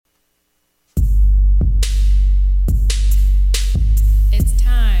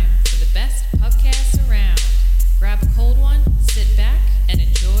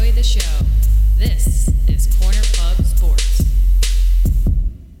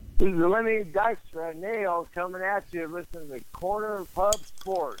This is Lemmy Dykstra Nail coming at you. Listen to Corner Pub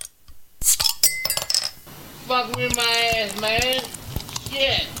Sports. Fuck with my ass, man.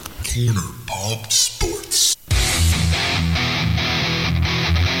 Shit. Corner Pub Sports.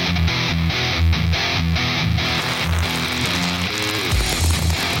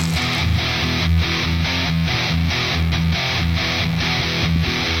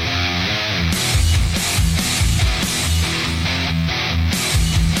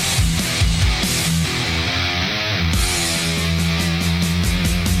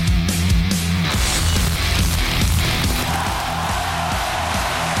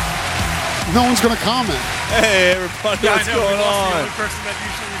 No one's going to comment. Hey, everybody, what's going The on? only person that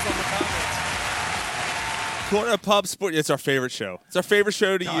usually is on the comments. Corner Pub Sport. It's our favorite show. It's our favorite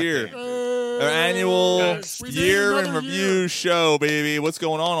show of the year. Our annual Yes. year in review show, baby. What's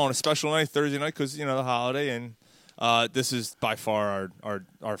going on a special night, Thursday night, because, you know, the holiday, and this is by far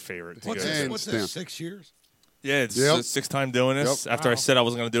our favorite. What's this, 6 years? Yeah, it's the sixth time doing this. After I said I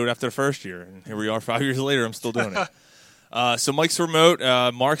wasn't going to do it after the first year, and here we are 5 years later, I'm still doing it. So Mike's remote.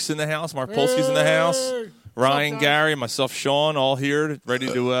 Mark's in the house. Mark Polsky's in the house. Ryan, Gary, myself, Sean, all here, ready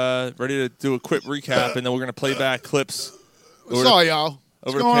to do a quick recap, and then we're going to play back clips. What's up, y'all?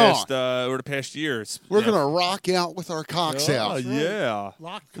 Over the past years. We're going to rock out with our cocks out. Oh, yeah.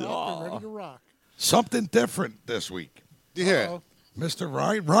 Locked up and ready to rock. Something different this week. Yeah. Mr.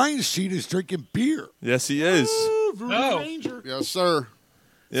 Ryan. Ryan Sheet is drinking beer. Yes, he is. Voodoo Ranger. Yes, sir.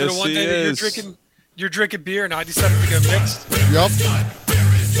 Yes, So the one he day that is. you're drinking beer, and I decided to go mixed. Yep.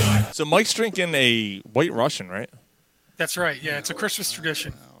 So Mike's drinking a White Russian, right? That's right. Yeah, it's a Christmas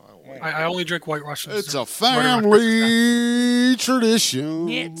tradition. I only drink White Russians. It's a family tradition.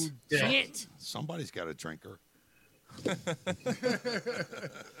 Yeah. Somebody's got a drinker.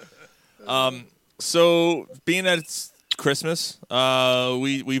 So being that it's Christmas,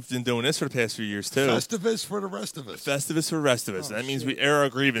 we've been doing this for the past few years too. Festivus for the rest of us. Festivus for the rest of us. That means we air our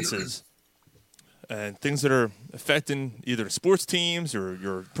grievances and things that are affecting either sports teams or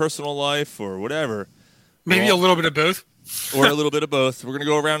your personal life or whatever. Maybe a little bit of both. Or a little bit of both. We're gonna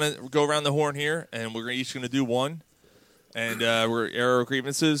go around the horn here, and we're each gonna do one, and we're air our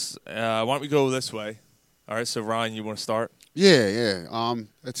grievances. Why don't we go this way? All right. So Ryan, you want to start? Yeah.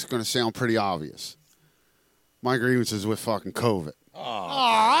 It's going to sound pretty obvious. My grievance is with fucking COVID.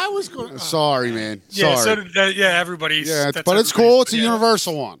 I was going to. Sorry, man. Yeah, Sorry. so everybody's. Yeah, that's but it's everybody's. cool. It's a Yeah.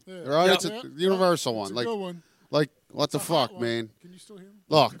 universal one. Right? Yeah. It's a universal one. It's a Like, good one. what the fuck, man? Can you still hear me?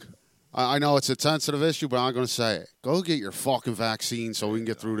 Look, I know it's a sensitive issue, but I'm going to say it. Go get your fucking vaccine so we can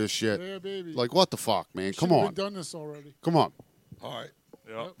get through this shit. Yeah, baby. Like, what the fuck, man? Come Should've on. done this already. Come on. All right.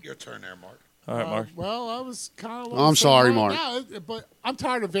 Yep. Your turn there, Mark. All right, Mark. Well, I was kind of. I'm sorry, Mark. But I'm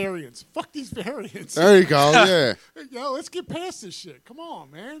tired of variants. Fuck these variants. There you go. Yeah. Yo, let's get past this shit. Come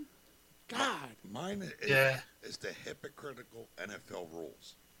on, man. God. Mine is the hypocritical NFL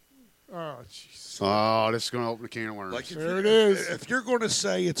rules. Oh, jeez. Oh, this is going to open a can of worms. Like There it is. If you're going to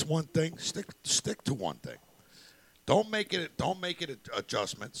say it's one thing, stick to one thing. Don't make it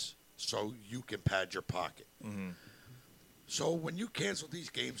adjustments so you can pad your pocket. Mm-hmm. So when you cancel these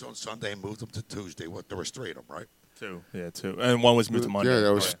games on Sunday and move them to Tuesday, there was 3 of them, right? 2. Yeah, 2. And one was moved to Monday. Yeah,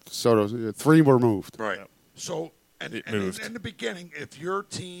 there was three were moved. Right. Yep. So It and moved. in the beginning, if your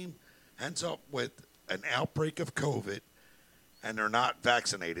team ends up with an outbreak of COVID and they're not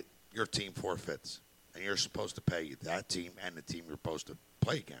vaccinated, your team forfeits, and you're supposed to pay that team and the team you're supposed to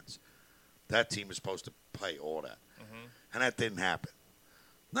play against. That team is supposed to pay all that, and that didn't happen.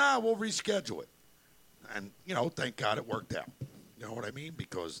 Nah, we'll reschedule it, and thank God it worked out. You know what I mean?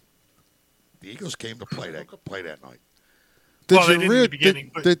 Because the Eagles came to play that night. Well, they didn't in the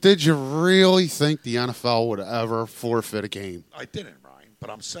beginning, but- Did you really think the NFL would ever forfeit a game? I didn't, Ryan, but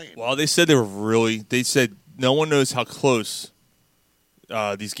I'm saying. Well, they said they said no one knows how close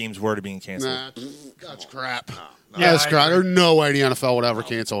these games were to being canceled. Nah, that's crap. No, That's crap. There's no way the NFL would ever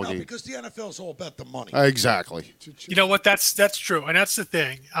cancel a no, game. because the NFL is all about the money. Exactly. You know what? That's true, and that's the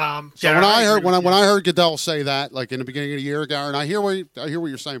thing. So when I heard Goodell say that, like in the beginning of the year, Gary, and I hear what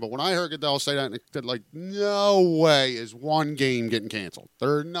you're saying, but when I heard Goodell say that, like, no way is one game getting canceled.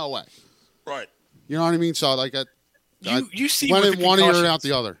 There's no way. Right. You know what I mean? So like, you see went with in the one ear and concussions. out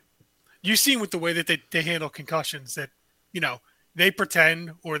the other. You see with the way that they handle concussions that they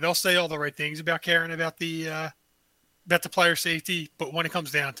pretend or they'll say all the right things about caring about the player safety, but when it comes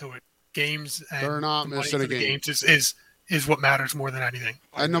down to it, games and They're not the money missing for a the game. games is what matters more than anything.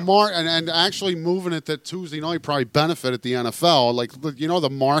 And and actually moving it to Tuesday night probably benefited the NFL. Like, the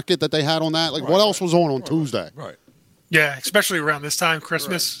market that they had on that. Like, what else was on Tuesday? Right. Yeah, especially around this time,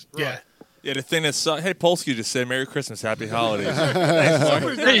 Christmas. Right. Yeah. Yeah, the thing is, hey, Polsky just said Merry Christmas, Happy Holidays. Thanks,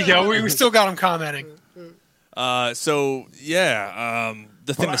 Mark. There you go. We still got him commenting.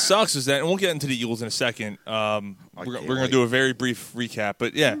 The thing that sucks is that, and we'll get into the Eagles in a second. We're going to do a very brief recap,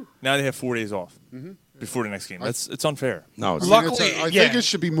 but yeah, now they have 4 days off before the next game. It's unfair. No, it's Luckily, I think it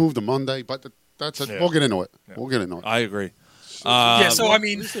should be moved to Monday, but that's it. Yeah. We'll get into it. We'll get into it. I agree. So I At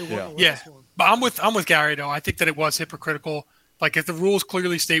mean, least they won the yeah, last one. but I'm with Gary though. I think that it was hypocritical. Like if the rules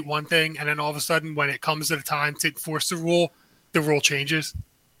clearly state one thing, and then all of a sudden, when it comes to the time to enforce the rule changes.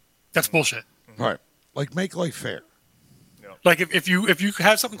 That's bullshit. right. Like make life fair. Like if you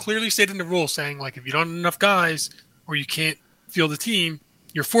have something clearly stated in the rules saying like if you don't have enough guys or you can't field the team,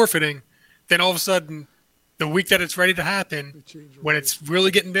 you're forfeiting. Then all of a sudden, the week that it's ready to happen, when it's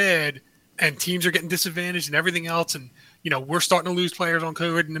really getting bad and teams are getting disadvantaged and everything else, and we're starting to lose players on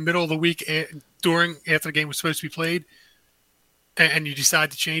COVID in the middle of the week after the game was supposed to be played, and you decide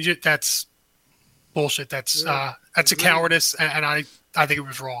to change it, that's bullshit. That's a cowardice, and I think it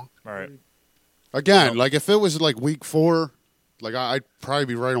was wrong. All right. Again, like if it was like week 4, like I'd probably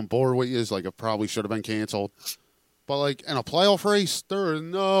be right on board with you. Is like it probably should have been canceled. But like in a playoff race, there is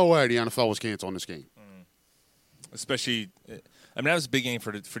no way the NFL was canceling this game. Especially, I mean, that was a big game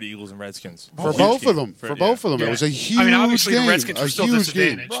for the Eagles and Redskins. For both of them. For both of them. Yeah. It was a huge I mean, obviously game. the Redskins a were still huge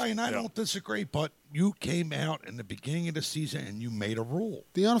game. disadvantaged. Brian, I don't disagree, but you came out in the beginning of the season and you made a rule.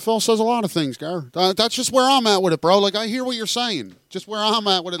 The NFL says a lot of things, Gar. That's just where I'm at with it, bro. Like, I hear what you're saying. Just where I'm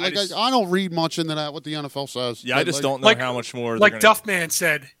at with it. Like, I don't read much into that, what the NFL says. Yeah, I just don't know like- how much more. Like Duffman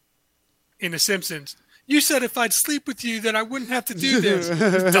said in The Simpsons, you said if I'd sleep with you, then I wouldn't have to do this.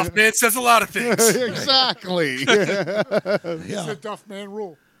 Duffman says a lot of things. Exactly. Yeah. The Duff Man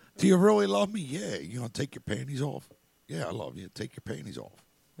rule. Do you really love me? Yeah. You gonna take your panties off? Yeah, I love you. Take your panties off.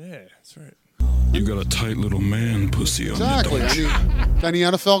 Yeah, that's right. You got a tight little man pussy on Exactly. you, don't you? I mean, then the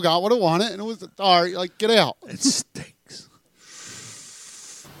NFL got what it wanted, and it was, all right, like, get out. It stinks.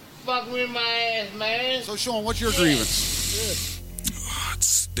 Fuck with my ass, man. So, Sean, what's your grievance? It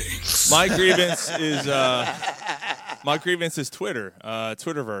stinks. My grievance is Twitter,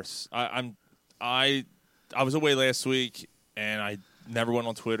 Twitterverse. I was away last week and I never went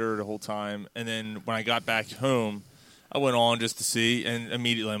on Twitter the whole time. And then when I got back home, I went on just to see, and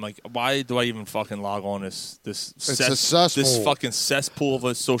immediately I'm like, why do I even fucking log on this a cesspool. this fucking cesspool of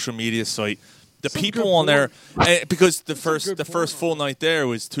a social media site? The people on there, because the first full night there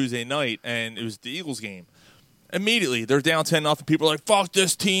was Tuesday night, and it was the Eagles game. Immediately, they're down 10-0. People are like, "Fuck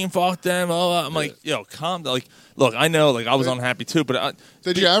this team, fuck them." I'm like, "Yo, calm down." Like, look, I know, like I was unhappy too, but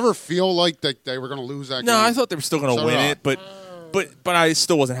Did you ever feel like that they were going to lose that game? no, I thought they were still going to So win did I. it, but I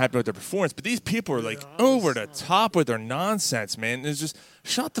still wasn't happy with their performance. But these people are like over the top with their nonsense, man. It's just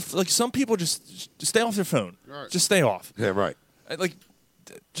like some people just stay off their phone, Right. just stay off. Yeah, right. Like,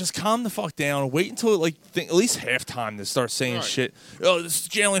 just calm the fuck down. Wait until at least halftime to start saying Right. shit. Oh, this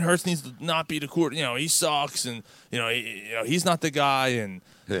Jalen Hurts needs to not be the quarterback. He sucks, and he's not the guy, and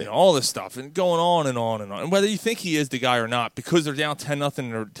all this stuff, and going on and on and on. And whether you think he is the guy or not, because they're down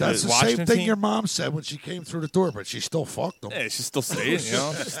 10-0 to That's the the Washington same thing team. your mom said when she came through the door, but she still fucked them. Yeah, she still stayed, she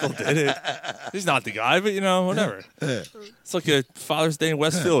still did it. He's not the guy, but whatever. It's like a Father's Day in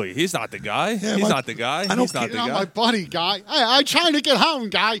West Philly. He's not the guy. Yeah, He's my- not the guy. I don't He's not care. the You're not guy. my buddy, guy. Hey, I'm trying to get home,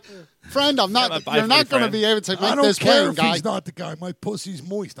 guy. Friend, I'm not. my You're not going to friend. be able to I make don't this care win, if guy. he's not the guy. My pussy's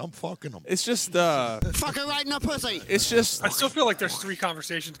moist. I'm fucking him. It's just, Fuck her right in the pussy. it's just, I still feel like there's 3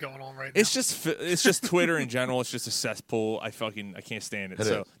 conversations going on right now. it's just Twitter in general. It's just a cesspool. I can't stand it.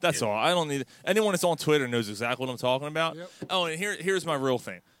 So that's all. I don't need anyone that's on Twitter knows exactly what I'm talking about. Yep. Oh, and here's my real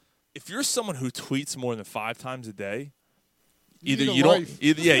thing. If you're someone who tweets more than 5 times a day, either need a you don't life.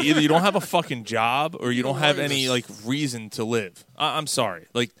 either you don't have a fucking job or you don't have any reason to live. I'm sorry.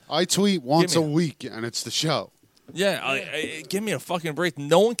 Like, I tweet once Give a me- week, and it's the show. yeah, give me a fucking break.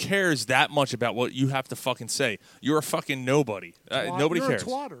 No one cares that much about what you have to fucking say. You're a fucking nobody. Nobody You're cares. A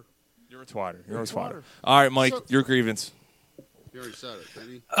twatter. You're a twatter. You're a twatter. twatter. All right, Mike, So- your grievance. You already said it,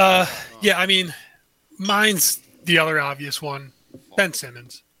 didn't Yeah, I mean, mine's the other obvious one. Ben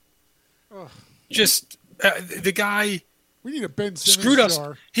Simmons. Just the guy We need a Ben Simmons screwed us.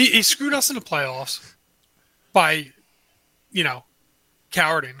 jar. He screwed us in the playoffs by,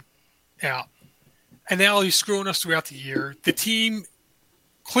 cowarding out. And now he's screwing us throughout the year. The team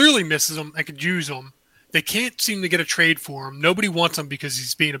clearly misses him and could use him. They can't seem to get a trade for him. Nobody wants him because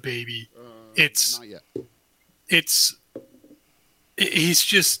he's being a baby. It's Not yet. he's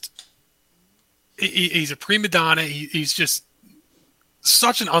just he's a prima donna. He's just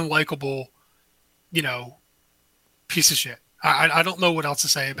such an unlikable, piece of shit. I don't know what else to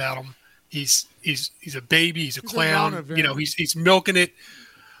say about him. He's a baby. He's a clown. non-event. He's milking it.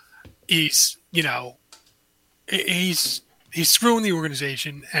 he's screwing the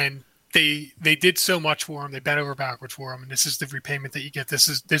organization, and they did so much for him. They bent over backwards for him, and this is the repayment that you get. This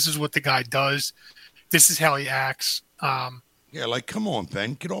is what the guy does. This is how he acts. Yeah, like, come on,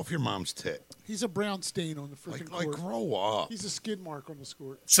 Ben. Get off your mom's tit. He's a brown stain on the freaking court. Like, grow up. He's a skid mark on the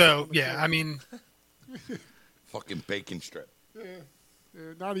score. So, yeah, I mean. Fucking bacon strip. Yeah,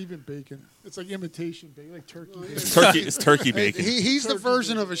 not even bacon. It's like imitation bacon, like turkey bacon. It's turkey bacon. He's the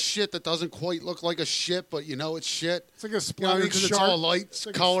version of a shit that doesn't quite look like a shit, but you know it's shit. It's like a splatter because it's all lights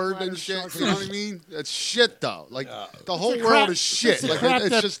colored and shit. You know what I mean? It's shit though. Like the whole world is shit. Like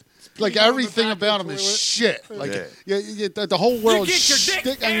it's just like everything about him is shit. Like the whole world is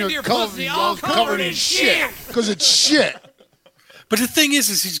shit, and you're covered in shit because it's shit. But the thing is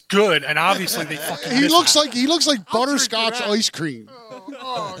he's good, and obviously they fucking. He looks like butterscotch ice cream.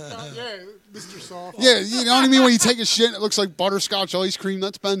 Oh, God, yeah, Mr. Soft. Yeah, you know what I mean? When you take a shit and it looks like butterscotch ice cream,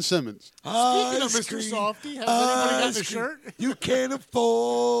 that's Ben Simmons. Speaking of Mr. Softy, has anybody got the shirt? You can't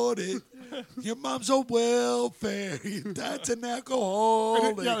afford it. Your mom's on welfare. Your dad's an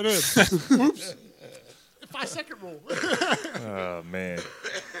alcoholic. Yeah, it is. Oops. 5-second rule. Oh, man.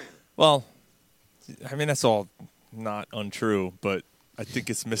 Well, I mean, that's all not untrue, but I think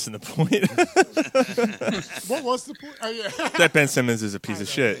it's missing the point. What was the point? Oh, yeah. That Ben Simmons is a piece of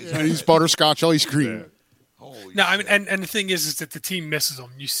shit. Yeah. And he's butterscotch ice cream. Yeah. No, I mean, and the thing is that the team misses him.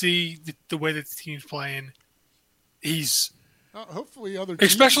 You see the way that the team's playing. He's hopefully other teams,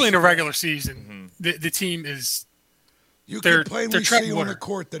 especially in a regular season, the team is. You they're, can plainly they're see on the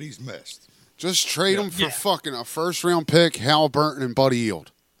court that he's missed. Just trade him for fucking a first-round pick, Halliburton, and Buddy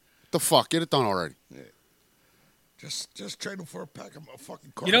Hield. The fuck, get it done already. Yeah. Just trade him for a pack of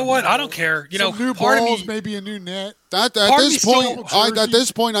fucking. You know what? I don't care. You know, new part balls, of me, maybe a new net. At this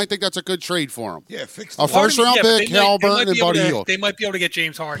point, I think that's a good trade for him. Yeah, fix a first-round pick, Halliburton, and Buddy Hield. They might be able to get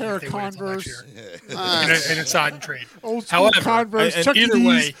James Harden Pair if they of wait until next Converse. year in a side trade. Old school Converse. Either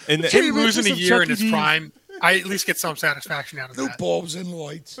way, him losing a some year in Chuck E. his prime, I at least get some satisfaction out of New that. bulbs and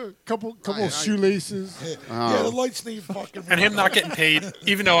lights. A couple of shoelaces. Yeah, the lights need fucking. And him not getting paid,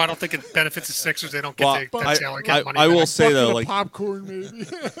 even though I don't think it benefits the Sixers. They don't get that salary cap money. I will back. say though, like popcorn maybe.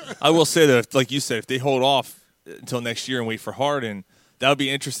 I will say that, like you said, if they hold off until next year and wait for Harden, that would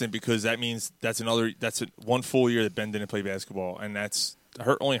be interesting because that means that's one full year that Ben didn't play basketball, and that's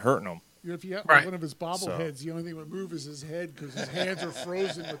only hurting him. If you have one of his bobbleheads, the only thing that would move is his head because his hands are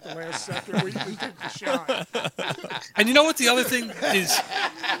frozen with the last second where he took the shot. And you know what the other thing is?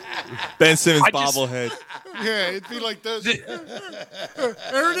 Ben Simmons bobblehead. Yeah, it'd be like this.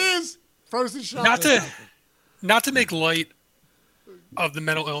 There it is. Frozen shot. Not to make light of the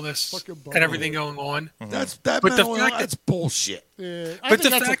mental illness and everything going on. That's bullshit. Yeah, but the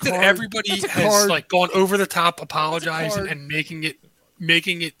fact that everybody has like gone over the top, apologizing, and making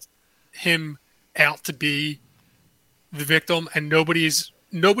it him out to be the victim, and nobody's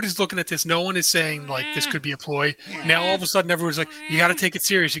looking at this. No one is saying like this could be a ploy. Now all of a sudden everyone's like, you got to take it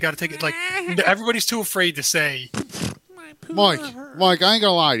serious. You got to take it like everybody's too afraid to say. Mike, I ain't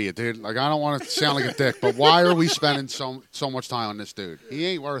gonna lie to you, dude. Like, I don't want to sound like a dick, but why are we spending so much time on this dude? He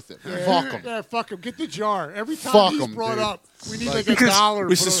ain't worth it. Yeah, fuck him. Yeah, fuck him. Get the jar. Every time fuck he's him, brought dude. up, we need like $1.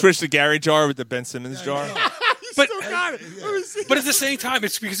 We should switch the Gary jar with the Ben Simmons jar. But at the same time,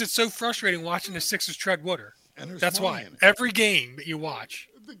 it's because it's so frustrating watching the Sixers tread water. That's why every game that you watch.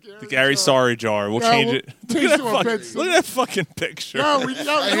 The Gary Sorry jar. We'll change it. Look at that fucking picture. I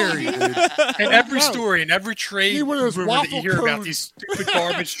hear you, dude. And every story and every trade rumor that you hear about, these stupid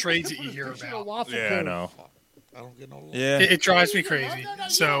garbage trades that you hear about. Yeah, I know. I don't get no. Yeah, it drives me crazy.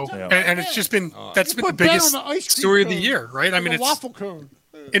 So, and it's just been that's been the biggest story of the year, right? I mean, it's waffle cone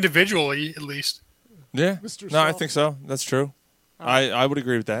individually at least. Yeah, no, I think so. That's true. I would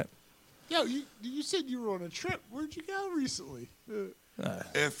agree with that. Yo, you said you were on a trip. Where'd you go recently?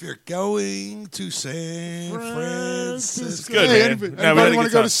 If you're going to San Francisco, good, hey, man. Anybody want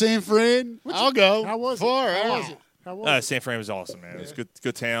to go to San Fran? I'll go. How was it? How was it? San Fran was awesome, man. It was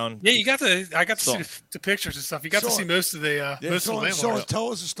good town. Yeah, I got to see the pictures and stuff. You got to see most of the landlords.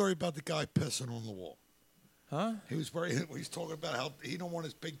 Tell us a story about the guy pissing on the wall. Huh? He's talking about how he don't want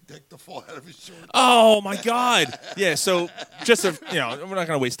his big dick to fall out of his shorts. Oh my God! Yeah, so just we're not going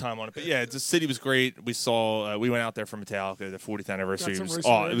to waste time on it, but yeah, the city was great. We saw we went out there for Metallica, the 40th anniversary.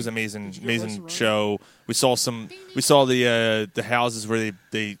 It was amazing show. We saw the houses where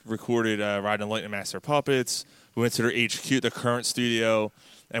they recorded Ride and Lightning Master Puppets. We went to their HQ, their current studio,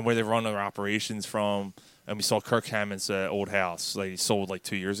 and where they run their operations from. And we saw Kirk Hammett's old house, like he sold like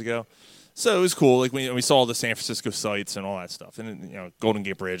 2 years ago. So it was cool. Like we saw the San Francisco sites and all that stuff, and Golden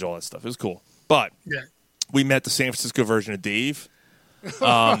Gate Bridge, all that stuff. It was cool. But we met the San Francisco version of Dave,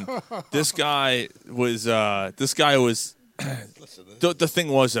 This guy was. The thing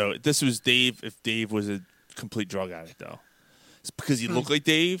was though, this was Dave. If Dave was a complete drug addict, though, it's because he looked like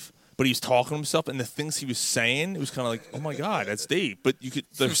Dave, but he was talking to himself, and the things he was saying, it was kind of like, oh my god, that's Dave. But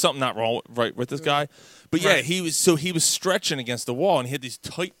there's something not right with this guy. But yeah, he was stretching against the wall, and he had these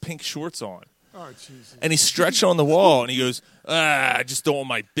tight pink shorts on. Oh, Jesus. And he's stretching on the wall, and he goes, I just don't want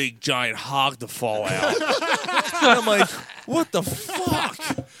my big giant hog to fall out. And I'm like, what the fuck?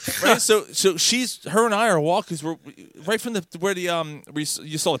 Right? So her and I are walking, because we're right from where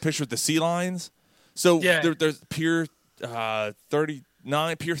you saw the picture with the sea lions. So there's Pier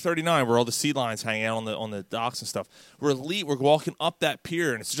 39, where all the sea lions hang out on the docks and stuff. We're walking up that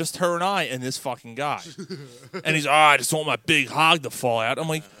pier, and it's just her and I and this fucking guy. And he's, I just don't want my big hog to fall out. I'm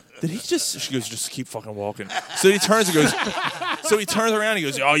like, did he just? She goes, just keep fucking walking. So he turns and goes. So he turns around and he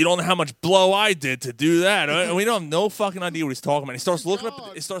goes, oh, you don't know how much blow I did to do that. And we don't have no fucking idea what he's talking about. He starts looking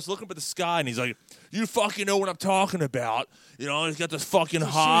up. He starts looking up at the sky, and he's like, you fucking know what I'm talking about. You know, he's got this fucking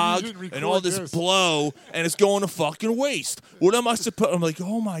hog and all this blow, and it's going to fucking waste. What am I supposed? I'm like,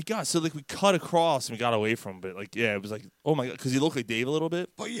 oh my god. So like we cut across and we got away from him, but like it was like, oh my god, because he looked like Dave a little bit.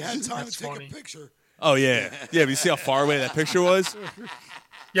 But you had time to take a picture. Oh yeah, yeah. But you see how far away that picture was?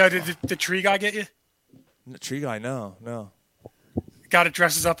 Yeah, did the tree guy get you? The tree guy, no. Guy that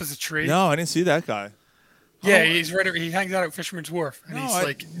dresses up as a tree? No, I didn't see that guy. Yeah, he's right. He hangs out at Fisherman's Wharf, and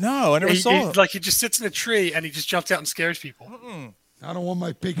I never saw him. Like he just sits in a tree and he just jumps out and scares people. I don't want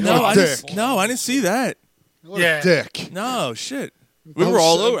my big I didn't see that. Dick. No shit. We were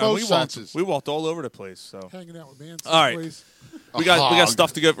all over. We walked all over the place. So hanging out with Manson. all right. We got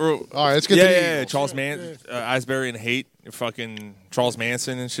stuff to go through. All right, let's get to the yeah. Eagles. Charles Manson, Asbury and Haight, fucking Charles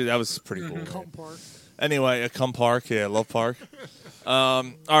Manson and shit. That was pretty cool. Cum Park. Anyway, Cum Park, yeah, Love Park. All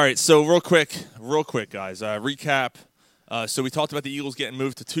right, so real quick, guys. Recap. So we talked about the Eagles getting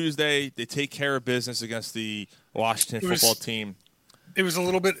moved to Tuesday. They take care of business against the Washington football team. It was a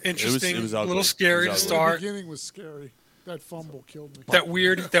little bit interesting. It was a little scary to start. The beginning was scary. That fumble killed me. That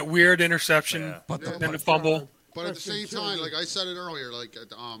weird interception, then the fumble. But at the same time, like I said it earlier, like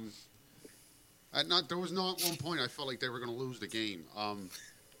there was not one point I felt like they were going to lose the game.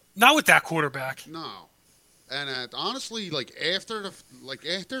 Not with that quarterback. No, and honestly, like after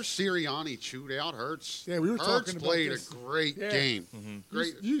Sirianni chewed out Hurts, we were talking about played this. a great game. Mm-hmm.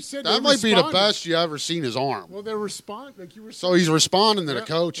 Great. You said that might be the best you ever seen his arm. Well, they respond like you were. So he's responding to the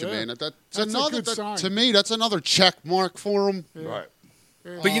coach, man. That's another a good sign. To me. That's another check mark for him. Yeah. Right.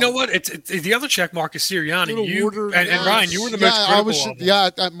 But you know what? It's the other check mark is Sirianni. And Ryan, you were the most critical of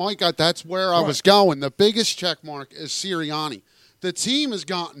him. Mike, that's where I was going. The biggest check mark is Sirianni. The team has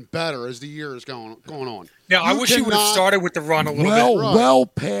gotten better as the year is going on. Now, I wish he would have started with the run a little bit. Well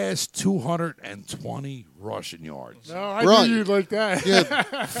past 220 rushing yards. No, I knew you'd like that. Yeah,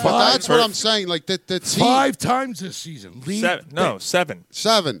 but that's what I'm saying. Like the team 5 times this season. Seven.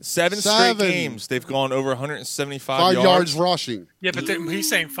 Seven straight games. They've gone over 175 5 yards rushing. Yeah, but he's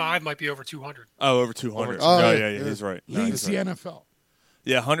saying 5 might be over 200. Oh, over 200. Yeah, he's right. Leads the NFL.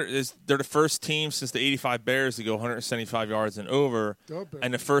 Yeah, they're the first team since the 85 Bears to go 175 yards and over,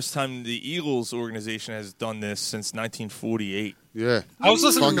 and the first time the Eagles organization has done this since 1948. Yeah. I was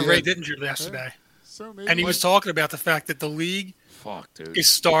listening to Ray Dittinger yesterday, and he was talking about the fact that the league is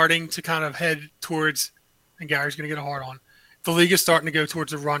starting to kind of head towards, and Gary's going to get a hard on, the league is starting to go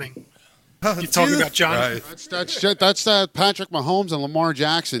towards the running. You're talking about John. Right. That's Patrick Mahomes and Lamar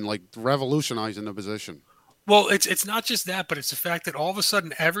Jackson, like, revolutionizing the position. Well, it's not just that, but it's the fact that all of a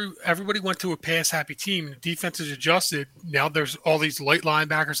sudden everybody went to a pass-happy team. The defense is adjusted. Now there's all these light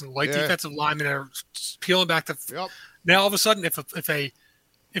linebackers and light defensive linemen that are peeling back the. Yep. Now all of a sudden, if a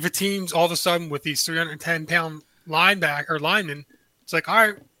team's all of a sudden with these 310-pound linemen, it's like, all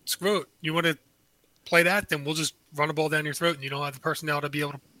right, screw it. You want to play that? Then we'll just run the ball down your throat, and you don't have the personnel to be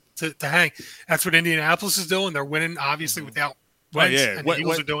able to hang. That's what Indianapolis is doing. They're winning obviously without Wentz, and the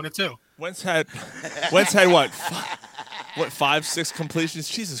Eagles are doing it too. Wentz had what? 5-6 completions?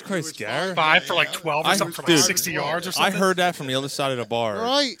 Jesus Christ, Gary. 5 for like 12 or something, for like 60 yards or something. I heard that from the other side of the bar.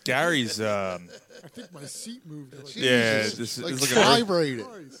 Right. Gary's. I think my seat moved. Like, yeah, this like is vibrated.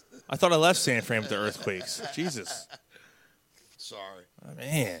 I thought I left San Fran with the earthquakes. Jesus. Sorry. Oh,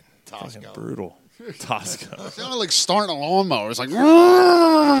 man. Fucking brutal. Tosca. It sounded like starting a lawnmower. It's like,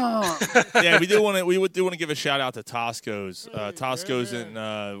 yeah, we do want to give a shout out to Tosco's. Tosco's in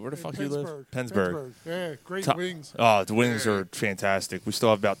where the fuck do you live? Pennsburg. Yeah, great wings. Oh, the wings are fantastic. We still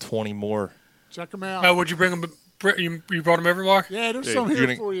have about 20 more. Check them out. Would you bring them? You brought them over, Mark? Yeah, there's some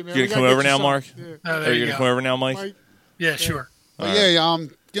here for you, man. You're gonna come over now, Mark? Yeah. Are you gonna come over now, Mike? Yeah, sure. Yeah,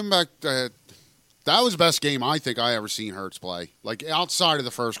 give them back That was the best game I think I ever seen Hurts play. Like outside of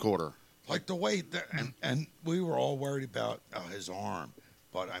the first quarter. Like the way that, and we were all worried about his arm,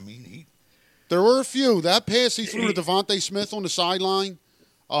 but I mean There were a few. That pass he threw to Devontae Smith on the sideline.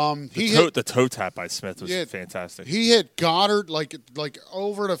 The toe tap by Smith was fantastic. He hit Goddard like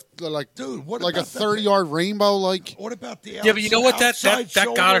over the dude, what like a about 30-yard rainbow. Like what about the but you know what? That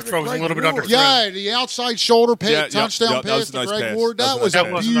Goddard throw was a little bit underthrown. Yeah, the outside shoulder pass, touchdown pass to Greg Ward. That was a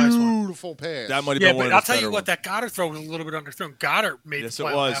beautiful pass. That might have been one of I'll his tell you better what, that Goddard throw was a little bit underthrown. Goddard made the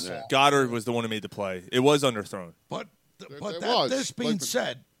play. It was. Goddard was the one who made the play. It was underthrown. But was. This being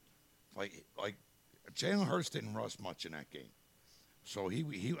said, like Jalen Hurts didn't rush much in that game. So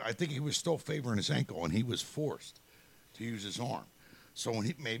I think he was still favoring his ankle, and he was forced to use his arm. So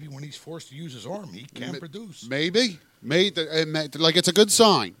when he's forced to use his arm, he can produce. Maybe, like it's a good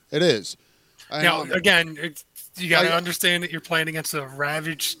sign. It is. Now again, you got to understand that you're playing against a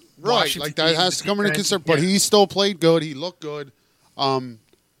ravaged Washington Like that team. has to come into consideration. But he still played good. He looked good. Now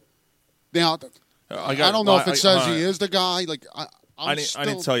I don't know if it says he is the guy. Like I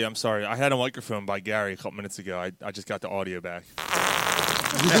didn't tell you. I'm sorry. I had a microphone by Gary a couple minutes ago. I just got the audio back.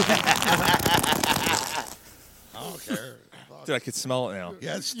 I don't care. Dude, I could smell it now.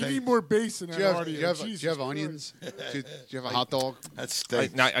 Yeah, you need more bass in that audio. Do you have onions? Do you have a hot dog? That's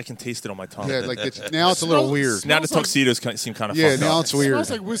steak. Now I can taste it on my tongue. Yeah, now it's a little weird. Now the tuxedos seem kind of yeah. fucked Now up. it's weird. It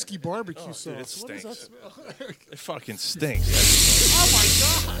smells like whiskey barbecue sauce. It What does that stinks. smell like? It fucking stinks. Oh my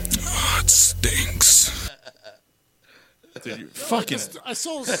god! Ah, it stinks. Dude, you fucking I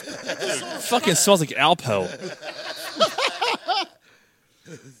saw fucking smells like Alpo.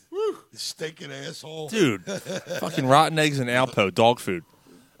 Stinking asshole. Dude, fucking rotten eggs and Alpo, dog food.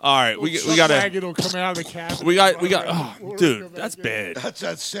 All right, we got maggot will come out of the cabinet. we got. Oh, dude, that's bad. That's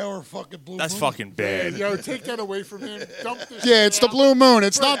that sour fucking blue. That's moon. fucking bad. Yo, take that away from him. Dump this Yeah, it's the out. blue moon.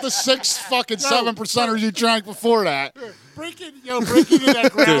 It's not the 7%ers you drank before that. Break it in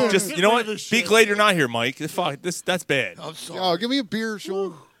that ground. Dude, just you know what? Be glad you're not here, Mike. That's bad. I'm sorry. Yo, give me a beer,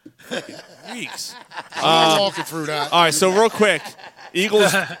 Sean. Weeks. I'm walking through that. All right, so real quick,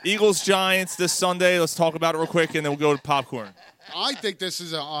 Eagles Giants this Sunday. Let's talk about it real quick, and then we'll go to popcorn. I think this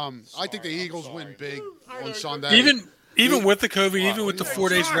is I think the Eagles win big on Sunday. Even with the COVID, even with the 4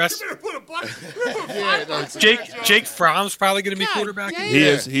 days rest, yeah, Jake Fromm's probably going to be quarterback. He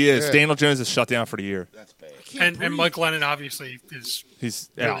is. Yeah. Daniel Jones is shut down for the year. And Mike Lennon obviously is. He's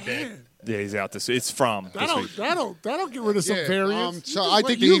out. Yeah, he's out. It's from this week. That'll get rid of some variance. So I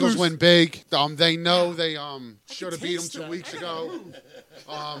think the Eagles win big. They know they should have beat them 2 weeks ago.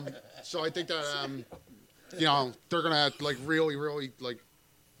 So I think that they're gonna have to really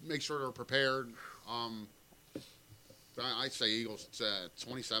make sure they're prepared. I say Eagles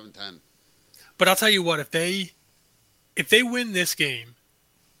 27-10. But I'll tell you what, if they win this game,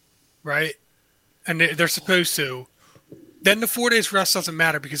 right, and they're supposed to, then the 4 days rest doesn't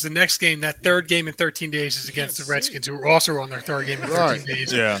matter because the next game, that third game in 13 days, is against the Redskins, who are also on their third game in 13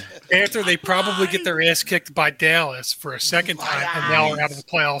 days. Yeah. After they probably get their ass kicked by Dallas for a second time, and now are out of the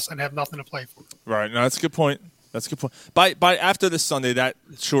playoffs and have nothing to play for. Right. No, that's a good point. By after this Sunday, that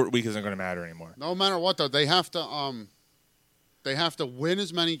short week isn't going to matter anymore. No matter what, though, they have to win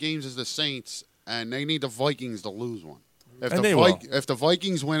as many games as the Saints, and they need the Vikings to lose one. If the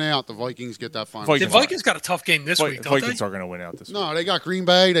Vikings win out, the Vikings get that final. The Vikings got a tough game this week, don't Vikings they? are going to win out this week. No, they got Green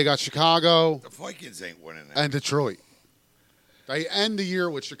Bay, they got Chicago. The Vikings ain't winning that. And Detroit. They end the year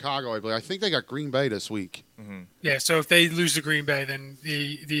with Chicago, I believe. I think they got Green Bay this week. Mm-hmm. Yeah, so if they lose to Green Bay, then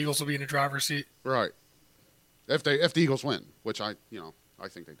the Eagles will be in the driver's seat. Right. If the Eagles win, which I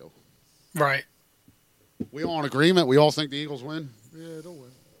think they do. Right. We all in agreement. We all think the Eagles win. Yeah, they'll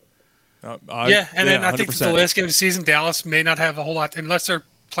win. Then I think that the last game of the season, Dallas may not have a whole lot unless they're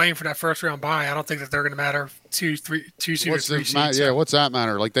playing for that first round bye. I don't think that they're going to matter two seed or three seeds. Yeah, what's that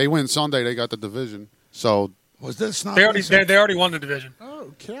matter? Like they win Sunday, they got the division. So was this not? They already won the division.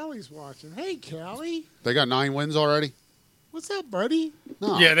 Oh, Callie's watching. Hey, Callie. They got 9 wins already. What's up, buddy?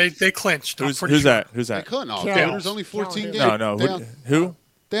 No. Yeah, they clinched. Who's that? They couldn't. No, Dallas. there's only 14 games. No. Who?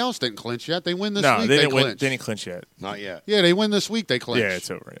 Dallas didn't clinch yet. They win this No, week. they didn't didn't clinch. They didn't clinch yet. Not yet. Yeah, they win this week. They clinch. Yeah,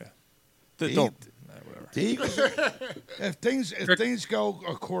 it's over. Yeah. The Eagles, if things go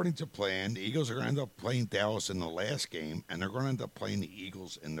according to plan, the Eagles are going to end up playing Dallas in the last game, and they're going to end up playing the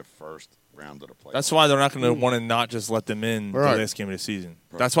Eagles in the first round of the playoffs. That's why they're not going to want to not just let them in the last game of the season.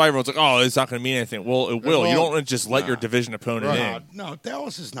 Right. That's why everyone's like, "Oh, it's not going to mean anything." Well, it will. You don't just let your division opponent in. No,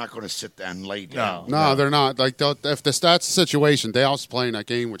 Dallas is not going to sit there and lay down. No, they're not. Like if that's the situation, Dallas is playing that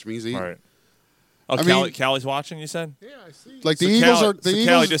game, which means Right. Oh, I mean- Callie's watching, you said? Yeah, I see. Like the Eagles are the Callie,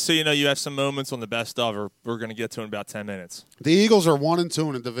 Eagles. just so you know, you have some moments on the best of, or we're going to get to in about 10 minutes. The Eagles are 1-2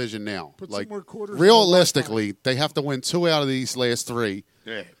 in the division now. Put some Like more quarters realistically, they have to win 2 out of these last 3,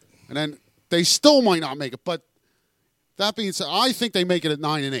 Yeah. and then they still might not make it. But that being said, I think they make it at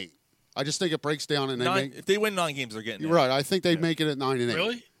 9-8. I just think it breaks down and they make. If they win 9 games, they're getting You're right. I think they make it at 9-8.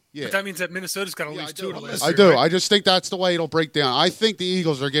 Really? Yeah. But that means that Minnesota's got to lose 2 to last I year, do. right? I just think that's the way it'll break down. I think the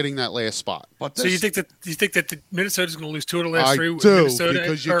Eagles are getting that last spot. But So you think that the Minnesota's going to lose 2 of the last I 3 with do, Minnesota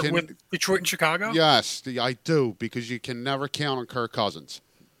because you or can- with Detroit and Chicago? Yes, I do, because you can never count on Kirk Cousins.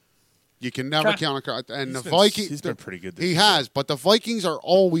 You can never Okay. count on Kirk. And He's the been- Vikings. he's been pretty good this He year. has, but the Vikings are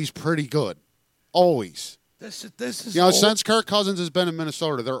always pretty good. Always. This is You know, old. since Kirk Cousins has been in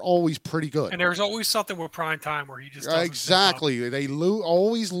Minnesota, they're always pretty good. And there's always something with prime time where he just doesn't Exactly. They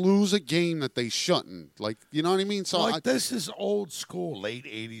always lose a game that they shouldn't. Like, you know what I mean? So Like this is old school, late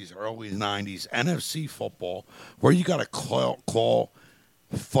 '80s, early '90s NFC football, where you got to claw,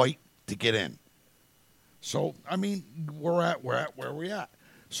 fight to get in. So I mean, we're at where we at.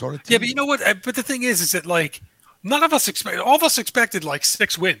 So the Yeah, but you know what? But the thing is that like none of us all of us expected like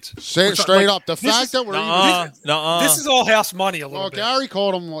 6 wins. Say it Which, straight like, up. The this fact is- that we're This is all house money a little well, bit. Gary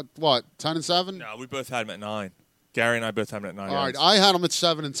called them what 10-7. No, we both had him at 9. Gary and I both had him at 9. All right, I had them at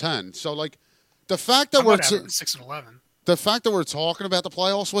 7-10. So like, the fact that I'm we're not having 6 and 11. the fact that we're talking about the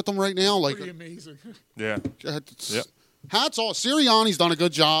playoffs with them right now, like, Pretty amazing. Yeah. Yep. Hats off. Sirianni's done a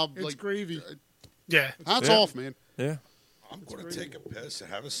good job. It's Like, gravy. Yeah. hats Yeah. off, man. Yeah. I'm going to take a piss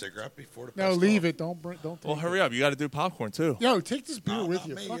and have a cigarette before the. No, piss leave off. it. Don't take Well, it. hurry up. You got to do popcorn, too. Yo, take this beer No, with not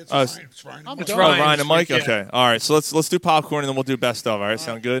you. me. Fuck It's Oh, Ryan. It's Ryan. I'm It's done. Ryan. Ryan and Mike? Yeah. Okay. All right. So let's do popcorn, and then we'll do best of. All right.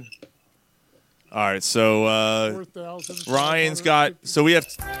 Sound good? All right. So 4,000. Ryan's got – so we have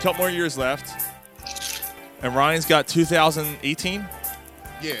a couple more years left. And Ryan's got 2018.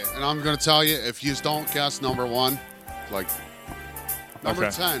 Yeah, and I'm going to tell you, if you don't guess number 1, like, number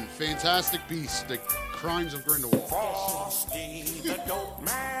Okay. 10, Fantastic Beasts, The Crimes of Grindelwald. Frosty the Goat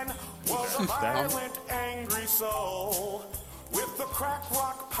Man was a violent, angry soul with a crack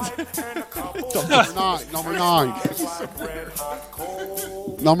rock pipe and a couple Number 9. Number 9. like red hot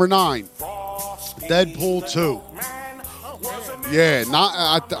coal. Number 9. Frosty Deadpool 2. Man was a Yeah,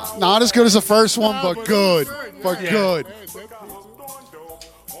 not as good as the first one, but good. But good.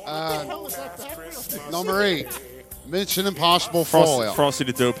 Number 8. Mission Impossible Fallout. Frosty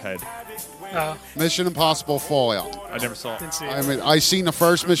the Dope Head. Mission Impossible Fallout. I never saw it. Didn't see it. I mean, I seen the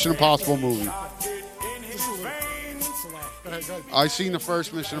first Mission Impossible movie. I seen the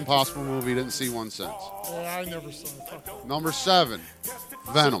first Mission Impossible movie. Didn't see one since. Yeah, I never saw it. Number 7,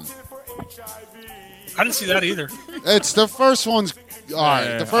 Venom. I didn't see that either. It's the first one's all right.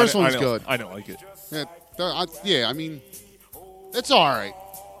 Yeah, The first I one's don't- good. I don't like it. Yeah, I mean, it's all right.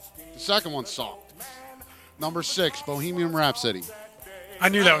 The second one sucked. Number 6, Bohemian Rhapsody. I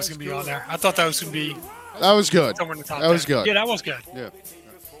knew that was going to be on there. I thought that was going to be That was good. somewhere in the top That was 10. good. Yeah, that was good.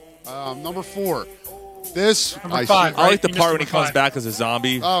 Yeah. Number 4. This Number 5. I like the You part missed when he number comes 5. back as a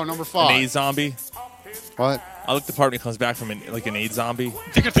zombie. Oh, number An 5. AIDS zombie. What? I like the part when he comes back from an AIDS zombie.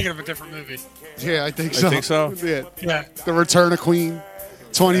 I think you're thinking of a different movie. Yeah, I think I so. think so. Yeah. Yeah. The Return of Queen.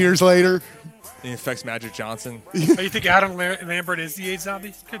 20 years later. He infects Magic Johnson. Oh, you think Adam Lambert is the AIDS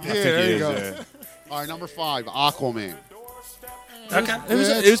zombie? Could be. Yeah, I think there he you is, go. yeah. All right, number 5, Aquaman. Okay. It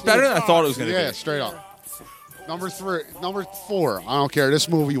was better than I thought it was going to Yeah, be. straight up. Number 4, I don't care. This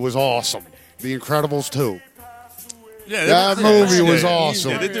movie was awesome. The Incredibles 2. Yeah, That movie was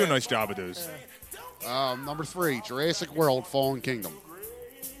awesome. Yeah, they do a nice job of those. Number 3, Jurassic World: Fallen Kingdom.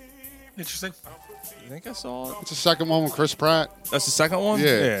 Interesting. I think I saw it. It's the second one with Chris Pratt. That's the second one? Yeah.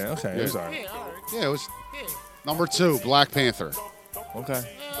 Yeah, okay. It Yeah. was all right. Yeah, it was. Number 2, Black Panther. Okay. Do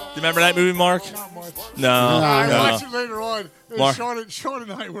you remember that movie, Mark? Not much. No. I no. watched it later on. Mark- Sean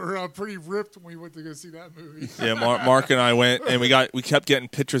and I were pretty ripped when we went to go see that movie. Yeah, Mark and I went, and we kept getting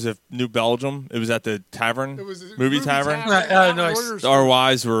pictures of New Belgium. It was at the tavern, It was a movie tavern. Nice. Reuters- Our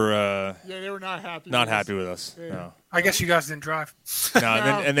wives were Yeah, they were not happy. not with us. happy with us. Yeah. No. I guess you guys didn't drive. No,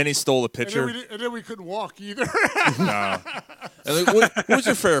 and then he stole a And then, picture. and then we couldn't walk either. No. And like, what was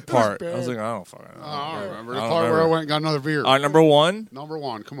your favorite part? I was bad. like, I don't fucking know. I don't remember. I The don't part where I remember. went and got another beer. All right, number 1, Number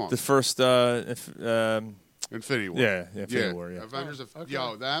 1, come on. the first, Infinity War. yeah, Infinity War, yeah. Avengers of Okay.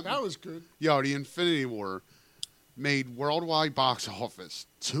 Yo, that was good. the Infinity War made worldwide box office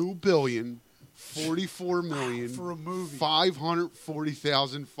 $2,044,000,000 For a movie.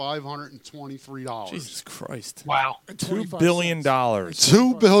 $540,523. Jesus Christ. Wow. And $2 25 billion. cents.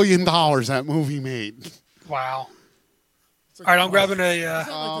 $2 billion that movie made. Wow. All right, I'm grabbing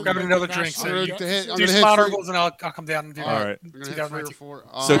grabbing another drink. So I'm you gonna hit do some honorables, and I'll come down and do All right. I'm gonna hit 3 or 4.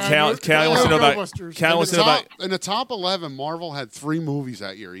 So Callie wants to know about. Callie wants to know about. In the top 11, Marvel had 3 movies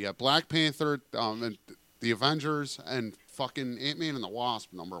that year. You had Black Panther, and the Avengers, and fucking Ant-Man and the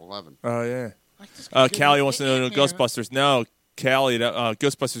Wasp, number 11. Oh yeah. Callie wants to know Ghostbusters. No, Callie,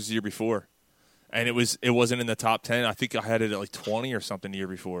 Ghostbusters the year before, and it wasn't in the top 10. I think I had it at like 20 or something the year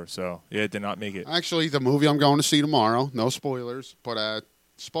before. So yeah, it did not make it. Actually, the movie I'm going to see tomorrow, no spoilers, but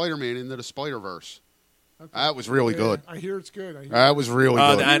Spider-Man Into the Spider-Verse. Okay. That was really good. I hear it's good. That was really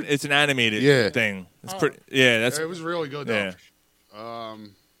good. It's an animated thing. It's pretty. Yeah, it was really good. Though. Yeah.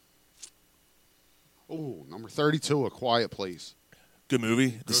 Number 32, A Quiet Place. Good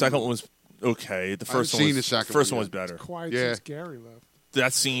movie. The second one was okay. The first one was better. It's quiet since Gary left.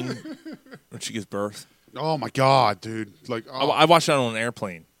 That scene when she gives birth. Oh my god, dude! Like I watched that on an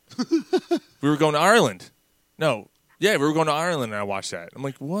airplane. We were going to Ireland. No, yeah, we were going to Ireland, and I watched that. I'm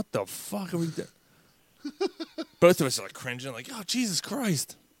like, what the fuck are we doing? Both of us are like cringing, like, oh Jesus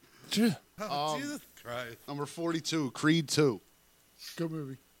Christ! Jesus Christ! Number 42, Creed 2. Good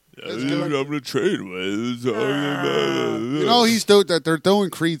movie. I'm gonna trade with. You know they're doing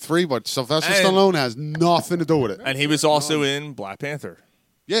Creed 3, but Sylvester Stallone has nothing to do with it. And he was also in Black Panther.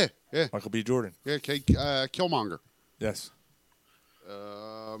 Yeah. Michael B. Jordan. Yeah, Killmonger. Yes.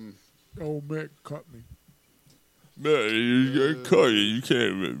 Oh, Mick cut me. Man, you got cut. You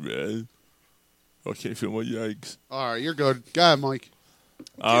can't, man. I can't feel my yikes. All right, you're good. Go ahead, Mike.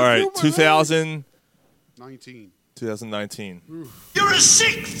 All right, 2019. You're a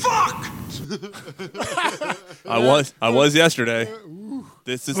sick fuck! I was yesterday.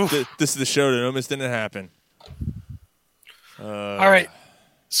 This is the show that almost didn't happen. All right.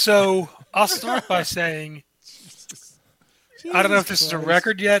 So I'll start by saying, I don't know if this is a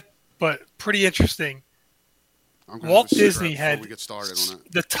record yet, but pretty interesting. Walt Disney had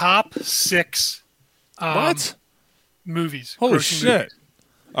the top 6 movies. Holy shit. Movies.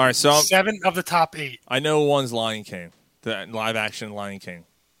 All right, so 7 of the top 8. I know one's Lion King, the live-action Lion King,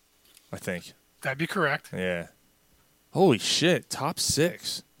 I think. That'd be correct. Yeah. Holy shit, top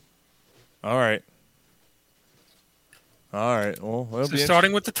 6. All right. Well, so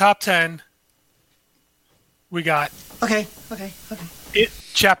starting with the top 10, we got Okay. It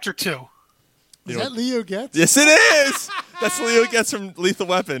Chapter 2. Is that Leo Getz? Yes, it is. That's Leo Getz from Lethal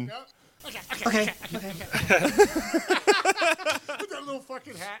Weapon. Okay. With that little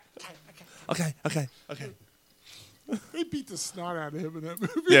fucking hat. Okay. They beat the snot out of him in that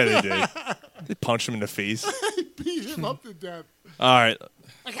movie. Yeah, they did. They punched him in the face. They beat him up to death. All right.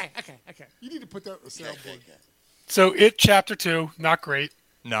 Okay. You need to put that on the soundboard. So It Chapter 2, not great.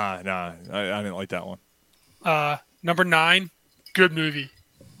 Nah. I didn't like that one. Number 9, good movie.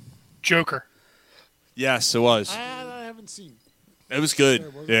 Joker. Yes, it was. I haven't seen. It was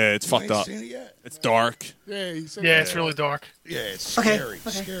good. Yeah, it's fucked up. Seen it yet? It's dark. Yeah, it's really dark. Yeah, it's scary.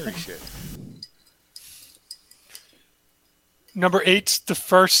 Scary shit. Number 8's the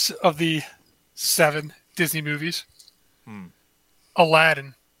first of the 7 Disney movies.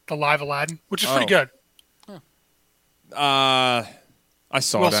 Aladdin, the live Aladdin, which is pretty good. I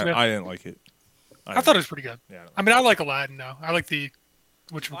saw Will that. Smith. I didn't like it. I thought it was pretty good. Yeah, I mean, I like Aladdin though. I like the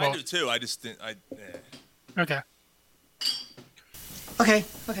I do too. I just didn't. Okay.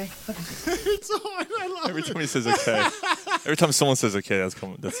 It's so I love Every it. time he says okay. Every time someone says okay, that's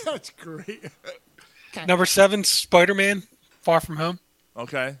coming. That's great. Number 7, Spider-Man, Far From Home.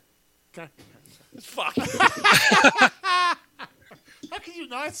 Okay. Fuck. How can you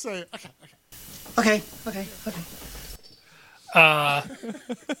not say it? Okay.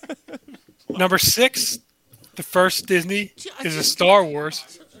 Number 6, the first Disney is a Star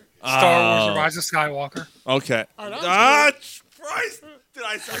Wars. Star Wars: The Rise of Skywalker. Okay. Christ!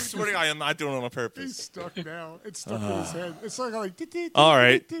 I swear to God, I'm not doing it on He's purpose. stuck now. It's stuck in his head. It's like All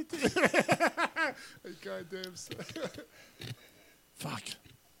right. Goddamn. Fuck.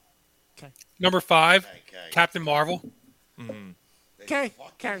 Number 5, Captain Marvel. Okay.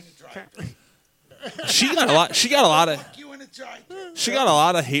 She got a lot. She got a lot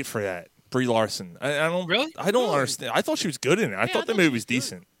of hate for that. Brie Larson. I don't really. I don't understand. I thought she was good in it. I thought the movie was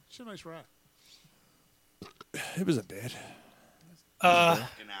decent. She's a nice rat. It wasn't bad.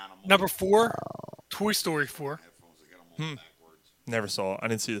 Number 4, Toy Story 4. Never saw it. I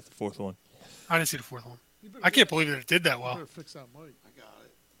didn't see the fourth one. I didn't see the 4th one. I can't believe that it did that well. Better fix that mic. I got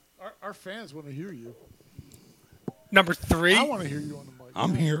it. Our fans want to hear you. Number 3. I want to hear you on the mic.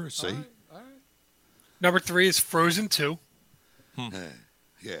 I'm here. See. All right. Number 3 is Frozen 2.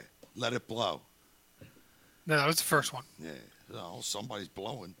 Yeah. Let it blow. No, that was the first one. Yeah. Oh, somebody's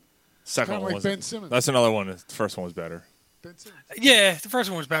blowing. Second Kinda one like wasn't. Ben Simmons. That's another one. The first one was better. Yeah, the first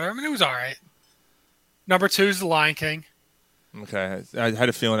one was better. I mean, it was all right. Number 2 is The Lion King. Okay, I had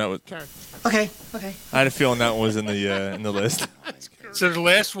a feeling that was. Okay. I had a feeling that was in the list. So the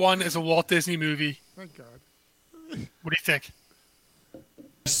last one is a Walt Disney movie. Thank God. What do you think?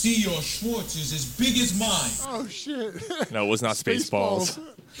 I see your Schwartz is as big as mine. Oh shit. No, it was not Spaceballs.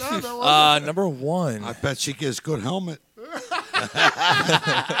 No, that wasn't. Number 1. I bet she gets good helmet.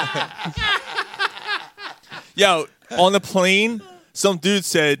 Yo, on the plane, some dude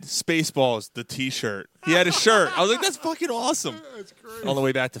said Spaceballs, the T-shirt. He had a shirt. I was like, that's fucking awesome. That's great. On the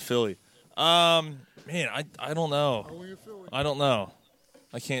way back to Philly. Man, I don't know. I don't know.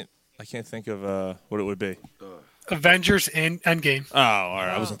 I can't think of what it would be. Avengers and Endgame. Oh, all right.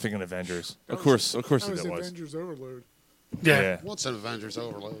 I wasn't thinking Avengers. Of course, That it was was. Avengers Overload. Yeah. What's an Avengers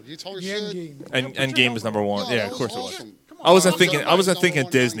Overload? You talking The shit? Endgame. And Endgame was number 1. Yeah, Yeah, that of course was it was. awesome. Come I wasn't on, thinking. I wasn't number thinking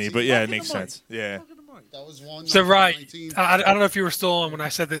one, Disney, 19. but yeah, it Look at makes the mic. sense. Yeah. That was one. So right, 19. I don't know if you were still on when I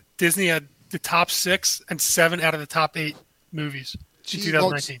said that Disney had the top 6 and 7 out of the top 8 movies in Gee,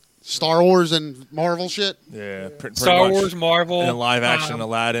 2019. Star Wars and Marvel shit. Yeah. Pretty Star much. Wars, Marvel, And then live action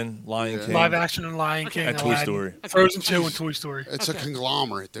Aladdin, Lion King, live action and Lion King, and Toy Aladdin, Story. Frozen 2, and Toy Story. It's a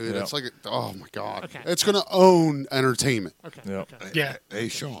conglomerate, dude. Yeah. It's like, oh my god, it's gonna own entertainment. Yeah. Yeah. Hey,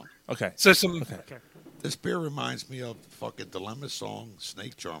 Sean. Okay. So some. This beer reminds me of fucking Dilemma song,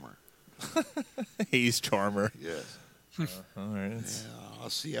 Snake Charmer. He's Charmer. Yes. All right. I'll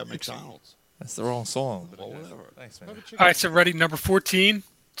see you at McDonald's. That's the wrong song. Well, whatever. Thanks, man. All right, so ready. Number 14.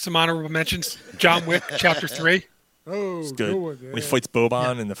 Some honorable mentions. John Wick, Chapter 3. Oh, It's good good. one. When he fights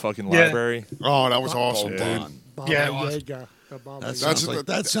Boban in the fucking Yeah. library. Oh, that was awesome, Yeah. dude. Yeah, it was. Yaga. That That's sounds like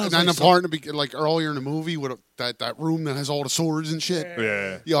that sounds and then like the part in the like earlier in the movie with that room that has all the swords and shit.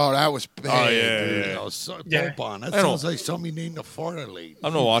 Yeah. Yo, that was bad, Oh, yeah, dude. yeah. Oh, so, Yeah. Boban. That I don't- sounds like somebody named the Florida lady.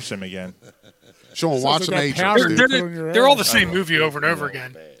 I'm gonna watch them again. Sean, watch like the that Matrix, powder dude. put on your They're all the ass. same movie over and over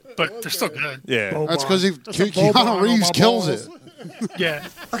again, but they're still good. Yeah. That's because That's a Keanu Boban on Reeves my kills balls. it. Yeah.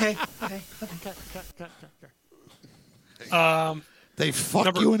 Okay. They fuck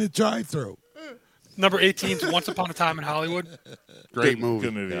Number- you in the drive-through. Number 18 is Once Upon a Time in Hollywood. Great movie.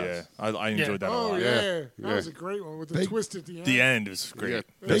 Good movie. Yeah. I enjoyed that a Oh lot. yeah, Yeah. that was a great one with the Big- twist at the end. The end was great. Yeah.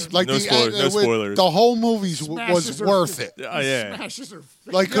 Like, Like no the spoilers. No with- spoilers. The whole movie was Smashes her worth face. it. Oh yeah. Smashes her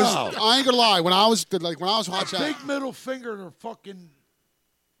face. Like, cause No. I ain't gonna lie, when I was watching, Big middle finger to fucking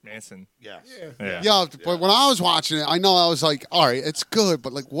Manson. yes. Yeah. yeah, but when I was watching it, I know I was like, all right, it's good,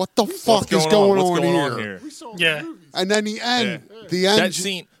 but like, what the fuck is What's going on on here? We saw Yeah. the movies. And then the end,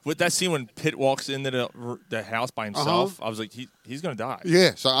 That scene when Pitt walks into the house by himself, I was like, he's gonna die.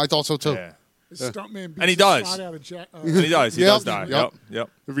 yeah. So I thought so too. Yeah. The stuntman beats And he the does. snot out of Jack, And he does. He Yep. does die. Yep. Yep.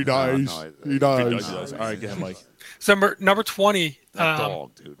 If he dies, he He dies. does. All right, get him, Mike. So number 20 That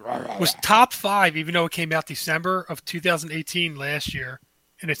dog, dude. was top 5, even though it came out December of 2018 last year,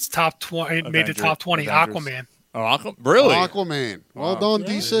 and it's top 20. It made the top 20. Avengers. Aquaman. Oh, Aquaman? Really? Aquaman. Well done,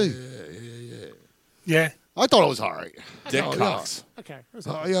 DC. Yeah. I thought it was all right. Dick Oh, yeah. Cox. Okay.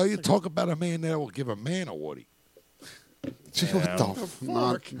 Oh, yeah, you talk about a man that will give a man a Woody. Gee, what the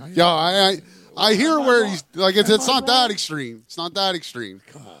fuck? fuck? Yeah, I hear where he's like it's not that extreme. It's not that extreme.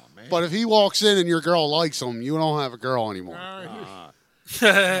 Come on, man. But if he walks in and your girl likes him, you don't have a girl anymore.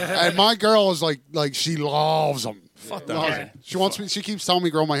 And my girl is like she loves him. Fuck Loves that. him. She wants me. She keeps telling me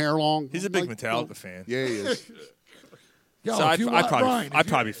grow my hair long. He's a I'm big like, Metallica fan. Yeah, he is. Yo, So if you want- Ryan, I'd if you-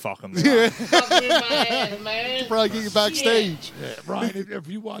 probably fuck him. Fuck me in my ass, man. Probably get you backstage. Yeah, Ryan, if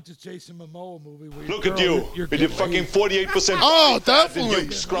you watch a Jason Momoa movie, where Look your at girl- you your with your girl- fucking 48%. Oh, definitely. You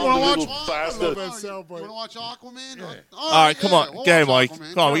You scrawny wanna watch little Aquaman? bastard. That You sound bite. want to watch Aquaman? All right, come on. we'll Get him, watch Mike.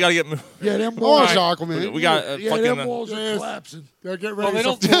 Aquaman. Come on, we gotta get. Yeah, them We'll watch walls. Aquaman. We got Yeah, fucking. them walls are Yes. collapsing. They'll get Well, ready. they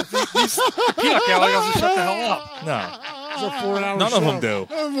don't. It's These peanut gallery doesn't shut the hell up. No, a 4-hour none of them show.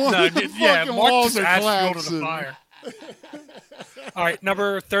 do. No, yeah, Fucking Mark walls just are ash fuel to collapsing. the fire. All right,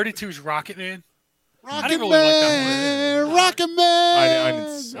 number 32 is Rocket Man. Rocket didn't really like that Man, Rocket Man. I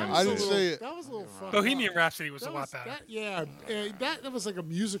didn't I didn't see it. That was a little fun. Bohemian Rhapsody was a That lot was, better. that was like a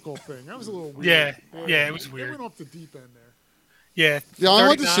musical thing. That was a little weird. Yeah, it was They weird. went off the deep end there. Yeah. Yeah, I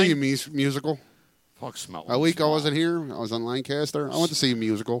went to see a 39. musical. Fuck, smell. A week I wasn't here. I was in Lancaster. I went to see a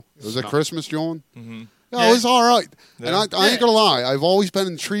musical. It was a Christmas, John. Mm-hmm. Yeah, it was all right. And Yeah. I ain't gonna lie, I've always been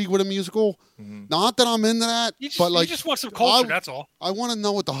intrigued with a musical. Mm-hmm. Not that I'm into that, You just, but like you just want some culture, I- that's all. I want to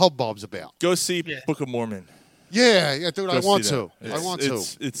know what the hubbub's about. Go see Yeah. Book of Mormon. Yeah, dude, Go I want see to. that. I want to.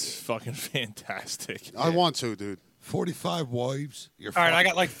 It's fucking fantastic. I want to, dude. 45 wives. You're All right, I fucking-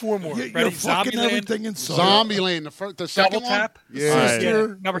 got like 4 more. You're Ready? fucking Zombieland, everything in sight. Zombieland, the second Double one. Tap. Yeah.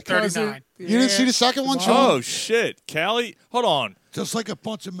 Sister, Number cousin. 39. You didn't see the second one, Sean? Oh shit, Callie. Hold on. Just like a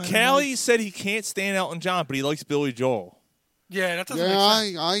bunch of men. Callie said he can't stand Elton John, but he likes Billy Joel. Yeah, that doesn't Yeah,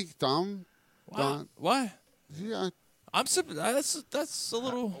 make sense. What? Yeah. I'm that's a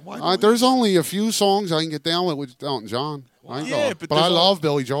little. There's only a few songs I can get down with Elton John. Yeah, but I there's love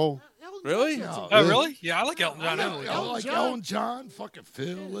Billy Joel. Really? Oh, really? Yeah, I like Elton John. I like Elton John, fucking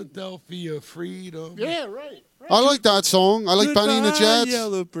Philadelphia Freedom. Yeah, right. I like that song. I like Benny and the Jets.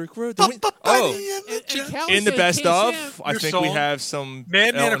 Yellow Brick Road. In the best of, I think we have some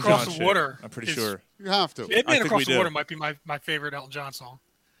Madman Elton Across John the shit. Water. I'm pretty is- sure. You have to. I Madman think Across we the do. Water might be my favorite Elton John song.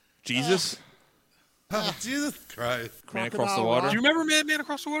 Jesus. Jesus Christ. Man Across the Water. Do you remember Madman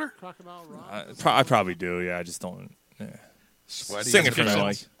Across the Water? Crocodile Rock. I probably do. Yeah, I just don't. Yeah. Sweaty. Sing it for me,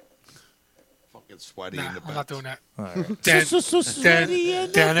 Mike. Fucking sweaty Nah, in the I'm not doing that. All right.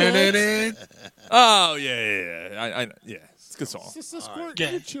 Oh yeah. It's a good song.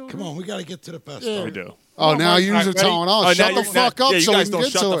 Come on, we got to get to the best. Yeah. We do. Oh, now you're ready? telling us. Oh, Shut now the fuck up yeah, you so we guys can don't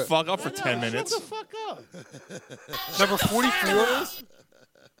get shut to the it. fuck up for 10 minutes. Shut the fuck up. Number 44,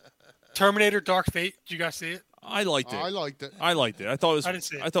 Terminator: Dark Fate. Did you guys see it? I liked it. I liked it. I liked it. I thought it was. I didn't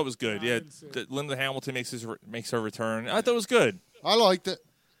see it. I thought it was good. Yeah, Linda Hamilton makes her return. I thought it was good. I liked it.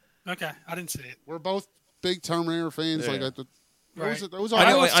 Okay, I didn't see it. We're both big Terminator fans. Yeah. Like, it Right. was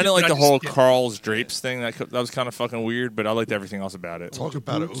I all right. didn't like I the just- whole yeah. Carl's Drapes thing. That was kind of fucking weird, but I liked everything else about it. Talk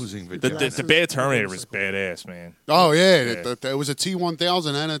about it oozing The vagina. bad Terminator was badass, man. Oh, yeah. Yeah. It was a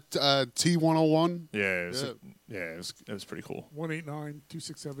T-1000 and a T-101. Yeah, it was pretty cool.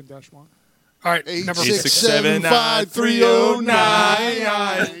 189-267-1. All right, number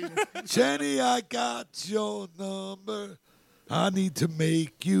 867-530-9. Jenny, I got your number. I need to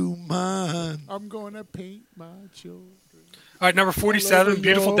make you mine. I'm going to paint my children. All right, number 47,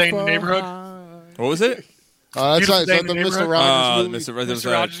 Beautiful Day in the Neighborhood. What was it? That's Beautiful is Day that in the the Mr. Neighborhood? Rogers movie?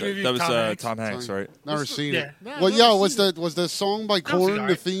 Mr. Rogers movie, That was Tom Hanks. Tom Hanks, right? Never seen it. Yeah. Well, yeah, was the song by That was Korn the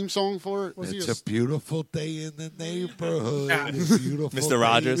alright. theme song for it? It's a beautiful day in the neighborhood. Nah. It's a beautiful Mr. day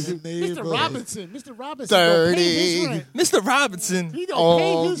Rogers. in the Mr. neighborhood. Robinson. Mr. Robinson. Don't pay his Dirty. rent. Mr. Robinson. He don't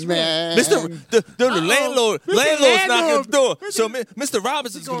pay Oh, his rent. man. The landlord's landlord. knocking at the door. So Mr.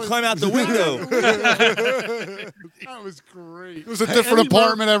 Robinson's going to climb out the window. That was great. It was a different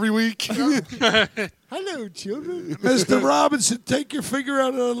apartment every week. Hello, children. Mr. Robinson, take your finger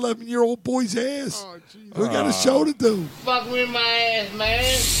out of an 11-year-old boy's ass. Oh, jeez. We got a show to do. Fuck with my ass, man.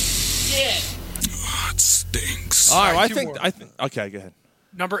 Shit. It stinks. All right, All right, I two think. more. Okay, go ahead.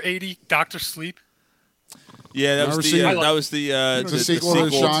 Number 80, Dr. Sleep. Yeah, that Never was seen the it. that was the sequel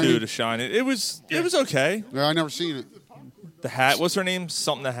to Shining. to Shine. It was okay. Yeah, I never seen it. The Hat. What's her name?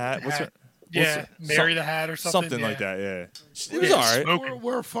 Something the Hat. What's her? Yeah, Mary the Hat or something. Something like yeah. that. Yeah, it was Yeah, all right. smoking.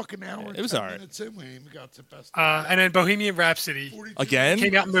 We're a fucking hour and It was 10 all right. minutes in. We ain't even got to best. And then Bohemian Rhapsody Again?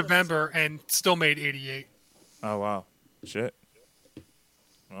 came out in November and still made 88. Oh wow, shit.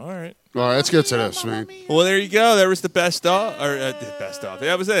 All right. All right, let's get to this, man. Well, there you go. There was the best of, or the best of.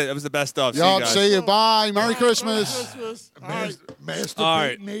 That was it. That was the best of. See you Y'all guys. say it. Bye. Merry Christmas. Masturbating All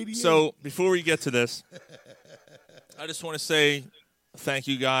right. 88. So before we get to this, I just want to say thank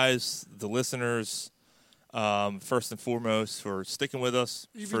you guys, the listeners, first and foremost, for sticking with us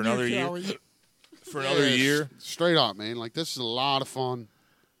for another year. For another Yeah, year. Straight up, man. Like, this is a lot of fun.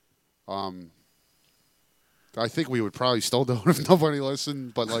 I think we would probably still do it if nobody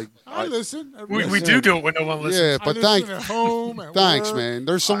listened, but like, I listen. I We listen. do it when no one listens. yeah. I But listen at home, at thanks, work, man.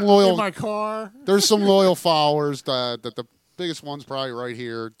 There's some in loyal, my car. there's some loyal followers. That the biggest one's probably right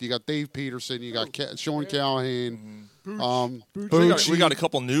here. You got Dave Peterson. You got Sean Callahan. We Boochie. got a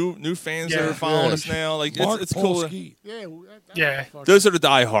couple new fans that Yeah. are following Yeah. us now. Like Mark it's cool. Polsky. Yeah. Yeah. Those are the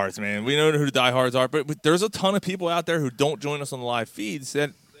diehards, man. We know who the diehards are, but there's a ton of people out there who don't join us on the live feeds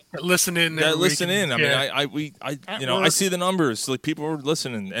that Listen in. listen in. I mean, yeah. I see the numbers. Like people are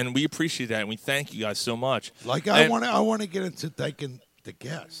listening, and we appreciate that, and we thank you guys so much. Like And- I want to get into thanking the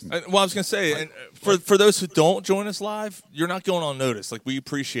guests. Well, I was gonna say, and for those who don't join us live, you're not going unnoticed. Like we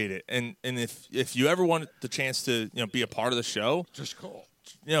appreciate it, and if you ever want the chance to be a part of the show, Just call.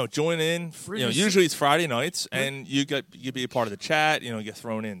 Join in. Usually it's Friday nights, and you be a part of the chat. Get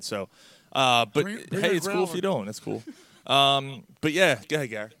thrown in. So, but Bring hey, a it's cool if growler. you don't. That's cool. But yeah, go ahead,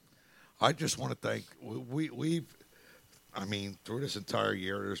 Gary. I just want to thank we've. I mean, through this entire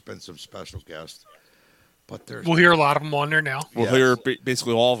year, there's been some special guests, but there's We'll hear a lot of them on there now. We'll Yes. hear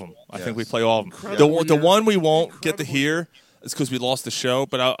basically all of them. I think we Yes. play all of them. The one we won't get to hear is because we lost the show.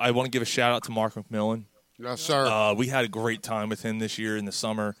 But I want to give a shout out to Mark McMillan. Yes, sir. We had a great time with him this year in the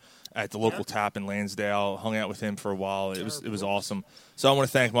summer at the local tap in Lansdale. Hung out with him for a while. It was awesome. So I want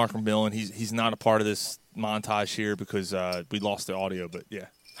to thank Mark McMillan. He's not a part of this montage here because we lost the audio. But yeah,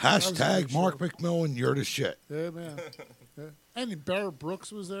 hashtag Mark McMillan. You're the shit. Yeah, man. Yeah. And Barrett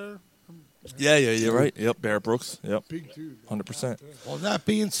Brooks was there. Yeah, you're right. Yep, Barrett Brooks. Yep, Big dude. 100%. Well, that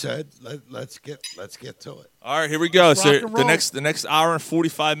being said, let's get to it. All right, here we go. Let's So rock and roll. the next hour and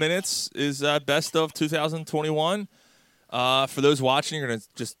 45 minutes is best of 2021. For those watching, you're gonna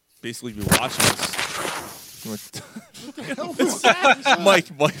just basically be watching this. Mike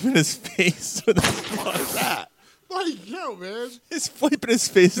wiping his face with his What is that? Mike, yo, man. He's wiping his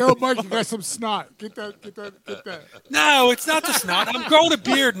face. Yo, Mike, you got some snot. Get that. No, it's not the snot. I'm growing a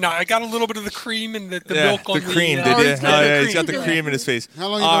beard now. I got a little bit of the cream and the milk on the cream. the Did you? he's He's got the cream in his face. How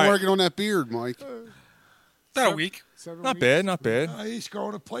long you All been right. working on that beard, Mike? About a week. Not bad, not bad. He's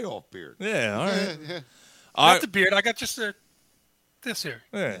growing a playoff beard. Yeah, all right. All Not right. the beard. I got just this here.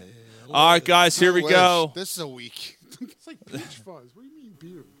 Yeah. All right, guys, here we go. This is a week. It's like peach fuzz. What do you mean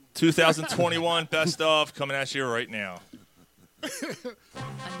beard? 2021 best of coming at you right now.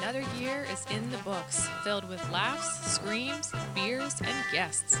 Another year is in the books, filled with laughs, screams, beers, and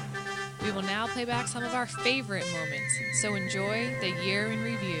guests. We will now play back some of our favorite moments, so enjoy the year in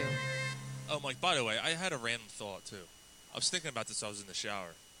review. Oh, Mike, by the way, I had a random thought, too. I was thinking about this. I was in the shower.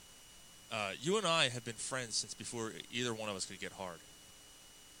 You and I have been friends since before either one of us could get hard.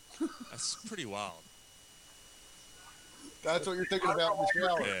 That's pretty wild. That's what you're thinking about in the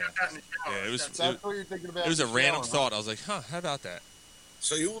shower. Yeah, it was. That's what you're thinking about. It was a in the random shower, thought. I was like, huh, how about that?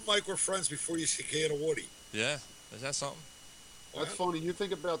 So you and Mike were friends before you became a Woody. Yeah, is that something? That's funny. You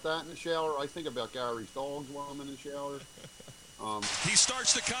think about that in the shower. I think about Gary's dogs while I'm in the shower. He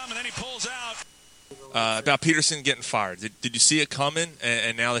starts to come and then he pulls out. About Peterson getting fired. Did you see it coming?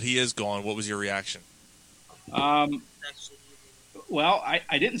 And now that he is gone, what was your reaction? Well,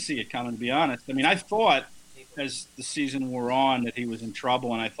 I didn't see it coming, to be honest. I mean, I thought as the season wore on that he was in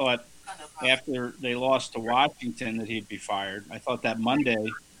trouble, and I thought after they lost to Washington that he'd be fired. I thought that Monday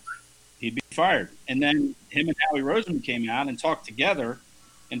he'd be fired. And then him and Howie Roseman came out and talked together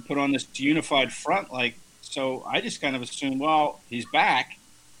and put on this unified front. So I just kind of assumed, well, he's back.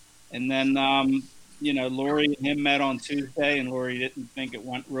 And then, Lori and him met on Tuesday, and Lori didn't think it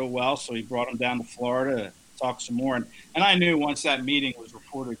went real well, so he brought him down to Florida to talk some more. And I knew once that meeting was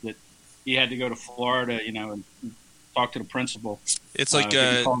reported that he had to go to Florida, and talk to the principal. It's like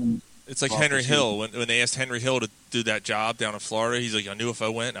Henry Hill. When they asked Henry Hill to do that job down in Florida, he's like, I knew if I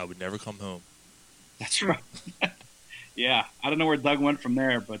went, I would never come home. That's right. Yeah, I don't know where Doug went from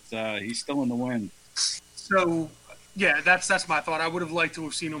there, but he's still in the wind. So, yeah, that's my thought. I would have liked to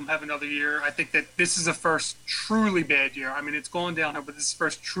have seen him have another year. I think that this is the first truly bad year. I mean, it's gone downhill, but this is the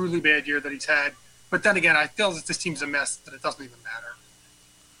first truly bad year that he's had. But then again, I feel that this team's a mess that it doesn't even matter.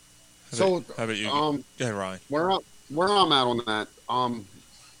 So, how about you? Go ahead, Ryan. Where I'm at on that,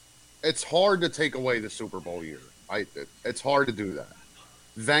 it's hard to take away the Super Bowl year. It's hard to do that.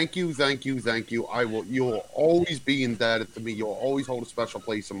 Thank you. You will always be indebted to me. You'll always hold a special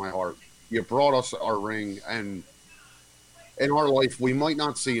place in my heart. You brought us our ring, and in our life, we might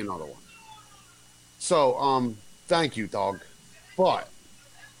not see another one. So, thank you, dog. But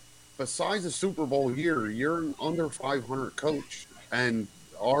besides the Super Bowl year, you're an under 500 coach, and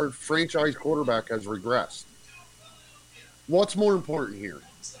our franchise quarterback has regressed. What's more important here?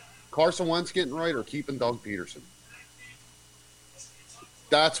 Carson Wentz getting right or keeping Doug Peterson?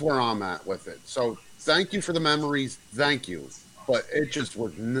 That's where I'm at with it. So thank you for the memories. Thank you. But it just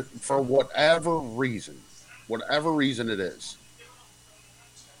was, for whatever reason it is,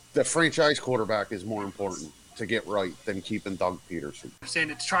 the franchise quarterback is more important to get right than keeping Doug Peterson. I'm saying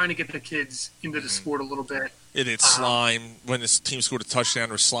it's trying to get the kids into the sport a little bit. It's slime. When this team scored a touchdown,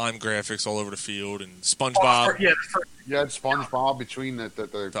 there were slime graphics all over the field, and SpongeBob. You had SpongeBob between the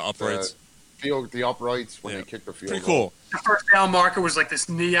uprights. The uprights when they kicked the field. Pretty cool. The first down marker was like this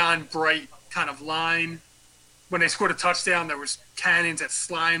neon bright kind of line. When they scored a touchdown, there was cannons that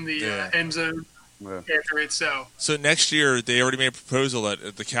slimed the end zone after it. So next year, they already made a proposal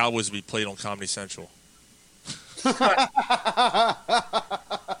that the Cowboys would be played on Comedy Central. Said that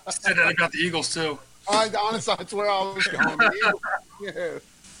about the Eagles too. Honestly, that's where I was going. Yeah.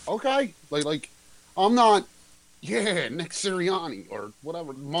 Okay. Like, I'm not. Yeah, Nick Sirianni or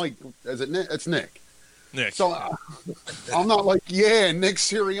whatever. Mike, is it Nick? It's Nick. Nick. So I'm not like, yeah, Nick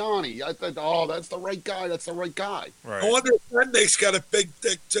Sirianni. I thought, oh, that's the right guy. That's the right guy. Right. I wonder if that Nick's got a big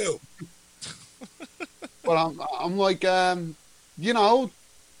dick too. But I'm like, that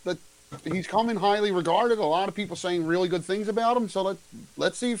he's coming highly regarded. A lot of people saying really good things about him. So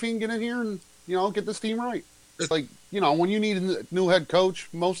let's see if he can get in here and get this team right. It's like, when you need a new head coach,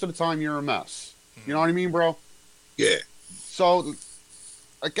 most of the time you're a mess. You know what I mean, bro? Yeah. So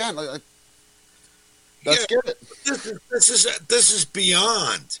again, let's get it. This is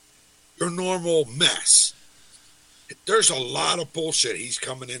beyond your normal mess. There's a lot of bullshit he's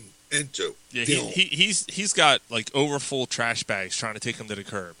coming into. Yeah, he's got like overfull trash bags trying to take him to the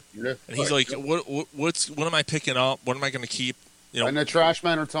curb. Yeah. And he's like, what am I picking up? What am I going to keep? You know, and the trash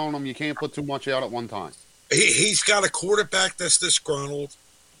men are telling him you can't put too much out at one time. He's got a quarterback that's disgruntled.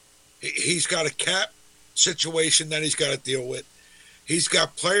 He's got a cap situation that he's got to deal with. He's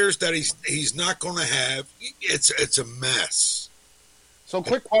got players that he's not going to have. It's a mess. So,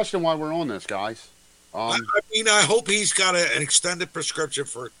 quick question while we're on this, guys. I mean, I hope he's got an extended prescription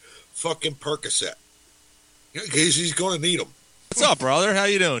for fucking Percocet. Because he's going to need them. What's up, brother? How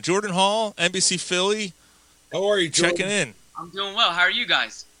you doing? Jordan Hall, NBC Philly. How are you, Jordan? Checking in. I'm doing well. How are you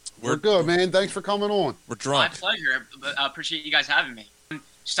guys? We're good, man. Thanks for coming on. We're drunk. My pleasure. I appreciate you guys having me.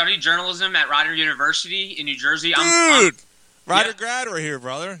 Studied journalism at Rider University in New Jersey. Dude! Rider grad right here,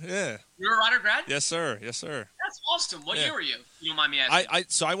 brother. Yeah. You're a Rider grad? Yes, sir. Yes, sir. That's awesome. What year were you? If you don't mind me asking.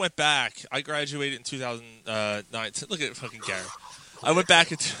 So I went back. I graduated in 2009. Look at fucking Gary. I went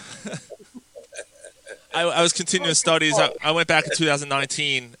back into... I was continuing studies. I went back in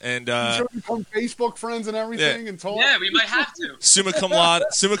 2019 and you become Facebook friends and everything and talk. Yeah, we might have to. Summa cum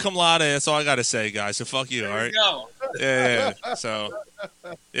laude. That's all I gotta say, guys. So fuck you, all right? Go. Yeah. So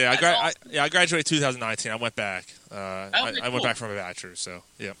I graduated 2019. I went back. I went back from a bachelor's. So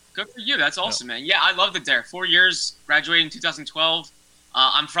yeah. Good for you. That's awesome, man. Yeah, I loved it there. 4 years. Graduated in 2012.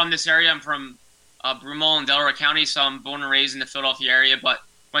 I'm from this area. I'm from Broomall in Delaware County, so I'm born and raised in the Philadelphia area, but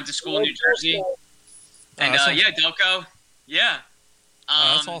went to school in New Jersey. And Delco, yeah.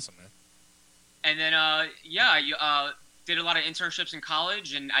 That's awesome, man. And then I did a lot of internships in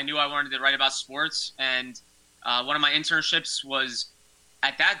college, and I knew I wanted to write about sports. And one of my internships was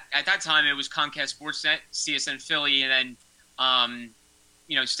at that time it was Comcast Sportsnet, CSN Philly, and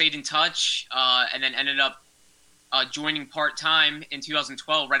then stayed in touch, and then ended up joining part time in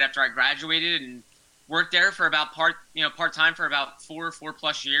 2012, right after I graduated, and worked there for about part time for about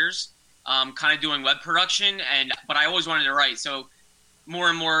 4+ years. Kind of doing web production, but I always wanted to write. So more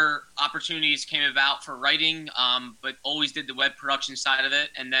and more opportunities came about for writing, but always did the web production side of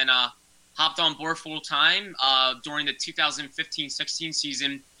it. And then hopped on board full time during the 2015-16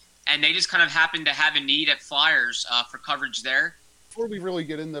 season. And they just kind of happened to have a need at Flyers for coverage there. Before we really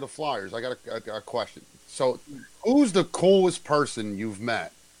get into the Flyers, I got a question. So who's the coolest person you've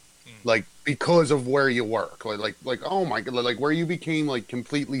met? Like, because of where you work, like, oh my god, like where you became like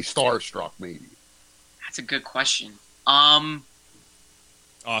completely starstruck, maybe. That's a good question. Us.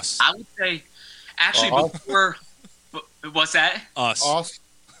 I would say, actually, before. What's that? Us.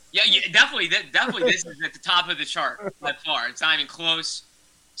 Yeah, definitely. This is at the top of the chart by far. It's not even close.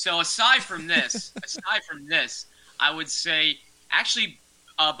 So aside from this, I would say actually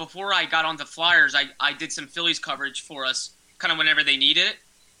before I got onto Flyers, I did some Phillies coverage for us, kind of whenever they needed it.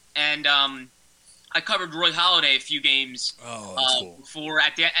 And I covered Roy Halladay a few games cool. before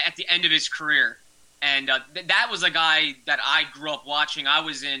at the end of his career, and that was a guy that I grew up watching. I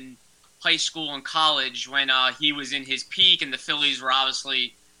was in high school and college when he was in his peak, and the Phillies were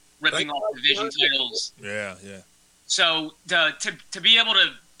obviously ripping off division titles. Yeah. So to be able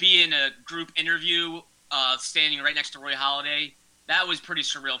to be in a group interview, standing right next to Roy Halladay, that was pretty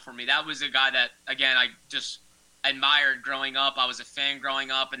surreal for me. That was a guy that, again, I just admired growing up. I was a fan growing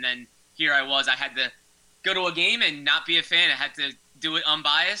up, and then here I was. I had to go to a game and not be a fan. I had to do it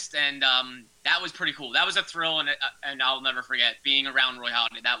unbiased, and that was pretty cool. That was a thrill, and I'll never forget being around Roy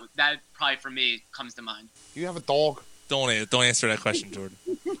Halladay. That probably for me comes to mind. Do you have a dog? Don't answer that question, Jordan.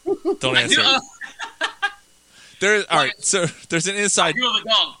 Don't answer it. All right, so there's an inside. I do have a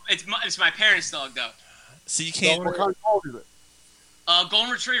dog. It's my parents' dog, though. So you can't. What kind of dog is it?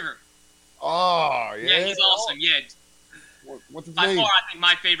 Golden Retriever. Oh, yeah. Yeah, he's awesome. Yeah. What's his By name? far, I think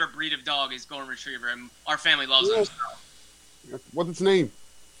my favorite breed of dog is Golden Retriever, and our family loves him. What's its name?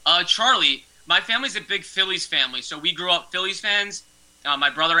 Charlie. My family's a big Phillies family, so we grew up Phillies fans. My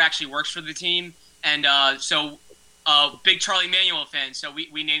brother actually works for the team, and so big Charlie Manuel fan. So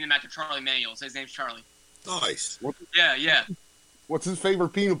we named him after Charlie Manuel. So his name's Charlie. Nice. Yeah. What's his favorite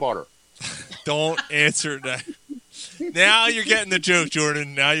peanut butter? Don't answer that. Now you're getting the joke,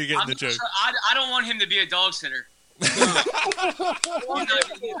 Jordan. Now you're getting the joke. Sure, I don't want him to be a dog sitter. He's not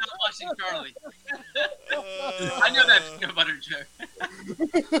watching Charlie. I know that peanut butter joke.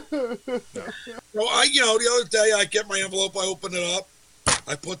 Well, the other day I get my envelope, I open it up,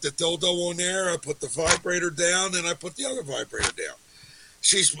 I put the dildo on there, I put the vibrator down, and I put the other vibrator down.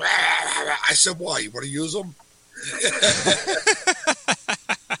 She's, I said, why? You want to use them?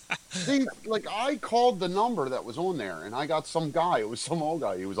 See, like, I called the number that was on there, and I got some guy. It was some old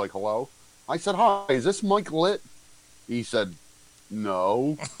guy. He was like, hello? I said, hi, is this Mike Litt? He said,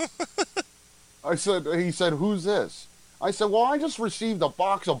 no. He said, who's this? I said, well, I just received a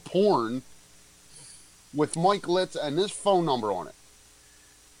box of porn with Mike Litz and this phone number on it.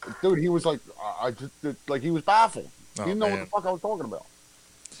 Dude, he was like, he was baffled. He didn't know what the fuck I was talking about.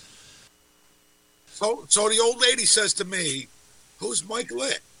 So the old lady says to me, who's Mike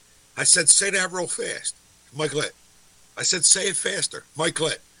Litt? I said, say that real fast. Mike Litt. I said, say it faster. Mike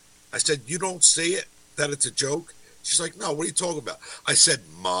Litt. I said, you don't see it, that it's a joke? She's like, no, what are you talking about? I said,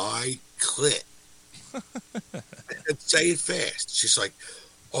 my clit. I said, say it fast. She's like,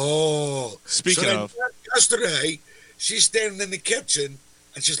 oh. Speaking of. Yesterday, she's standing in the kitchen,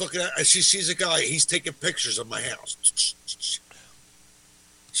 and she's looking at, and she sees a guy, he's taking pictures of my house.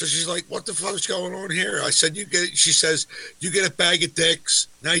 So she's like, what the fuck's going on here? I said, she says, you get a bag of dicks.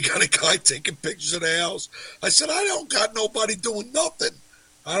 Now you got a guy taking pictures of the house. I said, I don't got nobody doing nothing.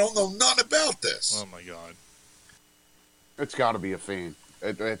 I don't know nothing about this. Oh, my God. It's got to be a fan.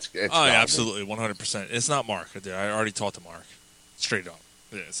 It's yeah, absolutely, 100%. It's not Mark. I already talked to Mark. Straight up.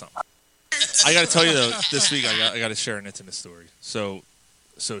 Yeah, it's not Mark. I got to tell you, though, this week I got to share an intimate story. So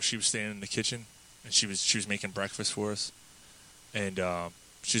she was standing in the kitchen, and she was making breakfast for us. And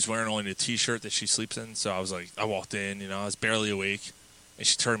she's wearing only the T-shirt that she sleeps in. So I walked in, I was barely awake. And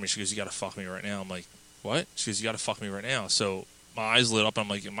she turned to me. She goes, you got to fuck me right now. I'm like, what? She goes, you got to fuck me right now. So my eyes lit up. I'm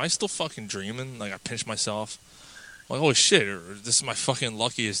like, am I still fucking dreaming? Like, I pinched myself. I'm like, oh, shit. This is my fucking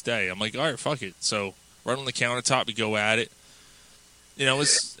luckiest day. I'm like, all right, fuck it. So right on the countertop, we go at it. And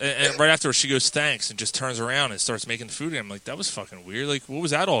right after she goes, thanks, and just turns around and starts making the food. And I'm like, that was fucking weird. Like, what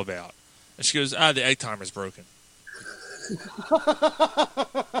was that all about? And she goes, the egg timer's broken.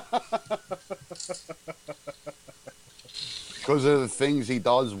 Because of the things he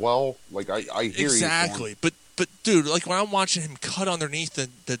does well. Like, I hear exactly. But dude, like when I'm watching him cut underneath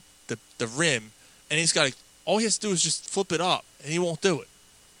the rim, and he's got all he has to do is just flip it up, and he won't do it.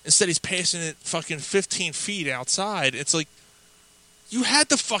 Instead, he's passing it fucking 15 feet outside. It's like, you had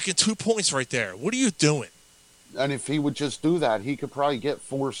the fucking 2 points right there. What are you doing? And if he would just do that, he could probably get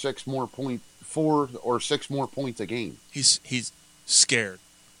 4 or 6 more points a game. He's scared.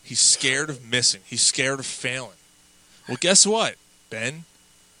 He's scared of missing. He's scared of failing. Well, guess what, Ben?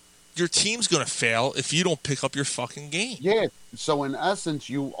 Your team's going to fail if you don't pick up your fucking game. Yeah, so in essence,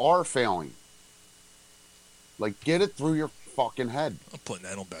 you are failing. Like, get it through your fucking head. I'm putting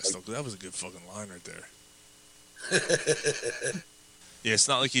that on best stuff. That was a good fucking line right there. Yeah, it's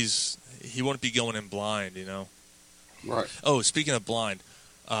not like he wouldn't be going in blind, Right. Oh, speaking of blind,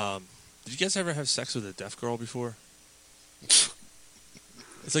 did you guys ever have sex with a deaf girl before?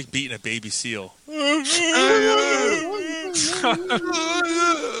 It's like beating a baby seal. My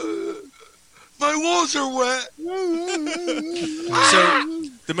walls are wet. So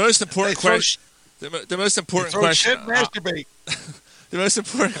the most important question. The most important question. Masturbate. The most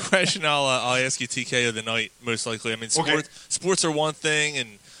important question I'll ask you, TK, of the night, most likely. I mean, sports are one thing,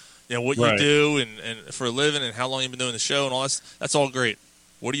 and what you do and for a living, and how long you've been doing the show, and all that's all great.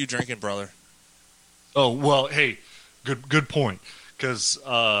 What are you drinking, brother? Oh well, hey, good point. Because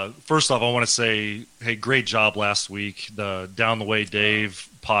first off, I want to say, hey, great job last week. The Down the Way Dave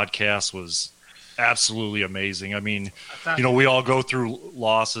podcast was absolutely amazing. I mean, we all go through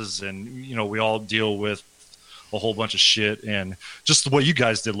losses, and we all deal with a whole bunch of shit, and just what you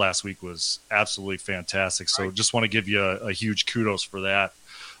guys did last week was absolutely fantastic. So just want to give you a huge kudos for that.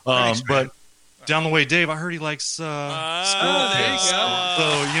 Thanks, but Down the Way Dave, I heard he likes squirrel cakes. So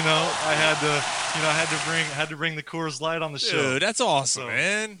I had to bring the Coors Light on the show. Dude, that's awesome,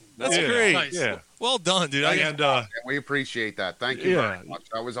 man. That's great. Nice. Yeah, well done, dude. And we appreciate that. Thank you very much.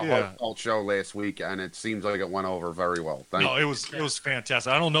 That was a heartfelt show last week, and it seems like it went over very well. Thank you. It was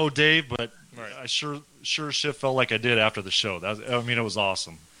fantastic. I don't know Dave, but I sure shit felt like I did after the show. It was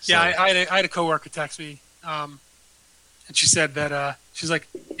awesome. So. Yeah, I had a coworker text me, and she said that she's like,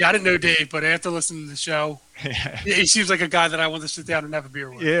 yeah, I didn't know Dave, but after listening to the show, he seems like a guy that I want to sit down and have a beer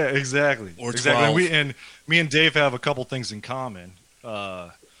with. Yeah, exactly. Or 12. Exactly. And me and Dave have a couple things in common.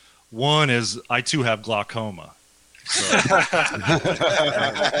 One is I too have glaucoma. So.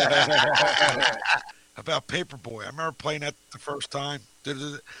 About Paperboy. I remember playing that the first time.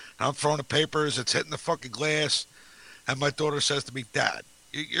 I'm throwing the papers. It's hitting the fucking glass. And my daughter says to me, Dad,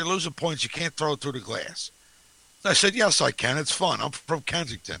 you're losing points. You can't throw it through the glass. I said, yes, I can. It's fun. I'm from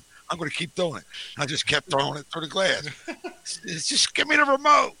Kensington. I'm going to keep doing it. I just kept throwing it through the glass. Just give me the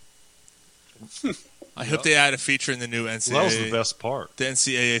remote. I hope they add a feature in the new NCAA. Well, that was the best part. The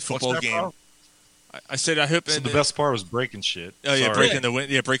NCAA football game. I said I hope. So the best part was breaking shit. Oh yeah, breaking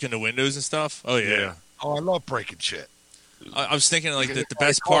the windows and stuff. Oh yeah. Oh, I love breaking shit. I was thinking like the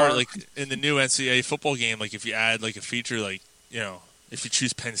best part, like in the new NCAA football game, like if you add like a feature, like If you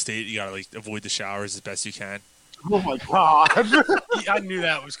choose Penn State, you gotta like avoid the showers as best you can. Oh my God! I knew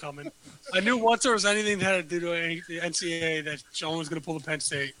that was coming. I knew once there was anything that had to do to the NCAA that Sean was going to pull the Penn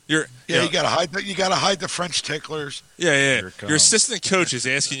State. You gotta hide the French ticklers. Yeah. Your assistant coach is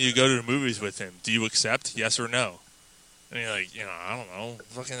asking you to go to the movies with him. Do you accept? Yes or no? And you're like, I don't know.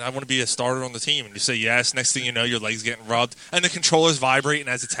 Fucking, I want to be a starter on the team. And you say yes. Next thing you know, your leg's getting rubbed, and the controller's vibrating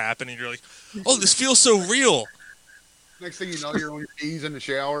as it's happening. You're like, oh, this feels so real. Next thing you know, you're on your knees in the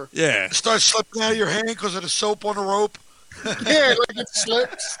shower. Yeah. It starts slipping out of your hand because of the soap on the rope. Yeah, like it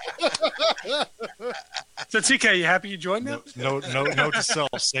slips. So TK, you happy you joined them? No to self.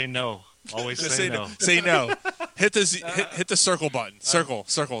 Say no. Always say no. Say no. Hit the circle button. Circle.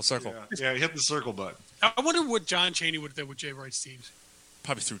 Yeah, hit the circle button. I wonder what John Chaney would have done with Jay Wright's teams.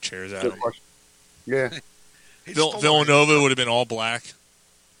 Probably threw chairs at him. Yeah. Villanova would have been all black.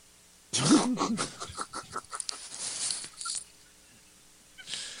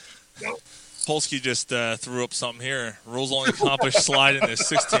 Polsky just threw up something here. Rules only accomplish sliding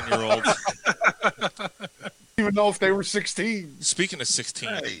this 16-year-old. Even know if they were 16. Speaking of 16,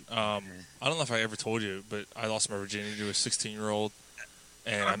 I don't know if I ever told you, but I lost my virginity to a 16-year-old.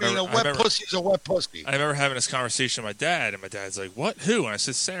 And a wet pussy's a wet pussy. I remember having this conversation with my dad, and my dad's like, "What? Who?" And I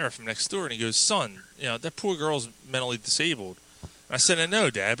said, "Sarah from next door." And he goes, "Son, that poor girl's mentally disabled." And I said, "I know,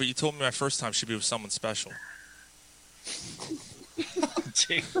 Dad, but you told me my first time she'd be with someone special."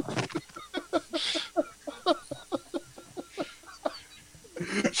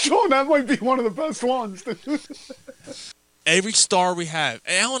 Sean, that might be one of the best ones. Every star we have,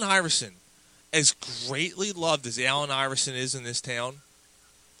 Allen Iverson, as greatly loved as Allen Iverson is in this town,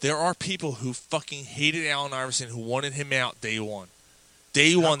 there are people who fucking hated Allen Iverson who wanted him out day one.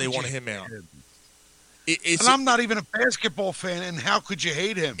 Day one, they wanted him out. And I'm not even a basketball fan, and how could you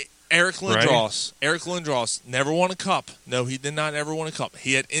hate him? Eric Lindros. Right? Eric Lindros never won a cup. No, he did not ever win a cup.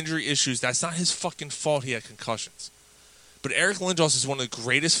 He had injury issues. That's not his fucking fault he had concussions. But Eric Lindros is one of the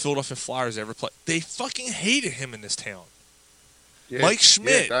greatest Philadelphia Flyers ever played. They fucking hated him in this town. Yeah, Mike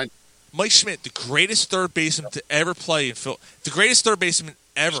Schmidt. Yeah, Mike Schmidt, the greatest third baseman to ever play in Phil. The greatest third baseman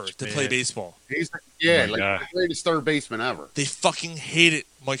ever to play baseball. The greatest third baseman ever. They fucking hated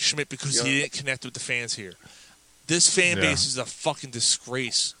Mike Schmidt because he didn't connect with the fans here. This fan base is a fucking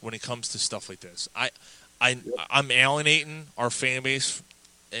disgrace when it comes to stuff like this. I'm alienating our fan base.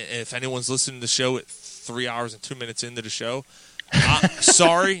 If anyone's listening to the show at 3 hours and 2 minutes into the show,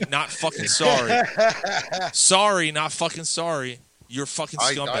 sorry, not fucking sorry. Sorry, not fucking sorry. You're fucking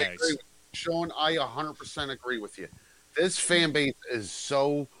scumbags. I agree with Sean, I 100% agree with you. This fan base is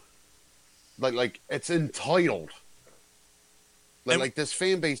so like it's entitled. Like this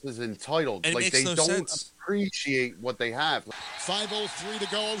fan base is entitled. Like they don't appreciate what they have. 5:03 to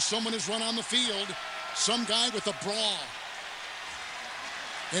go. Someone has run on the field. Some guy with a bra.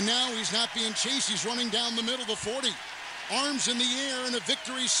 And now he's not being chased. He's running down the middle of the 40. Arms in the air in a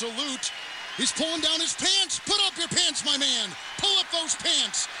victory salute. He's pulling down his pants. Put up your pants, my man. Pull up those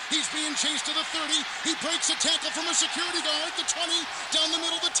pants. He's being chased to the 30. He breaks a tackle from a security guard. The 20, down the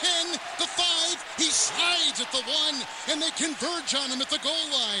middle, the 10, the 5. He slides at the 1, and they converge on him at the goal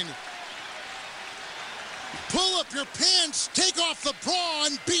line. Pull up your pants. Take off the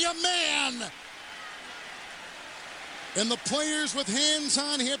bra and be a man. And the players with hands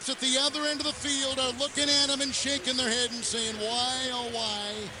on hips at the other end of the field are looking at him and shaking their head and saying, why, oh,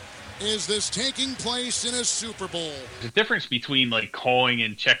 why is this taking place in a Super Bowl? The difference between like calling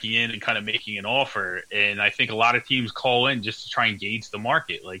and checking in and kind of making an offer, and I think a lot of teams call in just to try and gauge the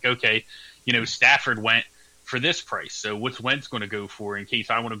market. Like, okay, Stafford went for this price, so what's Wentz going to go for in case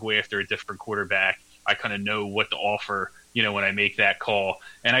I want to go after a different quarterback? I kind of know what to offer, when I make that call.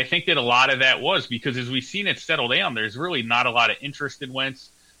 And I think that a lot of that was because as we've seen it settle down, there's really not a lot of interest in Wentz.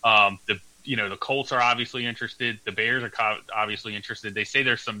 The Colts are obviously interested. The Bears are obviously interested. They say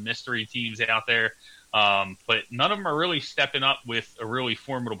there's some mystery teams out there, but none of them are really stepping up with a really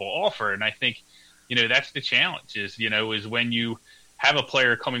formidable offer. And I think, that's the challenge is when you have a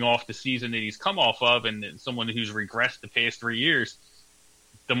player coming off the season that he's come off of and someone who's regressed the past 3 years,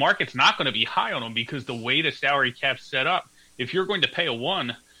 the market's not going to be high on him because the way the salary cap's set up, if you're going to pay a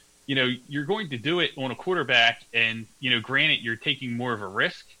 1, you're going to do it on a quarterback. And, granted, you're taking more of a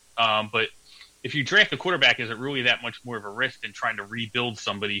risk. But if you draft a quarterback, is it really that much more of a risk than trying to rebuild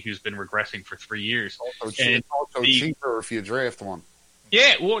somebody who's been regressing for 3 years? It's also cheaper if you draft one.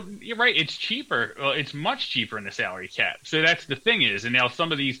 Yeah, well, you're right. It's cheaper. It's much cheaper in the salary cap. So that's the thing is, and now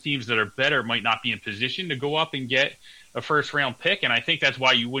some of these teams that are better might not be in position to go up and get a first-round pick, and I think that's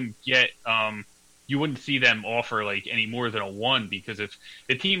why you wouldn't see them offer like any more than a 1 because if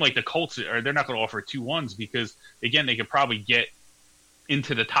a team like the Colts they're not going to offer 2 1s because again they could probably get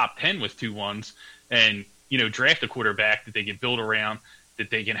into the top 10 with 2-1s and, draft a quarterback that they can build around, that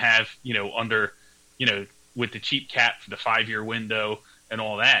they can have, under, with the cheap cap for the 5-year window and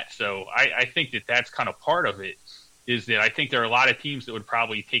all that. So I think that that's kind of part of it, is that I think there are a lot of teams that would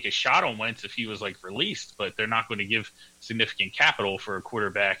probably take a shot on Wentz if he was released, but they're not going to give significant capital for a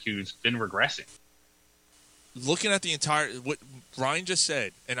quarterback who's been regressing. Looking at what Ryan just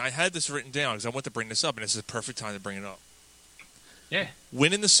said, and I had this written down because I want to bring this up, and this is the perfect time to bring it up. Yeah.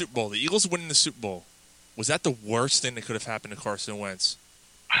 Winning the Super Bowl, the Eagles winning the Super Bowl, was that the worst thing that could have happened to Carson Wentz?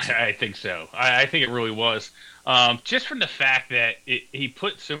 I think so. I think it really was. Just from the fact that he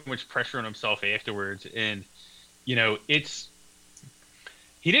put so much pressure on himself afterwards, and, he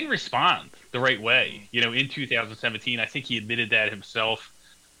didn't respond the right way. In 2017, I think he admitted that himself.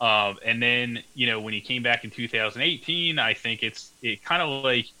 And then, when he came back in 2018, I think it kind of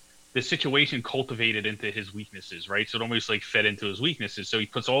the situation cultivated into his weaknesses, right? So it almost fed into his weaknesses. So he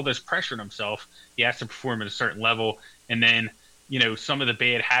puts all this pressure on himself. He has to perform at a certain level. And then, some of the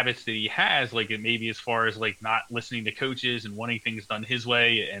bad habits that he has, maybe as far as not listening to coaches and wanting things done his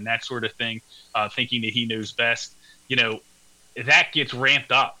way and that sort of thing, thinking that he knows best, that gets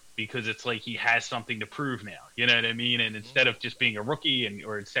ramped up. Because it's he has something to prove now, you know what I mean? And instead of just being a rookie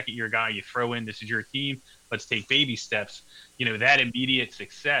or a second-year guy, you throw in, this is your team, let's take baby steps. That immediate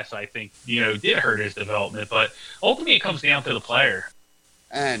success, I think, did hurt his development. But ultimately, it comes down to the player.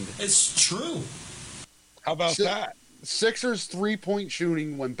 And it's true. How about that? Sixers 3-point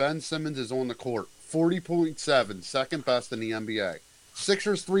shooting when Ben Simmons is on the court, 40.7, second best in the NBA.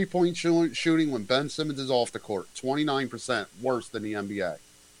 Sixers 3-point shooting when Ben Simmons is off the court, 29%, worse than the NBA.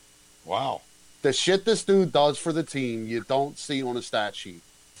 Wow. The shit this dude does for the team, you don't see on a stat sheet.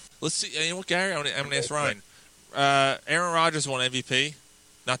 Let's see. You know what, Gary? I'm going to ask Ryan. Aaron Rodgers won MVP.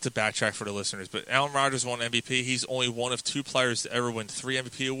 Not to backtrack for the listeners, but Aaron Rodgers won MVP. He's only one of 2 players to ever win 3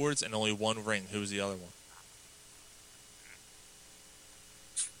 MVP awards and only 1 ring. Who's the other one?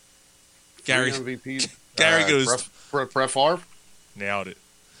 Gary MVP. Gary goes. Brett Favre. Nailed it.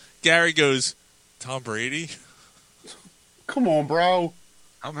 Gary goes. Tom Brady. Come on, bro.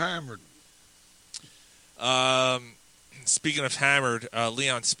 I'm hammered. Speaking of hammered,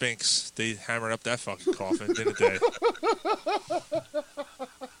 Leon Spinks, they hammered up that fucking coffin, didn't they?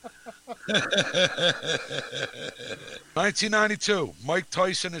 1992, Mike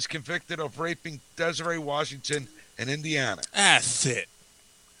Tyson is convicted of raping Desiree Washington in Indiana. That's it.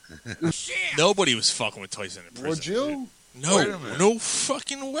 Nobody was fucking with Tyson in prison. Would you? No, no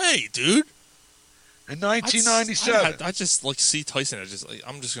fucking way, dude. In 1997, I just see Tyson.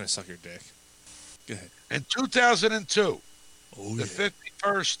 I'm just gonna suck your dick. Go ahead. In 2002, the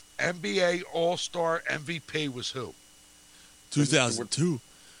 51st NBA All-Star MVP was who? 2002.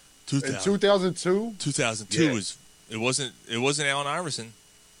 In 2002? 2002 was it wasn't Allen Iverson.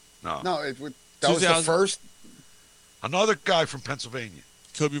 No, that was the first. Another guy from Pennsylvania.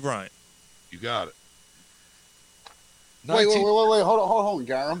 Kobe Bryant. You got it. Wait, hold on,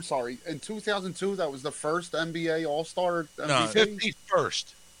 Gary. I'm sorry. In 2002, that was the first NBA All-Star MVP? No,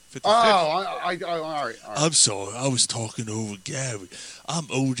 51st. All right. I'm sorry. I was talking over Gary. I'm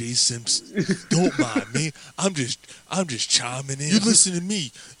O.J. Simpson. Don't mind me. I'm just chiming in. You listen to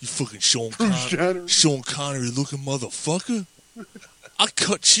me, you fucking Sean Connery looking motherfucker. I'll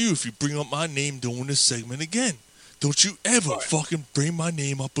cut you if you bring up my name during this segment again. Don't you ever fucking bring my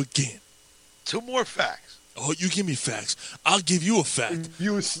name up again. 2 more facts. Oh, you give me facts. I'll give you a fact.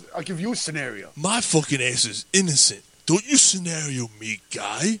 I'll give you a scenario. My fucking ass is innocent. Don't you scenario me,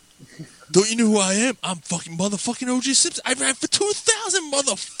 guy. Don't you know who I am? I'm fucking motherfucking O.J. Simpson. I ran for 2,000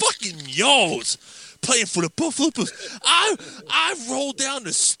 motherfucking yards playing for the Buffalo Bills. I rolled down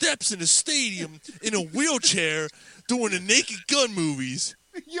the steps in the stadium in a wheelchair doing the Naked Gun movies.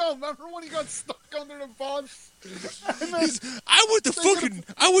 Yo, remember when he got stuck under the bus? I went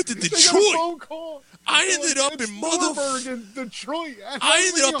to Detroit. I ended up in Detroit. I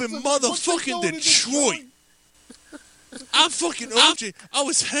ended up in motherfucking Detroit. I'm fucking OJ. I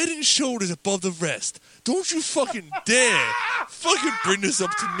was head and shoulders above the rest. Don't you fucking dare fucking bring this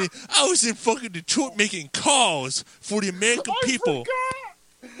up to me. I was in fucking Detroit making calls for the American people.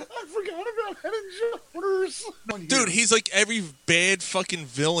 I forgot about Head and Shoulders. Dude, he's like every bad fucking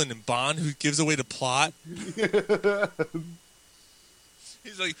villain in Bond who gives away the plot.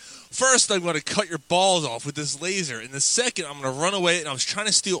 He's like, first I'm going to cut your balls off with this laser, and the second I'm going to run away, and I was trying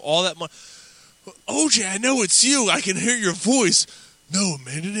to steal all that money. OJ, I know it's you. I can hear your voice. No,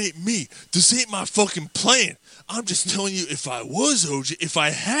 man, it ain't me. This ain't my fucking plan. I'm just telling you, if I was OJ, if I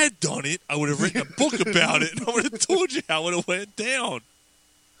had done it, I would have written a book about it, and I would have told you how it went down.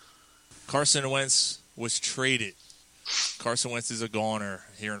 Carson Wentz was traded Carson Wentz is a goner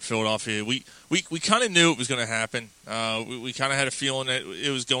here in Philadelphia. We kind of knew it was going to happen. We kind of had a feeling that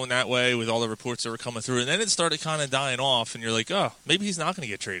it was going that way with all the reports that were coming through. And then it started kind of dying off, and you're like, oh, maybe he's not going to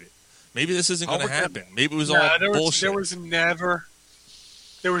get traded. Maybe this isn't going to happen. Maybe it was all bullshit.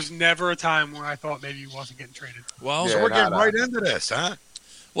 There was never a time where I thought maybe he wasn't getting traded. Well, so we're getting right into this, huh?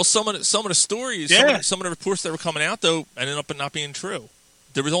 Well, some of the stories, some of the reports that were coming out, though, ended up not being true.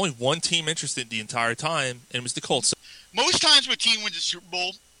 There was only one team interested the entire time, and it was the Colts. Most times when a team wins a Super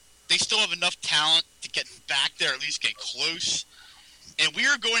Bowl, they still have enough talent to get back there, at least get close. And we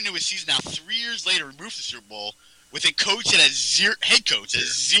are going to a season now, 3 years later, removed from the Super Bowl, with a coach that has head coach that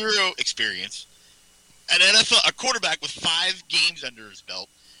has zero experience, an NFL, a quarterback with 5 games under his belt,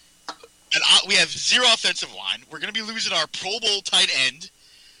 and we have zero offensive line. We're going to be losing our Pro Bowl tight end.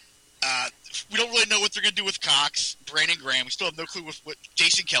 We don't really know what they're going to do with Cox, Brandon Graham. We still have no clue with what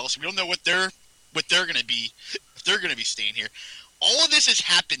Jason Kelce. We don't know what they're going to be. If they're going to be staying here. All of this has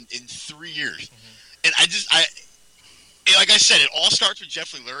happened in 3 years, and like I said, it all starts with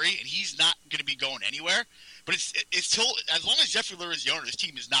Jeffrey Lurie, and he's not going to be going anywhere. But it's still, as long as Jeffrey Lurie is the owner, this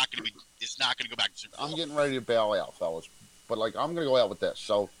team is not going to go back to Super Bowl. I'm getting ready to bail out, fellas, but I'm going to go out with this.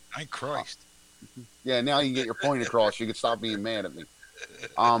 So, thank Christ. Yeah, now you can get your point across. You can stop being mad at me.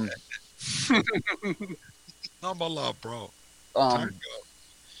 Not my love, bro.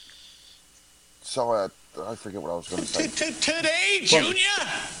 So I forget what I was going to say. Today, Junior.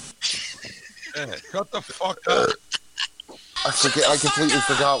 Hey, shut the fuck up. I completely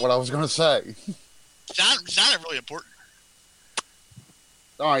forgot what I was going to say. Sounded really important.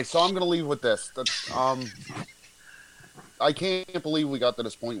 All right, so I'm going to leave with this. I can't believe we got to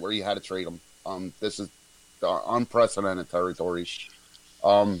this point where you had to trade him. This is unprecedented territory.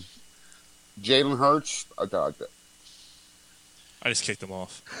 Jalen Hurts, I just kicked him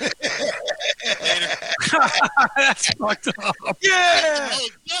off. That's fucked up. Yeah.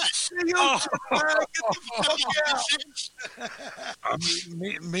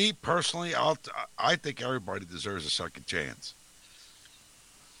 Me personally, I think everybody deserves a second chance.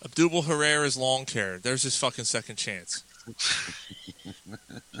 Abdul Herrera's lawn care. There's his fucking second chance.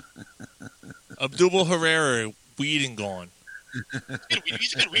 Abdul Herrera, weed and gone.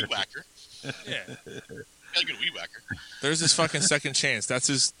 He's a good weed whacker. Yeah. He's a good weed whacker. There's his fucking second chance. That's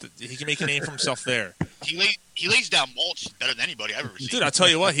his. He can make a name for himself there. He lays down mulch better than anybody I've ever seen. Dude, I tell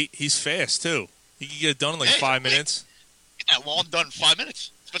you what, he's fast too. He can get it done in 5 minutes. Get that lawn done in 5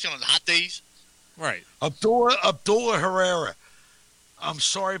 minutes, especially on the hot days. Right. Abdullah Herrera. I'm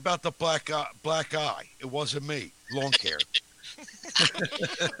sorry about the black eye. It wasn't me. Lawn care.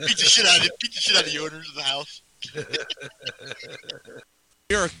 Beat the shit out of the owners of the house.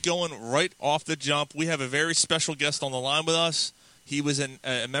 We are going right off the jump. We have a very special guest on the line with us. He was a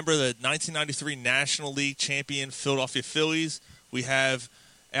member of the 1993 National League champion Philadelphia Phillies. We have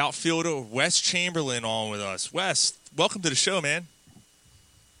outfielder Wes Chamberlain on with us. Wes, welcome to the show, man.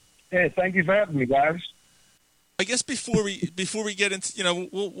 Hey, thank you for having me, guys. I guess before we get into,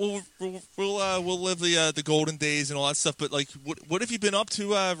 we'll live the golden days and all that stuff. But like, what have you been up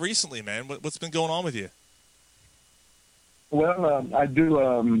to recently, man? What's been going on with you? Well, I do.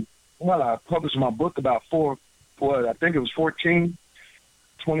 I published my book about I think it was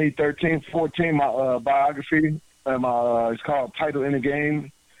 2013, 14. My biography. It's called Title in the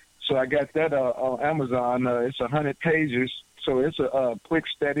Game. So I got that on Amazon. It's 100 pages. So it's a quick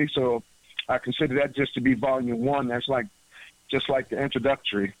study. So I consider that just to be volume 1. That's just like the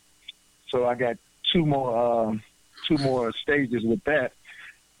introductory. So I got two more stages with that,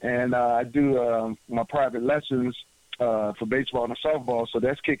 and I do my private lessons for baseball and softball. So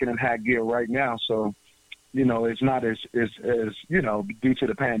that's kicking in high gear right now. So it's not as due to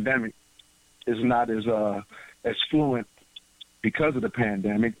the pandemic, it's not as fluent because of the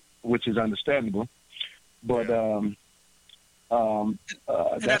pandemic, which is understandable. But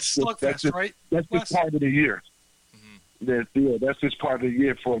that's right? That's just part of the year. Mm-hmm. That's just part of the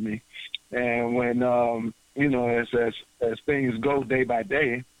year for me. And when as things go day by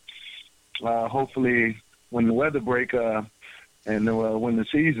day, hopefully when the weather break and when the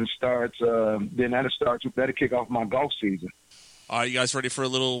season starts, then that'll kick off my golf season. Are you guys ready for a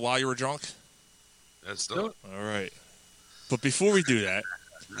little While You Were Drunk? Let's do it. All right. But before we do that,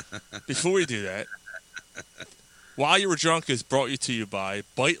 While You Were Drunk is brought to you by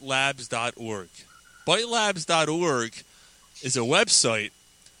BiteLabs.org. BiteLabs.org is a website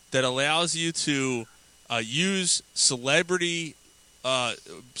that allows you to use celebrity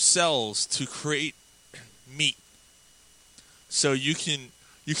cells to create meat. So you can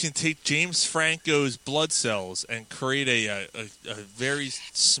take James Franco's blood cells and create a very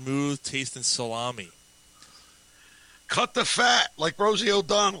smooth tasting salami. Cut the fat like Rosie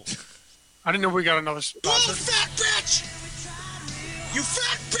O'Donnell. I didn't know we got another sponsor. You fat bitch! You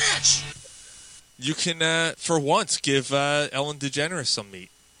fat bitch! You can, for once, give Ellen DeGeneres some meat.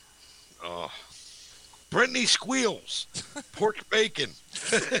 Oh. Brittany squeals. Pork bacon.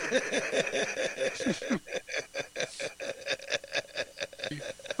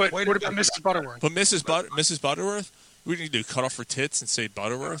 But what about Mrs. Butterworth? But Mrs. Butterworth, we need to do cut off her tits and say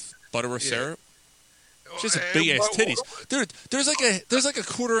Butterworth syrup. She has a big ass titties, dude. There's like a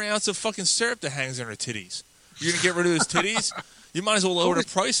quarter ounce of fucking syrup that hangs on her titties. You're gonna get rid of those titties? You might as well lower the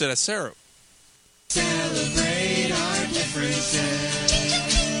price of that syrup. Celebrate our differences.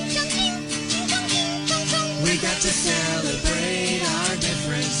 We got to celebrate our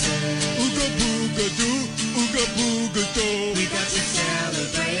differences. Ooga booga doo, ooga booga doo. We got to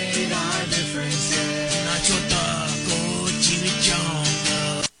celebrate our differences. Nacho taco,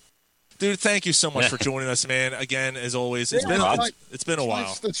 chimichanga. Dude, thank you so much for joining us, man. Again, as always, it's been a while.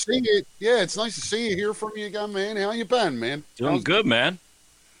 Nice to see you. Yeah, it's nice to see you, hear from you again, man. How you been, man? Doing good, man.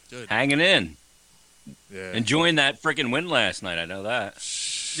 Good. Hanging in. Yeah. Enjoying that freaking win last night. I know that.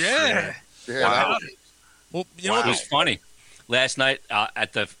 Yeah. Wow. Well, you know it was funny. Last night,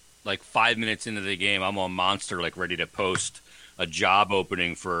 at the 5 minutes into the game, I'm on Monster, ready to post a job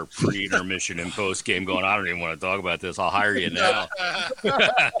opening for pre-intermission and post-game going, I don't even want to talk about this. I'll hire you now.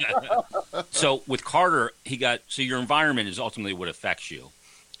 So with Carter, so your environment is ultimately what affects you.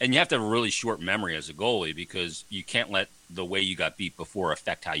 And you have to have a really short memory as a goalie because you can't let the way you got beat before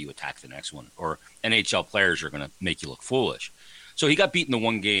affect how you attack the next one. Or NHL players are going to make you look foolish. So he got beat in the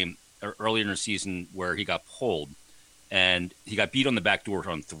one game earlier in the season where he got pulled, and he got beat on the back door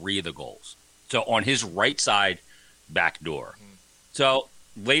on 3 of the goals. So on his right side back door. So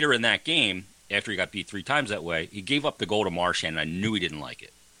later in that game, after he got beat 3 times that way, he gave up the goal to Marchand, and I knew he didn't like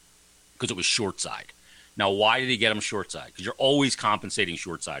it because it was short side. Now, why did he get him short side? Because you're always compensating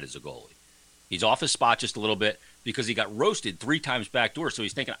short side as a goalie. He's off his spot just a little bit because he got roasted 3 times back door. So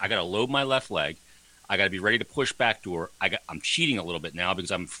he's thinking, I got to load my left leg. I got to be ready to push back door. I'm cheating a little bit now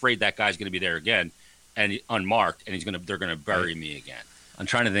because I'm afraid that guy's going to be there again and unmarked, and they're going to bury me again. I'm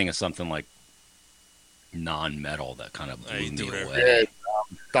trying to think of something like non-metal that kind of blew me away. Yeah,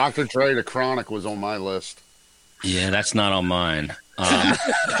 Dr. Dre, The Chronic was on my list. Yeah, that's not on mine. I'll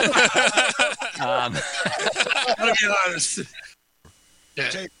be honest. Yeah.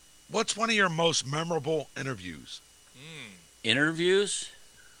 Jake, what's one of your most memorable interviews? Interviews?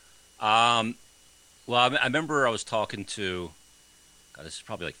 Well, I remember I was talking to, God, this is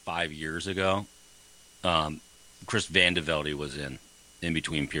probably 5 years ago. Chris Van de Velde was in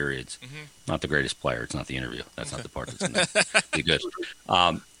between periods. Mm-hmm. Not the greatest player. It's not the interview. That's not the part that's going to be good.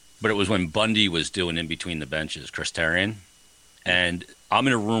 But it was when Bundy was doing in between the benches, Chris Therien. And I'm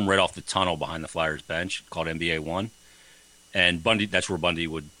in a room right off the tunnel behind the Flyers bench called NBA 1. And Bundy, that's where Bundy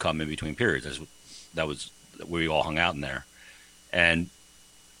would come in between periods. That was where we all hung out in there. And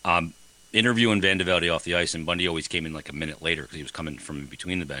interviewing Van de Velde off the ice, and Bundy always came in a minute later because he was coming from in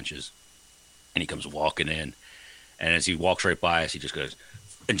between the benches. And he comes walking in. And as he walks right by us, he just goes,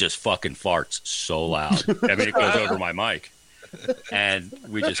 and just fucking farts so loud. I mean, it goes over my mic. And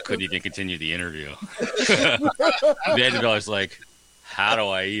we just couldn't even continue the interview. Van de Velde's like, how do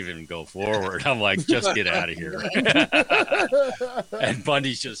I even go forward? I'm like, just get out of here. And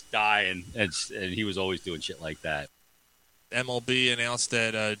Bundy's just dying. And he was always doing shit like that. MLB announced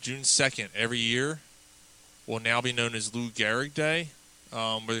that June 2nd every year will now be known as Lou Gehrig Day,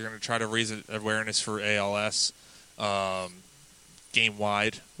 where they're going to try to raise awareness for ALS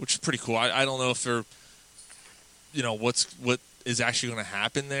game-wide, which is pretty cool. I don't know if they're, what is actually going to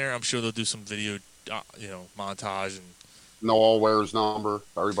happen there. I'm sure they'll do some video, montage and. No all wears number.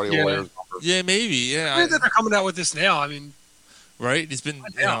 Everybody all wears number. Yeah, maybe. Yeah, I think they're coming out with this now. I mean, right? It's been,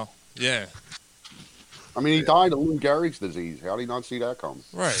 yeah. I mean, he died of Lou Gehrig's disease. How did he not see that coming?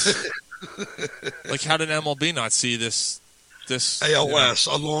 Right. How did MLB not see this ALS,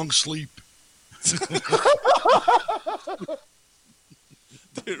 a long sleep.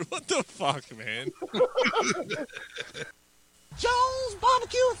 Dude, what the fuck, man? Jones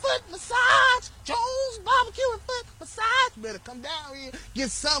Barbecue and Foot Massage. Jones Barbecue and Foot Massage. Better come down here,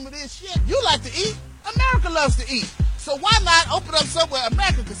 get some of this shit. You like to eat. America loves to eat. So why not open up somewhere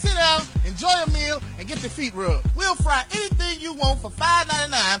America can sit down, enjoy a meal, and get their feet rubbed? We'll fry anything you want for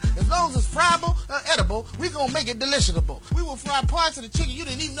 $5.99. As long as it's friable or edible, we're going to make it deliciable. We will fry parts of the chicken you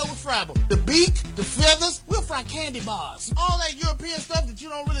didn't even know was friable. The beak, the feathers, we'll fry candy bars. All that European stuff that you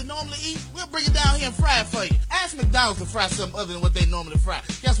don't really normally eat, we'll bring it down here and fry it for you. Ask McDonald's to fry something other than what they normally fry.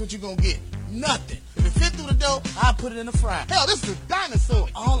 Guess what you're going to get? Nothing. If it fit through the dough, I put it in the fryer. Hell, this is a dinosaur.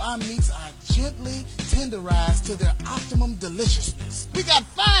 All our meats are gently tenderized to their optimum deliciousness. We got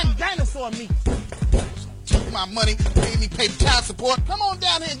fine dinosaur meat. Take my money, pay child support. Come on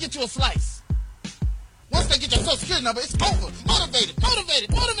down here and get you a slice. Once they get your social security number, it's over. Motivated.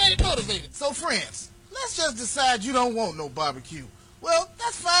 So friends, let's just decide you don't want no barbecue. Well,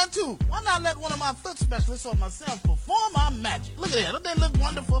 that's fine too. Why not let one of my foot specialists or myself perform our magic? Look at that. Don't they look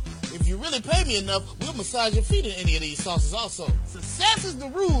wonderful? If you really pay me enough, we'll massage your feet in any of these sauces also. Success is the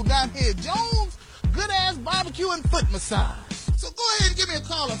rule down here at Jones. Good-ass barbecue and foot massage. So go ahead and give me a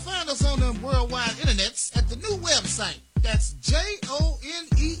call or find us on the worldwide internets at the new website. That's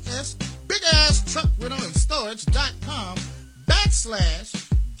JONES, big-ass truck rental and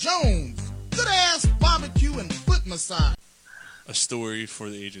storage.com/Jones. Good-ass barbecue and foot massage. A story for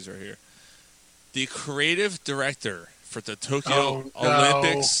the ages right here. The creative director for the Tokyo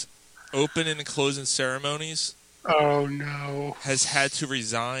Olympics opening and closing ceremonies has had to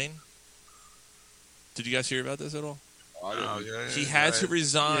resign. Did you guys hear about this at all? He had to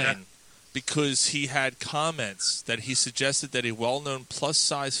resign because he had comments that he suggested that a well-known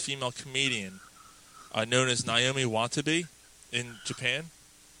plus-size female comedian known as Naomi Watanabe in Japan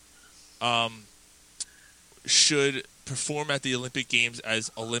should perform at the Olympic Games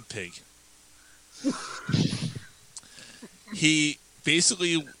as Olympic. He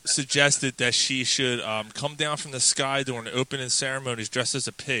basically suggested that she should come down from the sky during the opening ceremonies dressed as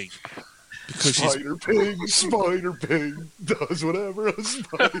a pig. Because Spider pig does whatever a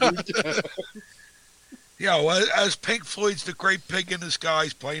spider can. Yeah, well, as Pink Floyd's The Great Pig in the Sky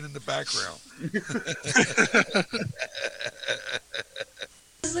is playing in the background.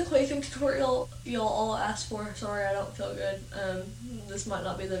 This is the quaking tutorial y'all all asked for. Sorry, I don't feel good. This might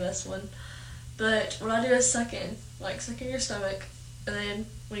not be the best one. But what I do is suck in your stomach, and then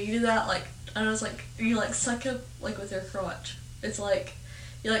when you do that, I know it's you suck up with your crotch. It's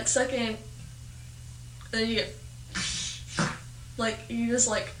you suck in, then you get you just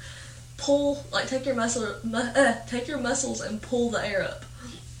pull, take your muscles and pull the air up,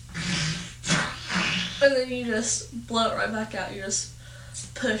 and then you just blow it right back out. You just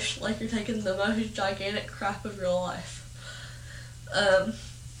push like you're taking the most gigantic crap of your life.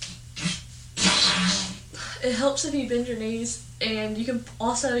 It helps if you bend your knees, and you can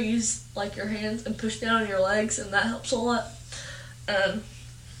also use your hands and push down on your legs, and that helps a lot.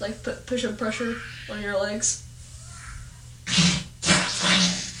 Put pushing pressure on your legs.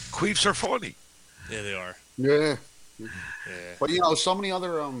 Queefs are funny. Yeah, they are. Yeah. But so many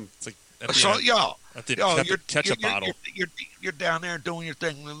other It's like ketchup bottle. You're down there doing your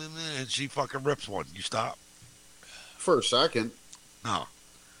thing, and she fucking rips one. You stop for a second. No,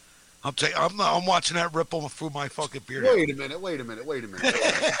 I'm watching that ripple through my fucking beard. Wait a minute. Wait,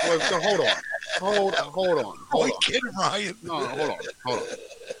 so hold on. Are kidding, Ryan? No, hold on.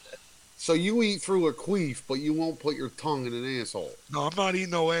 So you eat through a queef, but you won't put your tongue in an asshole. No, I'm not eating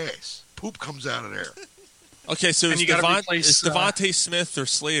no ass. Poop comes out of there. Okay, so is Devontae Smith or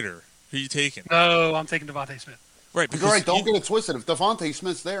Slater? Who are you taking? No, I'm taking Devontae Smith. Right, because don't get it twisted. If Devontae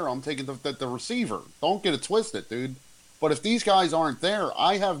Smith's there, I'm taking the receiver. Don't get it twisted, dude. But if these guys aren't there,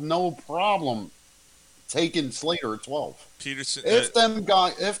 I have no problem taking Slater at 12. Peterson. If them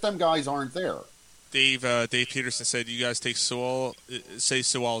guys aren't there. Dave Peterson said, "You guys take Sewell. Say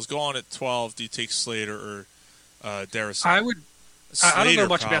Sewell's gone at 12. Do you take Slater or Darius?" I would. I don't know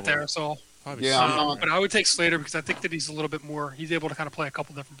much probably. about Darius. Yeah, but I would take Slater because I think that he's a little bit more. He's able to kind of play a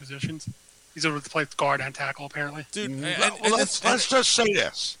couple different positions. He's able to play guard and tackle, apparently. Dude, let's just say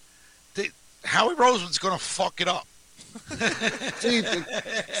this: Howie Roseman's going to fuck it up. See, and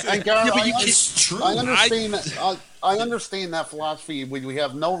Garrett, it's true. I understand that. I understand that philosophy. We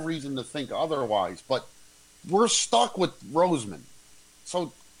have no reason to think otherwise, but we're stuck with Roseman.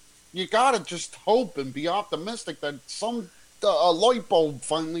 So you got to just hope and be optimistic that a light bulb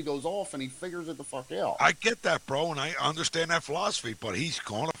finally goes off and he figures it the fuck out. I get that, bro, and I understand that philosophy, but he's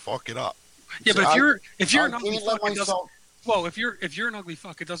going to fuck it up. Yeah, but if you're an ugly fuck, if you're an ugly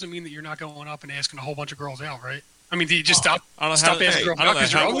fuck, it doesn't mean that you're not going up and asking a whole bunch of girls out, right? I mean, do you just stop asking girls out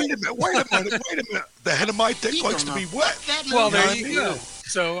because you're ugly? Wait a minute. The head of my dick likes to be wet. Well, there you go.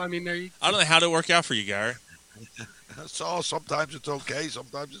 So, I mean, I don't know how to work out for you, Gary. So sometimes it's okay,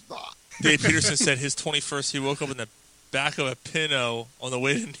 sometimes it's not. Dave Peterson said his 21st, he woke up in the back of a Pinto on the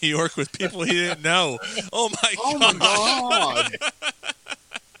way to New York with people he didn't know. Oh, my God.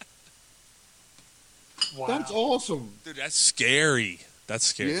 Wow. That's awesome. Dude, that's scary.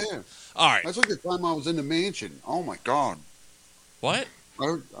 Yeah. All right. That's like the time I was in the mansion. Oh, my God. What? I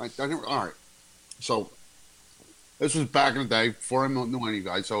all right. So, This was back in the day before I knew any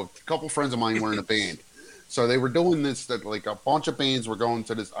guys. So a couple friends of mine were in a band. So they were doing this, that like a bunch of bands were going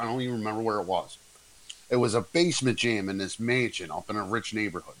to this. I don't even remember where it was. It was a basement jam in this mansion up in a rich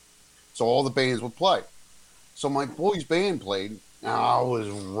neighborhood. So all the bands would play. So my boy's band played, and I was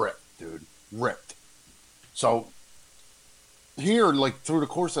ripped, dude. Ripped. So here, like through the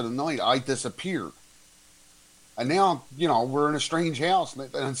course of the night, I disappeared. And now, you know, we're in a strange house, and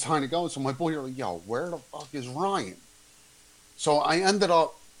it's time to go. So my boy, like, yo, where the fuck is Ryan? So I ended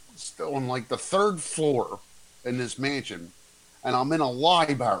up on like the third floor in this mansion, and I'm in a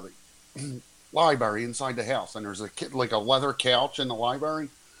library inside the house, and there's like a leather couch in the library.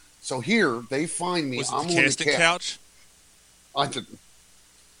 So here they find me. Was it I'm the on casting the couch? I did.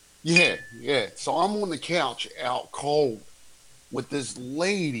 Yeah. So I'm on the couch out cold with this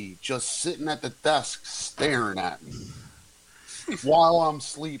lady just sitting at the desk staring at me while I'm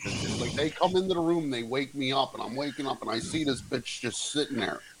sleeping. It's like they come into the room, they wake me up, and I'm waking up, and I see this bitch just sitting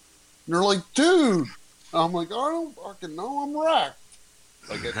there. And they're like, dude. And I'm like, I don't fucking know. I'm wrecked.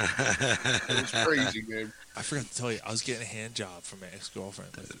 Like it was crazy, man. I forgot to tell you, I was getting a hand job from my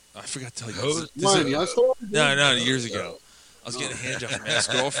ex-girlfriend. I forgot to tell you. No, years ago. I was getting a hand job from my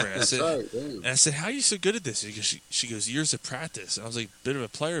ex-girlfriend. I said, how are you so good at this? She goes, years of practice. And I was like, bit of a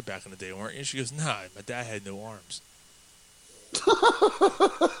player back in the day, weren't you? She goes, nah, my dad had no arms.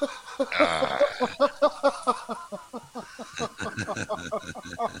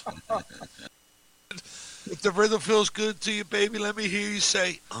 If the rhythm feels good to you, baby, let me hear you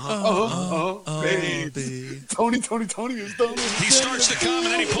say, baby. Tony is done. He starts to come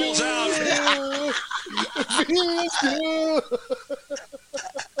and then he pulls out.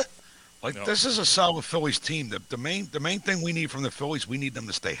 This is a solid Phillies team. The main thing we need from the Phillies, we need them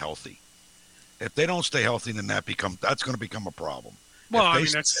to stay healthy. If they don't stay healthy, then that's going to become a problem. Well,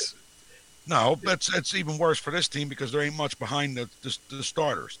 that's even worse for this team because there ain't much behind the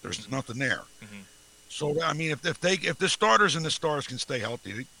starters. There's nothing there. Mm-hmm. So I mean, if the starters and the stars can stay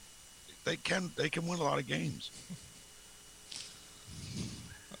healthy, they can win a lot of games.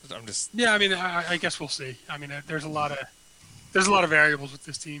 I mean, I guess we'll see. I mean, there's a lot of variables with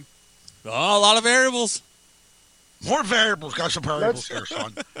this team. Oh, a lot of variables. More variables. Got some variables here,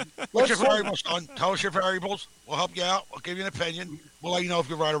 son. What's your variables, son? Tell us your variables. We'll help you out. We'll give you an opinion. We'll let you know if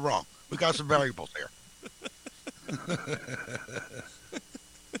you're right or wrong. We got some variables here.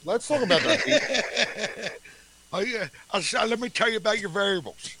 Let's talk about that. Oh yeah. Let me tell you about your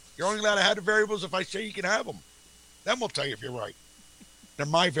variables. You're only allowed to have the variables if I say you can have them. Then we'll tell you if you're right. They're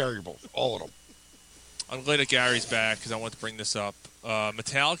my variables, all of them. I'm glad that Gary's back because I want to bring this up.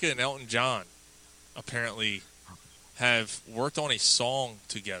 Metallica and Elton John apparently have worked on a song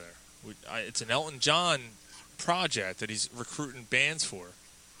together. It's an Elton John project that he's recruiting bands for.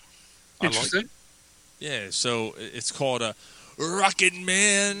 Interesting. Yeah, so it's called Rocket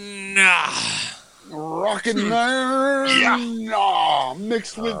Man. Rockin' Man,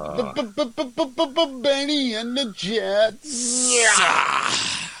 mixed with Benny and the Jets.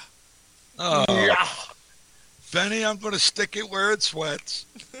 Yeah. Benny, I'm going to stick it where it sweats.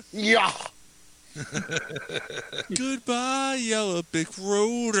 Yeah. Goodbye, Yellow Brick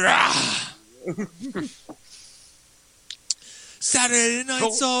Road. Saturday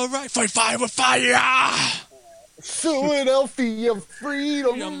night's all right. Fight fire with fire. Philadelphia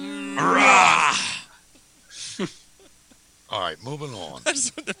freedom. All right, moving on. I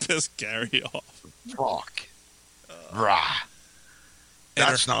just want to piss Gary off. Fuck.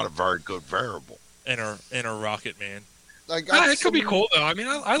 That's not a very good variable. And a Rocket Man. It could be cool, though. I mean,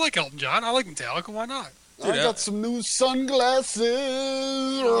 I like Elton John. I like Metallica. Why not? Dude, I got some new sunglasses.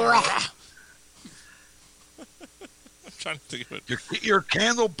 I'm trying to think of it. Your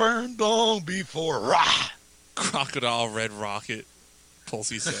candle burned long before. Crocodile Red Rocket.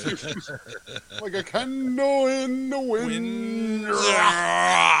 Pulsey said. Like a candle in the wind.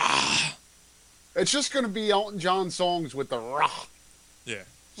 It's just going to be Elton John songs with the rah. Yeah.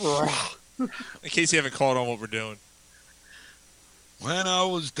 In case you haven't caught on what we're doing. When I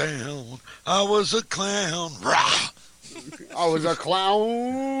was down, I was a clown. Rah. I was a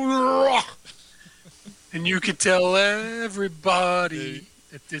clown. Rah. And you could tell everybody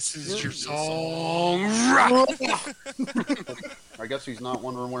that this is your song. I guess he's not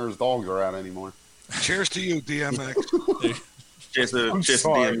wondering where his dogs are at anymore. Cheers to you, DMX. Cheers to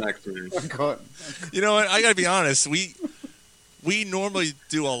DMX, man. You know what? I got to be honest. We normally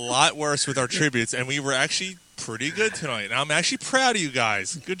do a lot worse with our tributes, and we were actually pretty good tonight. And I'm actually proud of you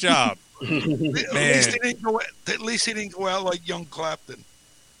guys. Good job. At least he didn't go out like young Clapton.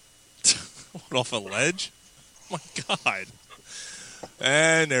 What, off a ledge? Oh my God.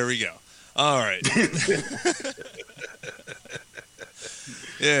 And there we go. All right.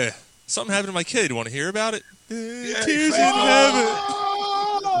 Yeah. Something happened to my kid. You want to hear about it? Tears in heaven.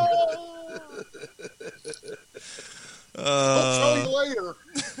 I'll tell you later.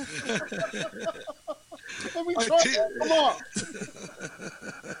 Let me try. Come on.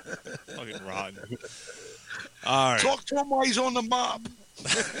 Fucking rotten. All right. Talk to him while he's on the mop.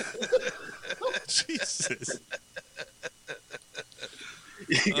 Jesus.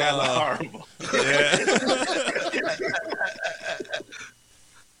 You got horrible. Yeah.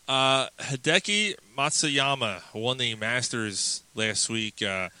 Hideki Matsuyama won the Masters last week.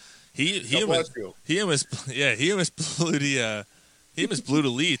 He almost blew the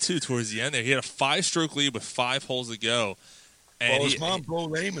lead too towards the end there. He had a 5-stroke lead with 5 holes to go. And his mom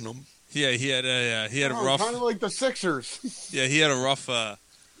blowed aiming him. Yeah, he had a rough, kind of like the Sixers. Yeah, he had a rough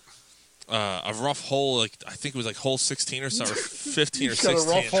hole. Like I think it was like hole 16 or something, or 15 or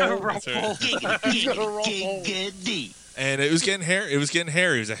 16. He's got a rough hole. And it was getting hairy. It was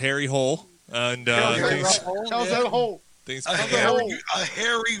a hairy hole. And how's that hole? Things a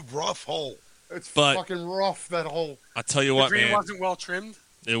hairy, rough hole. It's fucking rough, that hole. I'll tell you The what, green man. wasn't well trimmed.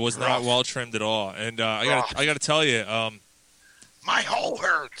 It was not well trimmed at all. And I got to tell you, my hole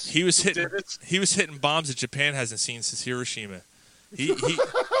hurts. He was hitting bombs that Japan hasn't seen since Hiroshima. He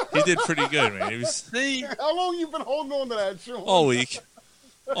did pretty good, man. He was. How long you been holding on to that, Sean? All week.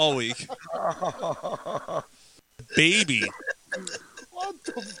 Baby. What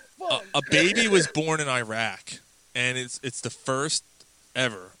the fuck? A baby was born in Iraq, and it's the first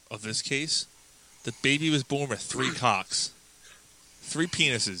ever of this case. The baby was born with 3 cocks, 3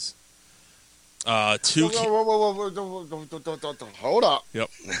 penises. 2. Hold up.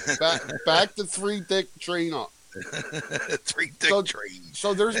 Yep. Back to 3 dick train up. 3 dick train.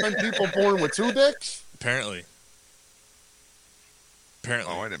 So there's been people born with 2 dicks? Apparently.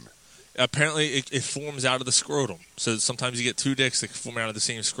 Oh, wait a minute. Apparently, it forms out of the scrotum. So sometimes you get 2 dicks that form out of the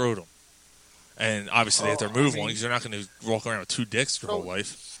same scrotum. And obviously, they have to remove one because they're not going to walk around with 2 dicks their whole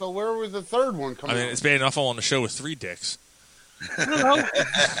life. So where was the 3rd one coming from? It's bad enough I'm on the show with 3 dicks. I don't know.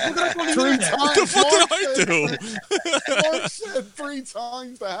 3 times. What the fuck did I do? Mark said 3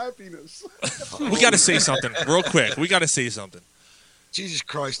 times the happiness. We got to say something real quick. We got to say something. Jesus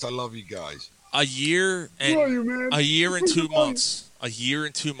Christ, I love you guys. A year and 2 months. A year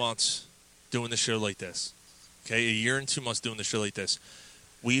and 2 months doing the show like this. Okay, a year and 2 months doing the show like this.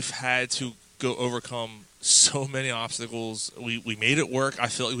 We've had to go overcome so many obstacles. We made it work. I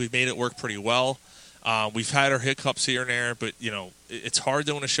feel like we've made it work pretty well. We've had our hiccups here and there, but it's hard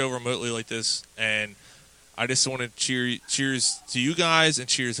doing a show remotely like this. And I just want to cheers to you guys and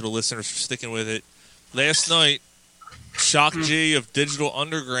cheers to the listeners for sticking with it. Last night, Shock G of Digital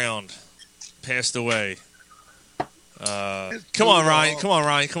Underground passed away. Come on, Ryan.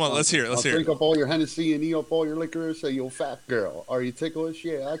 Let's hear it. Drink up all your Hennessy and eat up all your liquor. Say, you fat girl. Are you ticklish?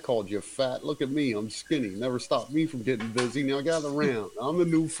 Yeah, I called you fat. Look at me. I'm skinny. Never stopped me from getting busy. Now gather around. I'm the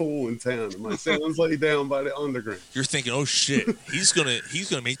new fool in town. And my sound's laid down by the underground. You're thinking, oh shit, he's gonna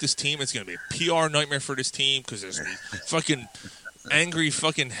make this team. It's gonna be a PR nightmare for this team because there's fucking angry,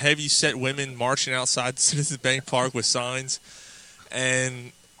 fucking heavy set women marching outside Citizens Bank Park with signs,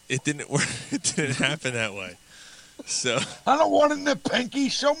 and it didn't work. It didn't happen that way. So I don't want it in the pinky.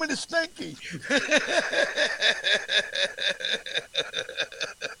 Show me the stinky.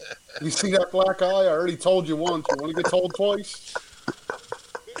 You see that black eye? I already told you once. You want to get told twice?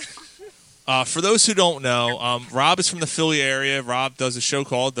 For those who don't know, Rob is from the Philly area. Rob does a show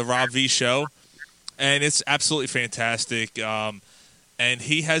called The Rob V Show, and it's absolutely fantastic. And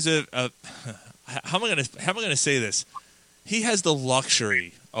he has how am I gonna say this? He has the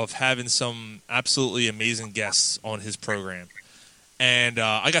luxury of having some absolutely amazing guests on his program. And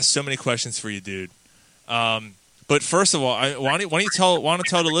I got so many questions for you, dude. But first of all, why don't you tell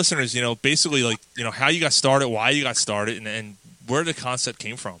the listeners, basically how you got started, why you got started, and where the concept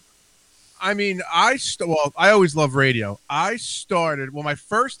came from. I mean, I always loved radio. I started, my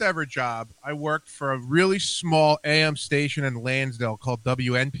first ever job, I worked for a really small AM station in Lansdale called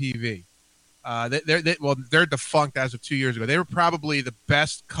WNPV. They're defunct as of 2 years ago. They were probably the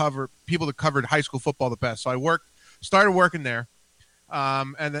best people that covered high school football the best. So I started working there.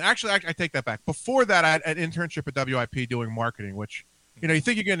 And then actually, I take that back. Before that, I had an internship at WIP doing marketing, which, you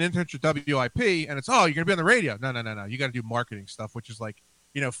think you get an internship at WIP and it's, you're going to be on the radio. No. You got to do marketing stuff, which is like,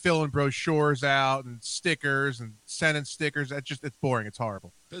 filling brochures out and stickers and sending stickers. It's boring. It's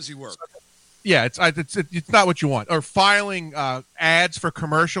horrible. Busy work. Yeah, it's not what you want. Or filing ads for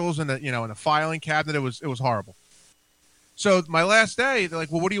commercials in the filing cabinet. It was horrible. So my last day, they're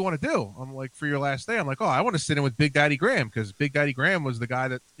like, well, what do you want to do? I'm like, for your last day? I'm like, oh, I want to sit in with Big Daddy Graham because Big Daddy Graham was the guy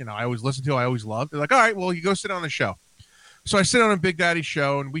that, I always listened to, I always loved. They're like, all right, well, you go sit on the show. So I sit on a Big Daddy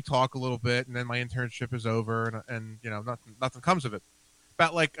show and we talk a little bit, and then my internship is over and nothing comes of it.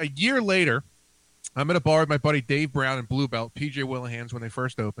 About like a year later, I'm at a bar with my buddy Dave Brown and Blue Belt, PJ Willihan's when they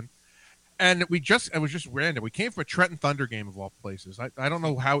first opened. And it was just random. We came from a Trenton Thunder game of all places. I don't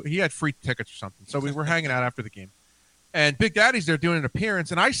know how he had free tickets or something. So we were hanging out after the game. And Big Daddy's there doing an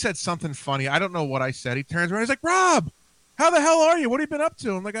appearance. And I said something funny. I don't know what I said. He turns around. He's like, Rob, how the hell are you? What have you been up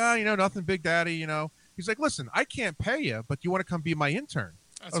to? I'm like, nothing, Big Daddy, He's like, listen, I can't pay you, but you want to come be my intern?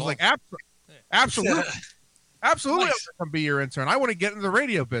 I was like, absolutely. Absolutely. Nice. I want to come be your intern. I want to get into the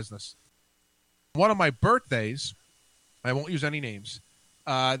radio business. One of my birthdays, I won't use any names.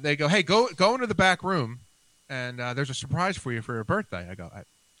 They go, hey, go into the back room, and there's a surprise for you for your birthday. I go,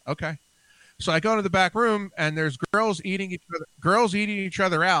 okay. So I go into the back room, and there's girls eating each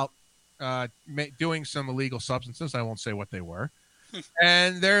other out, doing some illegal substances. I won't say what they were.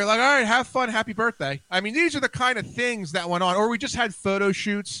 And they're like, all right, have fun, happy birthday. I mean, these are the kind of things that went on. Or we just had photo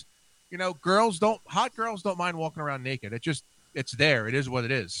shoots. Hot girls don't mind walking around naked. It's there. It is what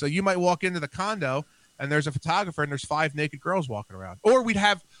it is. So you might walk into the condo, and there's a photographer, and there's 5 naked girls walking around. Or we'd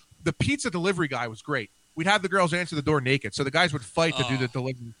have the pizza delivery guy was great. We'd have the girls answer the door naked, so the guys would fight to do the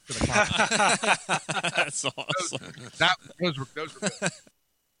delivery to the condo. That's awesome. Those were good.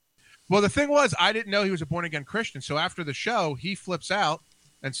 Well, the thing was, I didn't know he was a born-again Christian, so after the show, he flips out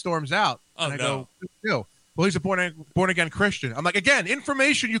and storms out. And I go, well, he's a born-again Christian. I'm like, again,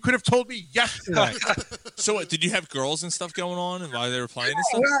 information you could have told me yesterday. So what, did you have girls and stuff going on while they were playing and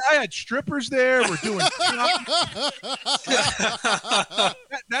stuff? Well, I had strippers there. We're doing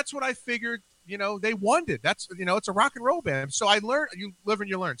that's what I figured, they wanted. That's, it's a rock and roll band. So I learned, you live and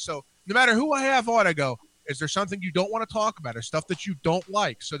you learn. So no matter who I have on, I go, is there something you don't want to talk about or stuff that you don't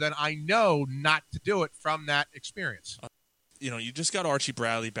like? So then I know not to do it from that experience. You just got Archie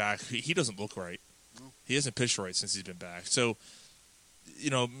Bradley back. He doesn't look right. He hasn't pitched right since he's been back. So,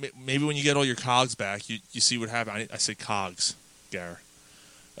 maybe when you get all your cogs back, you see what happens. I say cogs, Gar.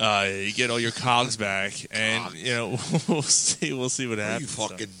 You get all your cogs back, and we'll see what happens. You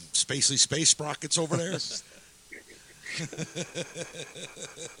fucking spacely space sprockets over there.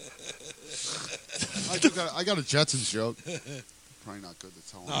 I got a Jetsons joke. Probably not good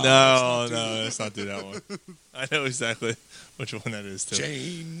to tell him. No, let's not do that one. I know exactly which one that is, too.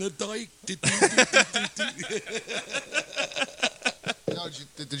 Jane the Dyke.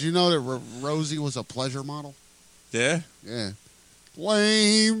 Did you know that Rosie was a pleasure model? Yeah? Yeah.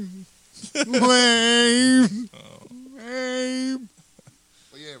 Lame. Lame. Lame.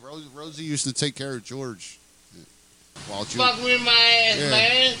 But yeah, Rosie used to take care of George. Fuck with my ass,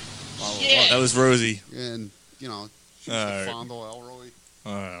 man. Shit. That was Rosie. And, she used to fondle Elroy.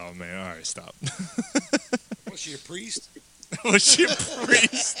 Oh, man. All right, stop. Was she a priest? Was she a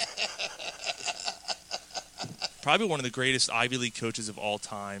priest? Probably one of the greatest Ivy League coaches of all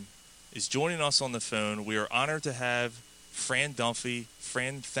time is joining us on the phone. We are honored to have Fran Dunphy.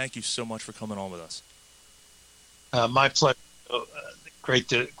 Fran, thank you so much for coming on with us. My pleasure. Great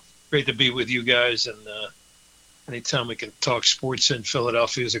to be with you guys, and anytime we can talk sports in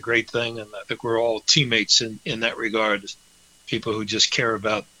Philadelphia is a great thing, and I think we're all teammates in that regard. People who just care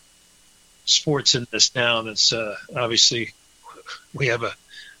about sports in this town. It's obviously we have a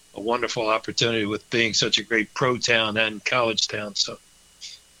wonderful opportunity with being such a great pro town and college town. So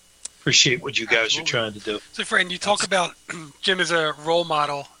appreciate what you guys are trying to do. So, Fran, you talk about Jim as a role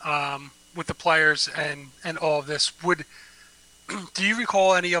model with the players and all of this. Do you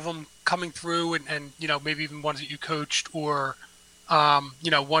recall any of them coming through and maybe even ones that you coached or,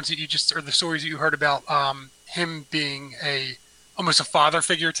 ones that you just, or the stories that you heard about him being almost a father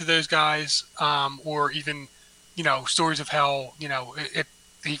figure to those guys, or even, stories of how, he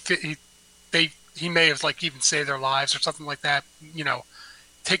may have even saved their lives or something like that,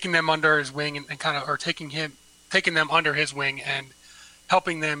 taking them under his wing and kind of, or taking them under his wing and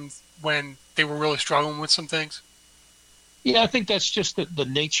helping them when they were really struggling with some things? Yeah, I think that's just the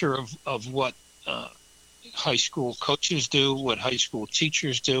nature of what high school coaches do, what high school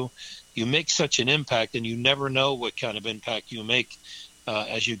teachers do. You make such an impact, and you never know what kind of impact you make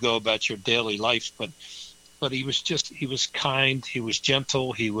as you go about your daily life. But he was kind, he was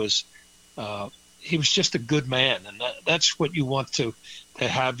gentle, he was just a good man, and that's what you want to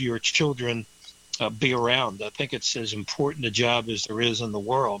have your children be around. I think it's as important a job as there is in the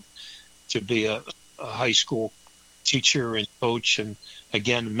world to be a high school teacher and coach and,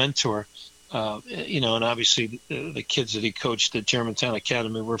 again, mentor. And obviously the kids that he coached at Germantown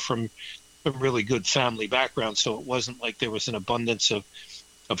Academy were from really good family background, so it wasn't like there was an abundance of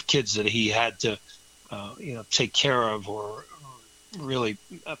kids that he had to take care of or really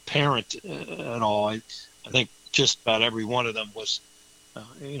parent at all. I think just about every one of them was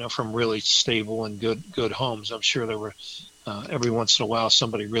from really stable and good homes. I'm sure there were every once in a while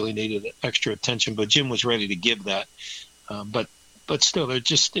somebody really needed extra attention, but Jim was ready to give that. But still, they're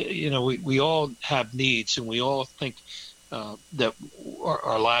just we all have needs, and we all think that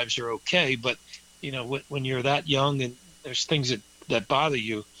our lives are okay. But when you're that young and there's things that bother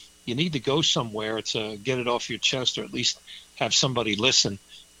you, you need to go somewhere to get it off your chest, or at least have somebody listen.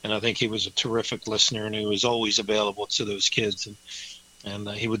 And I think he was a terrific listener, and he was always available to those kids, and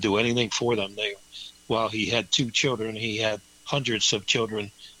he would do anything for them. While he had 2 children, he had hundreds of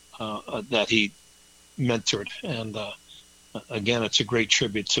children that he mentored. And again, it's a great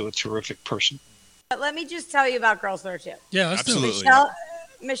tribute to a terrific person. But let me just tell you about Girls There Too. Yeah, absolutely.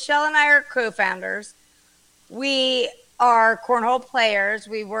 Michelle and I are co-founders. We are cornhole players.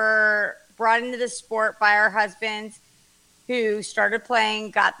 We were brought into the sport by our husbands, who started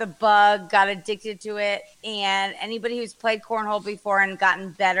playing, got the bug, got addicted to it. And anybody who's played cornhole before and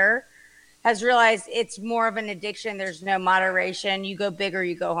gotten better has realized it's more of an addiction. There's no moderation. You go big or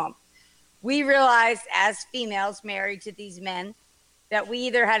you go home. We realized as females married to these men that we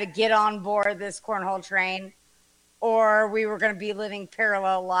either had to get on board this cornhole train or we were going to be living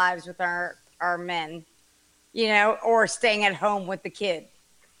parallel lives with our men, or staying at home with the kid.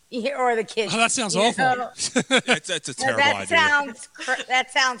 Or the kids. Oh, that sounds awful. That's a terrible idea.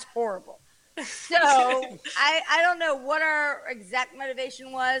 That sounds horrible. So I don't know what our exact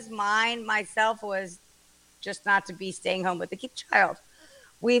motivation was. Myself was just not to be staying home with the child.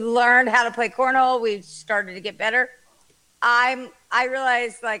 We learned how to play cornhole. We started to get better. I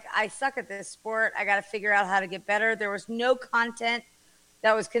realized I suck at this sport. I got to figure out how to get better. There was no content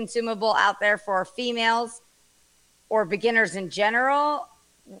that was consumable out there for females or beginners in general.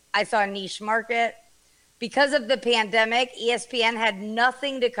 I saw a niche market. Because of the pandemic, ESPN had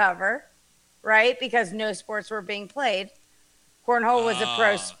nothing to cover, right? Because no sports were being played. Cornhole was a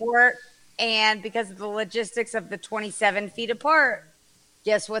pro sport. And because of the logistics of the 27 feet apart,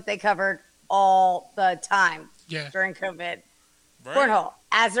 guess what they covered all the time during COVID? Right. Cornhole.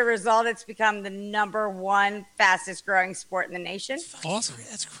 As a result, it's become the #1 fastest growing sport in the nation. Awesome.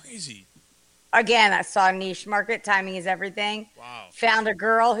 That's crazy. Again, I saw a niche market. Timing is everything. Wow. Found a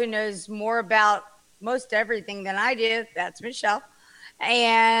girl who knows more about most everything than I do. That's Michelle.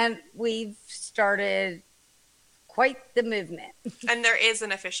 And we've started quite the movement. And there is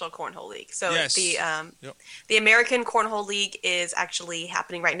an official cornhole league. So yes. The American Cornhole League is actually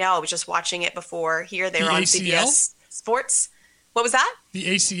happening right now. I was just watching it before here. They were on CBS Sports. What was that? The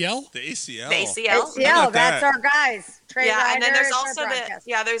ACL? The ACL. The ACL. ACL, that's our guys. Trey Ryder, and then there's also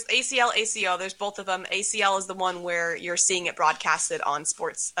there's ACL, ACO. There's both of them. ACL is the one where you're seeing it broadcasted on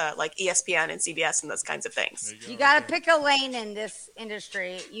sports like ESPN and CBS and those kinds of things. You got to pick a lane in this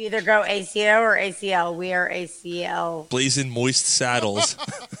industry. You either go ACO or ACL. We are ACL. Blazing moist saddles.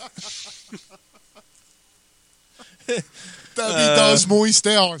 Debbie does moist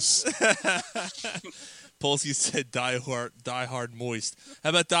hours. Polsky said die hard moist.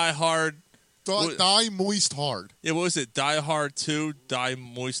 How about die hard? Die moist hard. Yeah, what was it? Die hard 2, die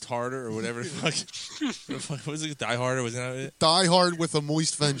moist harder, or whatever. What was it? Die harder? Was that it? Die hard with a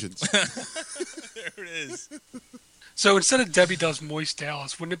moist vengeance. There it is. So instead of Debbie does moist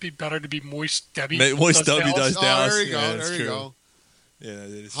Dallas, wouldn't it be better to be moist Debbie? Moist Debbie does Dallas. There you go. Yeah, there you go. Yeah,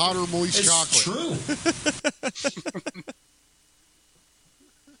 it is hotter true. moist chocolate. True.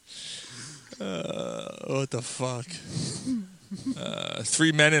 What the fuck?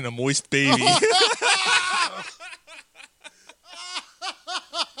 3 men and a moist baby.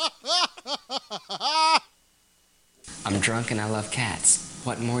 I'm drunk and I love cats.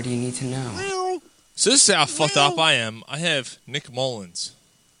 What more do you need to know? So this is how fucked up I am. I have Nick Mullins.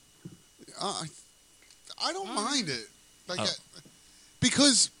 I don't mind it.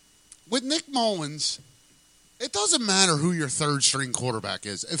 Because with Nick Mullins, it doesn't matter who your third string quarterback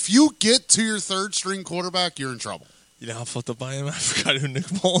is. If you get to your third string quarterback, you're in trouble. You know how fucked up I am? I forgot who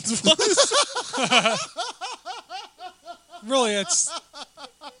Nick Mullins was. Really, it's...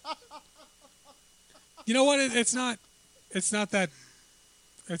 You know what? It's not that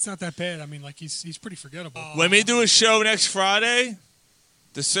bad. I mean, he's pretty forgettable. When we do a show next Friday,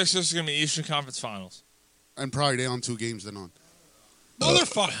 the Sixers are going to be Eastern Conference Finals. And probably down 2 games to none.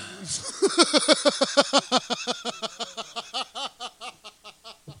 Motherfucker.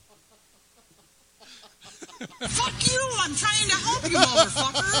 Fuck you! I'm trying to help you,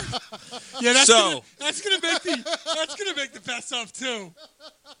 motherfucker. Yeah, that's gonna make the pass off too.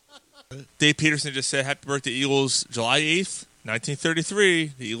 Dave Peterson just said, "Happy birthday, Eagles! July 8th,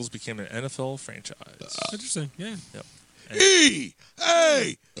 1933. The Eagles became an NFL franchise." Interesting. Yeah. Yep. EAGLES,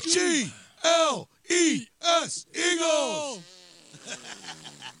 Eagles.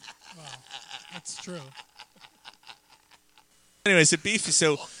 Wow, that's true. Anyway, so Beefy,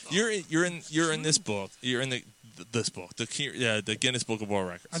 so you're in this book. You're in this book, the Guinness Book of World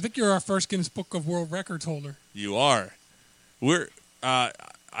Records. I think you're our first Guinness Book of World Records holder. You are.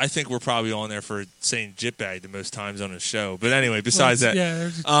 I think we're probably on there for saying "jitbag" the most times on the show. But anyway, besides that,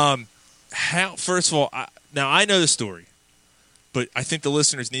 how? First of all, now I know the story, but I think the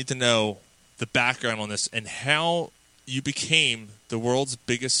listeners need to know the background on this and how you became the world's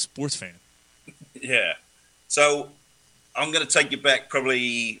biggest sports fan. Yeah. So I'm going to take you back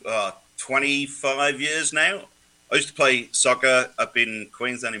probably 25 years now. I used to play soccer up in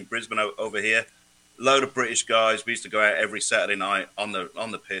Queensland, in Brisbane, over here. Load of British guys. We used to go out every Saturday night on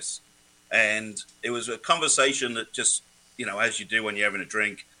the piss, and it was a conversation that just, as you do when you're having a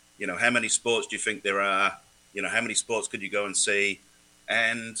drink, how many sports do you think there are? How many sports could you go and see?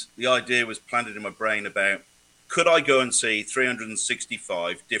 And the idea was planted in my brain about, could I go and see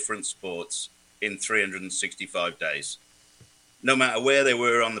 365 different sports in 365 days? No matter where they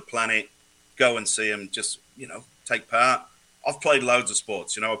were on the planet, go and see them, just, take part. I've played loads of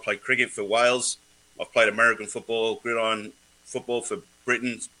sports. I played cricket for Wales. I've played American football, gridiron football for Great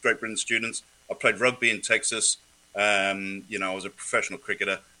Britain students. I played rugby in Texas. I was a professional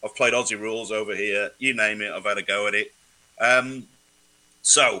cricketer. I've played Aussie rules over here. You name it, I've had a go at it.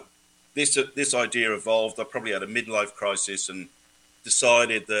 So this idea evolved. I probably had a midlife crisis and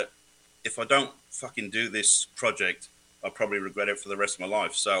decided that if I don't fucking do this project, I'll probably regret it for the rest of my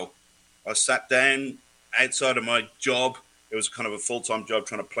life. So I sat down outside of my job. It was kind of a full-time job,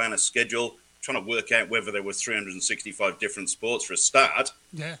 trying to plan a schedule, trying to work out whether there were 365 different sports for a start.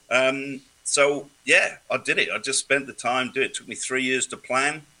 Yeah. So, yeah, I did it. I just spent the time doing it. It took me 3 years to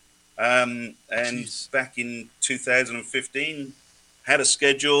plan. And back in 2015, had a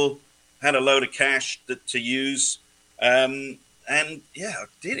schedule, had a load of cash to use. And, yeah, I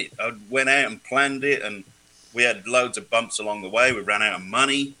did it. I went out and planned it, and we had loads of bumps along the way. We ran out of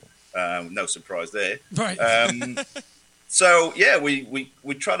money. No surprise there. Right. So, yeah, we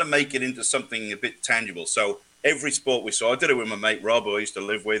try to make it into something a bit tangible. So every sport we saw, I did it with my mate Rob, who I used to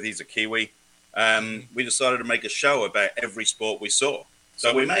live with. He's a Kiwi. We decided to make a show about every sport we saw.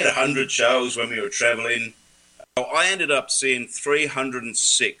 So we made 100 shows when we were traveling. So I ended up seeing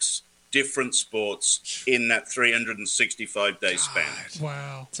 306 different sports in that 365-day span.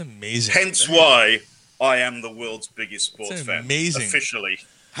 Wow. That's amazing. Hence why I am the world's biggest sports fan. Amazing. Officially.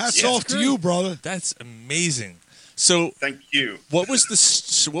 Hats off to you, brother. That's amazing. So, thank you. What was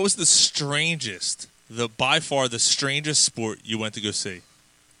the strangest, by far the strangest sport you went to go see?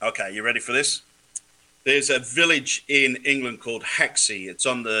 Okay, you ready for this? There's a village in England called Haxey. It's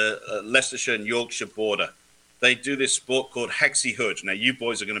on the Leicestershire and Yorkshire border. They do this sport called Haxey Hood. Now, you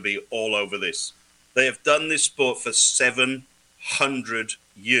boys are going to be all over this. They have done this sport for 700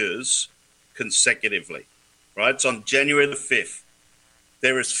 years consecutively. Right? It's on January the 5th.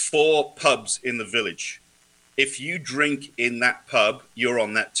 There is 4 pubs in the village. If you drink in that pub, you're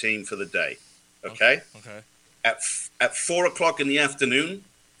on that team for the day. Okay? Okay. At 4 o'clock in the afternoon,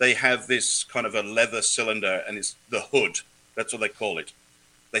 they have this kind of a leather cylinder, and it's the hood. That's what they call it.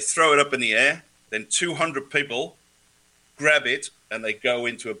 They throw it up in the air, then 200 people grab it, and they go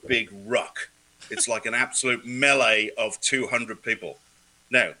into a big ruck. It's like an absolute melee of 200 people.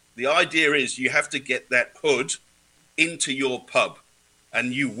 Now, the idea is you have to get that hood into your pub,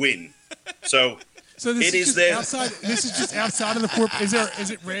 and you win. So this it is there. Outside. This is just outside of the corp. Is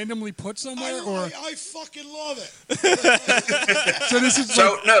it randomly put somewhere, or I fucking love it. So this is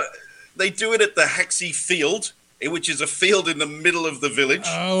no, they do it at the Haxey Field, which is a field in the middle of the village.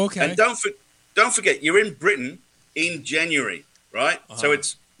 Oh, okay. And don't forget, you're in Britain in January, right? So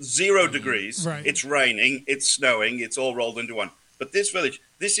it's 0 degrees. Right. It's raining. It's snowing. It's all rolled into one. But this village,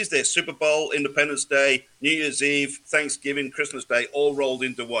 this is their Super Bowl, Independence Day, New Year's Eve, Thanksgiving, Christmas Day, all rolled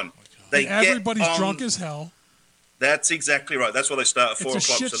into one. Everybody's drunk as hell. That's exactly right. That's why they start at 4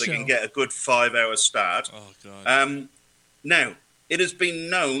 o'clock, so they can get a good 5-hour start. Oh, God. Now, it has been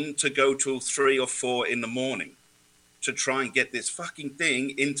known to go till 3 or 4 in the morning to try and get this fucking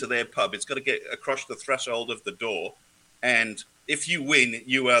thing into their pub. It's got to get across the threshold of the door. And if you win,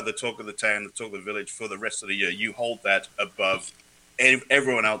 you are the talk of the town, the talk of the village for the rest of the year. You hold that above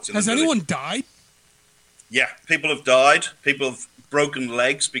everyone else in the village. Has anyone died? Yeah, people have died. People have broken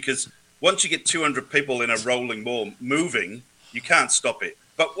legs because once you get 200 people in a rolling ball moving, you can't stop it.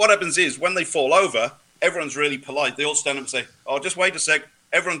 But what happens is when they fall over, everyone's really polite. They all stand up and say, "Oh, just wait a sec.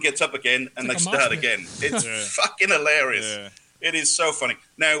 everyone gets up again and they start again. It's fucking hilarious. Yeah. It is so funny.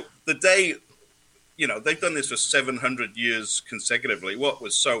 Now, the day, they've done this for 700 years consecutively. What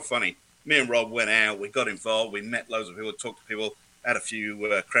was so funny? Me and Rob went out. We got involved. We met loads of people, talked to people, had a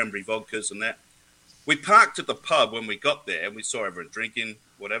few cranberry vodkas and that. We parked at the pub when we got there, and we saw everyone drinking,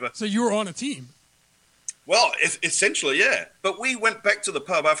 whatever. So you were on a team? Well, essentially, yeah. But we went back to the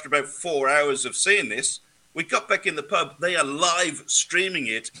pub after about 4 hours of seeing this. We got back in the pub. They are live streaming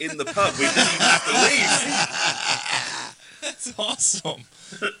it in the pub. We didn't even have to leave. That's awesome.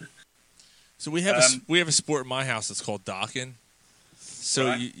 So we have a sport in my house that's called docking. So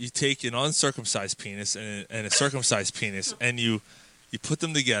Right. you take an uncircumcised penis and a circumcised penis, and you put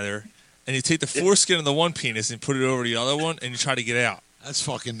them together, and you take the foreskin of the one penis and put it over the other one, and you try to get out. That's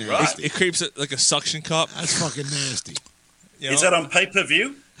fucking nasty. It creates like a suction cup. That's fucking nasty. Is that on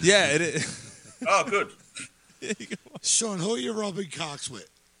pay-per-view? Yeah, it is. Oh, good. Sean, who are you rubbing cocks with?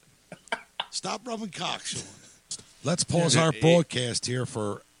 Stop rubbing cocks, Sean. Let's pause our broadcast here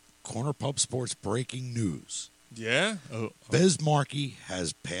for Corner Pub Sports breaking news. Yeah? Biz Markie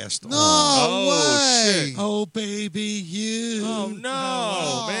has passed on. way! Shit. Oh, baby, you. Oh,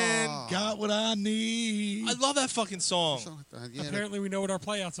 no, man. Got what I need. I love that fucking song. Apparently, we know what our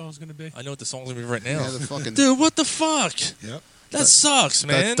playout song is going to be. I know what the song's going to be right now. Yeah, the fucking- Dude, what the fuck? Yep. That sucks,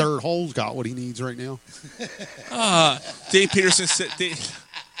 man. That third hole's got what he needs right now. Dave Peterson said...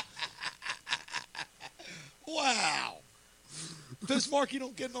 Wow. Biz Markie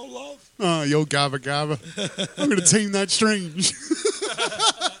don't get no love. Oh, yo, Gabba Gabba. I'm going to team that strange.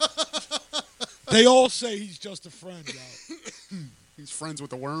 They all say he's just a friend, yo. He's friends with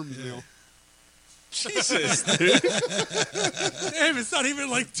the worms now. Jesus, dude. Damn, it's not even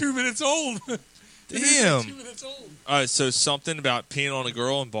like 2 minutes old. Damn. 2 minutes old. All right, so something about peeing on a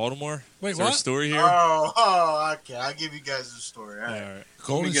girl in Baltimore? Wait, Is there what? a story here? Oh, okay. I'll give you guys a story. All right.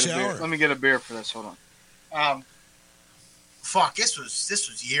 Golden shower. Let me get a beer for this. Hold on. Fuck, this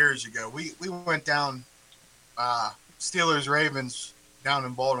was years ago. We went down Steelers Ravens down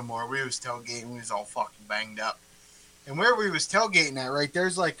in Baltimore. We was tailgating. We was all fucking banged up. And where we was tailgating at, right,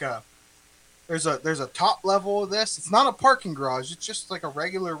 there's like there's a top level of this. It's not a parking garage. It's just like a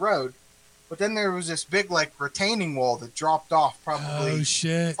regular road. But then there was this big like retaining wall that dropped off probably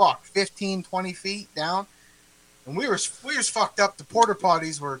 15, 20 feet down. And we was fucked up. The porta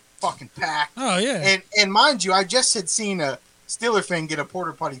potties were fucking packed. Oh, yeah. And mind you, I just had seen a Steeler fan get a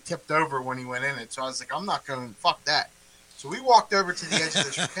porta potty tipped over when he went in it. So I was like, I'm not going to fuck that. So we walked over to the edge of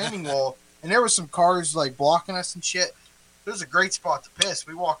this retaining wall, and there were some cars like blocking us and shit. It was a great spot to piss.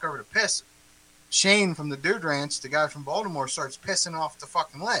 We walk over to piss. Shane from the Dude Ranch, the guy from Baltimore, starts pissing off the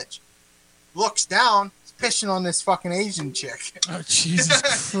fucking ledge. Looks down, he's pissing on this fucking Asian chick. Oh,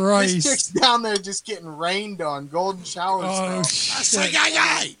 Jesus Christ. This chick's down there just getting rained on, golden shower Oh, style. shit.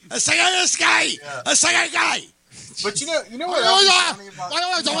 But you know what else is funny about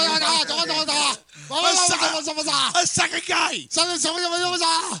A second guy.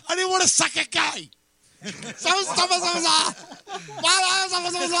 I didn't want a second guy.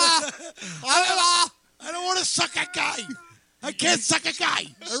 I don't want to suck a guy. I can't suck a guy.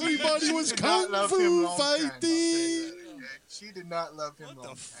 Everybody was She did not kung love him fu long time, I'll fighting. say that. She did not love him long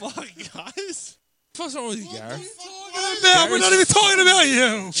time. Fuck, guys. What's wrong with you, Gary? We're not even talking about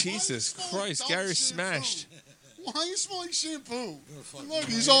you. Jesus Christ, Gary's smashed. Why are you smelling shampoo? Look,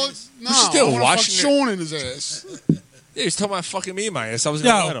 he's all... No, He's still I wanna washing fuck it. Sean in his ass. Yeah, he's talking about fucking me in my ass. I was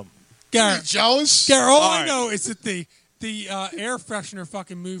going to let him. Garrett, jealous? Garrett, all I right. know is that the air freshener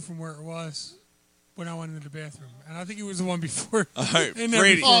fucking moved from where it was when I went into the bathroom. And I think it was the one before. All right, And then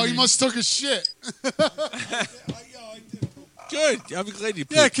Brady. before Oh, he me. must have took a shit. Good. I'm glad you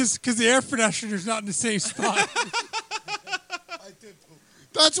Yeah, pooped. because the air freshener's not in the same spot.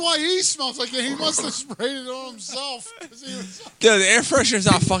 That's why he smells like it. He must have sprayed it on himself. 'Cause he was- Dude, the air freshener's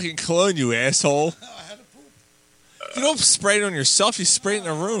not fucking cologne, you asshole. You don't spray it on yourself. You spray it in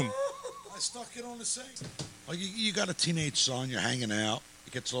the room. I stuck it on the sink. Oh, you got a teenage son. You're hanging out.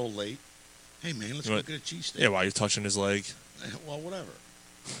 It gets a little late. Hey, man, let's You go want- get a cheesesteak. Yeah, while you're touching his leg. Well, whatever.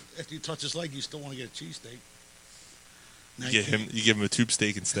 After you touch his leg, you still want to get a cheesesteak. Now You give him a tube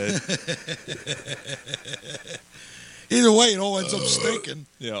steak instead. Either way, it all ends up stinking.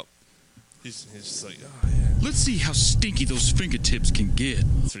 Yep. He's just like, Let's see how stinky those fingertips can get.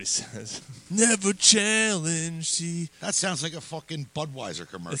 that's what he says. Never challenge the... That sounds like a fucking Budweiser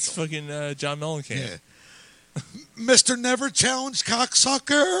commercial. It's fucking John Mellencamp. Yeah. Mr. Never Challenge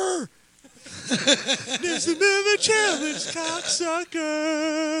Cocksucker. Mr. Never Challenge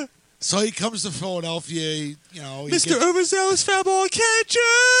Cocksucker. So he comes to Philadelphia, you know. he Mr. gets- Overzealous Foul Ball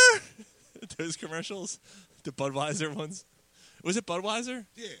Catcher. Those commercials, the Budweiser ones. Was it Budweiser?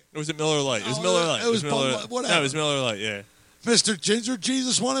 Yeah. Or was it Miller Lite? It was Miller Lite. It was Miller Bud Lite. Light, whatever. No, it was Miller Lite, yeah. Mr. Ginger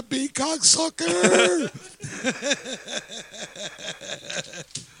Jesus want to be cocksucker.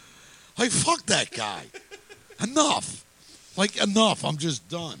 Like, fuck that guy. Enough. Like, enough. I'm just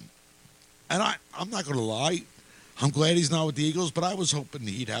done. And I'm not going to lie. I'm glad he's not with the Eagles, but I was hoping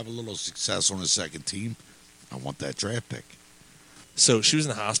he'd have a little success on his second team. I want that draft pick. So she was in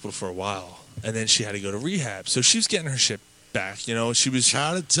the hospital for a while, and then she had to go to rehab. So she was getting her shit back, you know. She was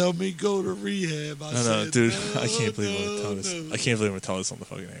trying to tell me go to rehab. I know, said, dude. no, I can't believe I'm gonna tell this. I can't believe I'm gonna tell this on the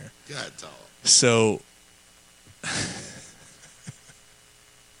fucking air. God, tell him. So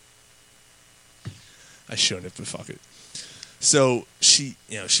I shouldn't have, but fuck it. So she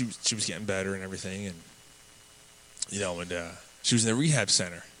was getting better and everything, and she was in the rehab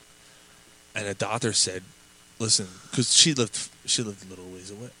center, and a doctor said, "Listen," because she lived a little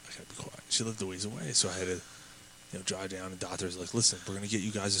ways away. I gotta be quiet. She lived a ways away, so I had to, drive down. And the doctor's like, "Listen, we're gonna get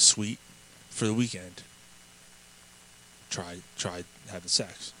you guys a suite for the weekend. Try having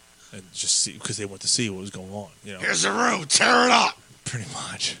sex, and just see, because they want to see what was going on. Here's the room. Tear it up." Pretty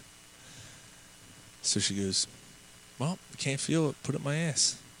much. So she goes, "Well, I can't feel it. Put it in my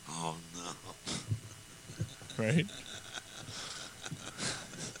ass." Oh no! Right?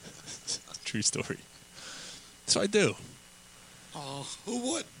 True story. So I do. Oh,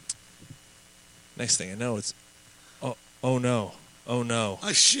 what? Next thing I know, it's, oh no.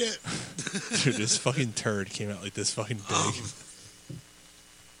 Oh shit. Dude, this fucking turd came out like this fucking big.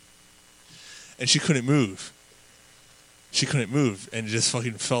 And she couldn't move. And it just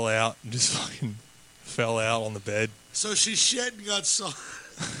fucking fell out on the bed. So she shed and got some.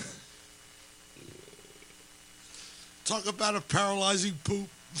 Talk about a paralyzing poop.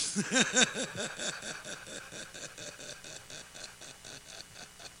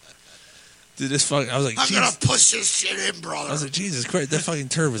 Dude, this fucking, I was like, I'm gonna push this shit in, brother. I was like, Jesus Christ, that fucking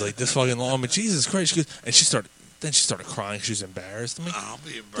turd was like this fucking long. But Jesus Christ, she goes, and she started crying. She was embarrassed. I'm like, I'll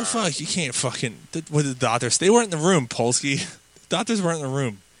be embarrassed. The fuck, you can't fucking. With the doctors, they weren't in the room, Polsky. The doctors weren't in the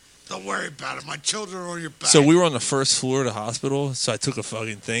room. Don't worry about it. My children are on your back. So we were on the first floor of the hospital. So I took a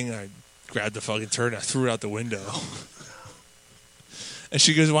fucking thing. I grabbed the fucking turd and I threw it out the window. And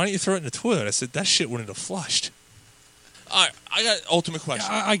she goes, "Why don't you throw it in the toilet?" I said, "That shit wouldn't have flushed." All right, I got ultimate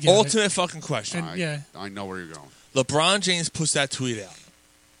question. I get ultimate fucking question. I know where you're going. LeBron James puts that tweet out.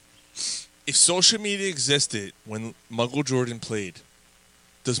 If social media existed when Michael Jordan played,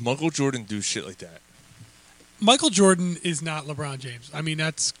 does Michael Jordan do shit like that? Michael Jordan is not LeBron James. I mean,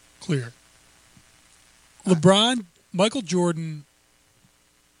 that's clear. Michael Jordan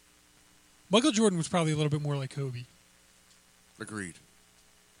was probably a little bit more like Kobe. Agreed.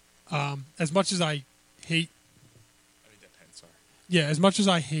 As much as I hate, as much as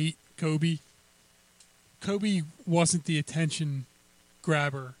I hate Kobe wasn't the attention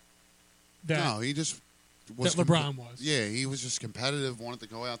grabber that he just was that LeBron was. Yeah, he was just competitive, wanted to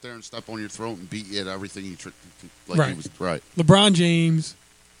go out there and step on your throat and beat you at everything he right. He was right. LeBron James,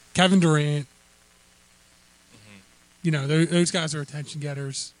 Kevin Durant, those guys are attention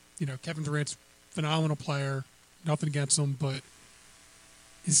getters. Kevin Durant's a phenomenal player, nothing against him, but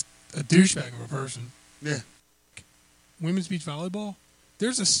he's a douchebag of a person. Yeah. Women's beach volleyball.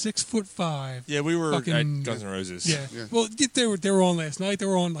 There's a 6'5". Yeah, we were fucking, at Guns N' Roses. Yeah. Well, they were on last night. They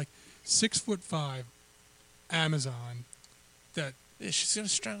were on like 6'5" Amazon. That she's gonna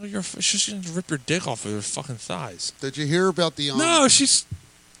strangle your. She's gonna rip your dick off with her fucking thighs. Did you hear about the? No, she's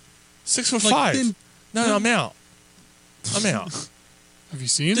 6'5". No, I'm out. I'm out. Have you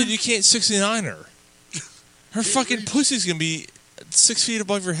seen Dude, her? you can't 69 her. Her fucking pussy's gonna be 6 feet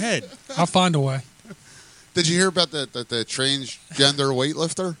above your head. I'll find a way. Did you hear about the transgender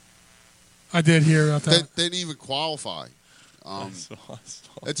weightlifter? I did hear about that. Didn't even qualify.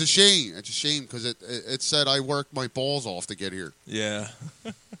 It's a shame. It's a shame because it said I worked my balls off to get here. Yeah.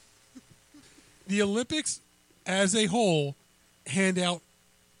 The Olympics, as a whole, hand out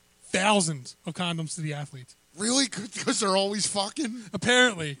thousands of condoms to the athletes. Really? Because they're always fucking?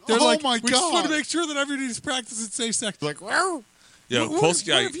 Apparently. They're oh, like, my we just want God. to make sure that everybody's practicing safe sex. Like, wow. Yo, where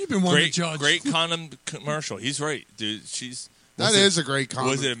have you been one to judge? Great condom commercial. He's right, dude. That is a great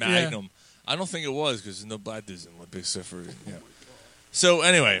condom. Was it a Magnum? Yeah. I don't think it was because there's no black dudes in the Olympics except for So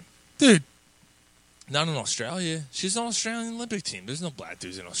anyway, dude, not in Australia. She's on the Australian Olympic team. There's no black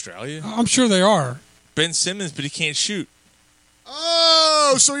dudes in Australia. I'm sure they are. Ben Simmons, but he can't shoot.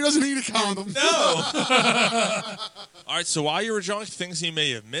 Oh, so he doesn't need a condom. No. All right. So while you were drunk, things he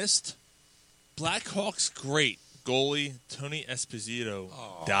may have missed. Blackhawks great goalie Tony Esposito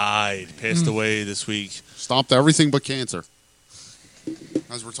died, passed away this week. Stopped everything but cancer.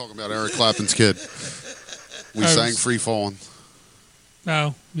 As we're talking about Eric Clapton's kid, we sang "Free Fallin'."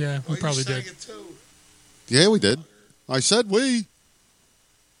 Oh, yeah, we probably did. Yeah, we did. I said we.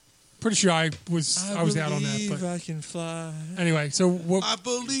 Pretty sure I was out on that. But I can fly. anyway, so what? I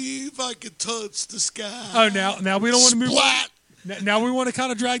believe I can touch the sky. Oh, now we don't want to move on. Splat! Now we want to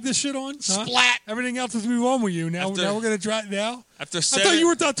kind of drag this shit on. Huh? Splat! Everything else is move on with you. Now After- we're gonna drag now. After I 7, thought you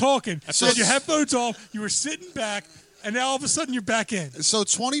were done talking. So- You had your headphones off. You were sitting back, and now all of a sudden you're back in. So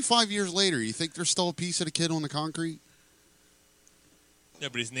 25 years later, you think there's still a piece of the kid on the concrete? Yeah,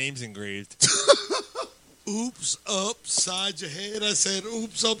 but his name's engraved. Oops, upside your head. I said,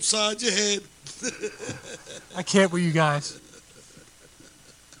 oops, upside your head. I can't with you guys.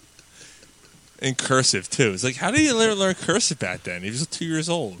 In cursive, too. It's like, how did you learn cursive back then? He was 2 years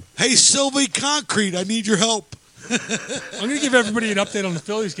old. Hey, Sylvie Concrete, I need your help. I'm going to give everybody an update on the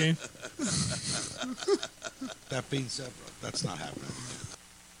Phillies game. That being said, bro, that's not happening.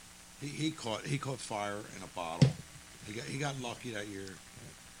 He caught fire in a bottle. He got lucky that year.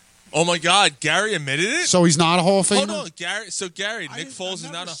 Oh, my God. Gary admitted it? So he's not a Hall of Famer? Hold on. Gary, Nick Foles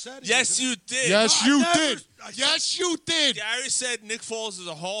is not a... Yes, you did. Yes, you did. Yes, you did. Gary said Nick Foles is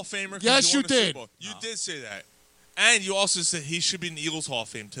a Hall of Famer. 'cause Yes, he won you a Super did. Bowl. You did say that. And you also said he should be in the Eagles Hall of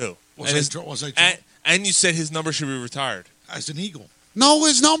Fame, too. Was I and you said his number should be retired. As an Eagle. No,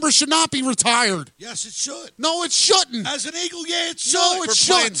 his number should not be retired. Yes, it should. No, it shouldn't. As an Eagle, yeah, it should. No, it For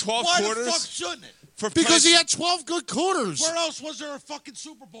playing shouldn't. 12 Why quarters? the fuck shouldn't it? Because he had 12 good quarters. Where else was there a fucking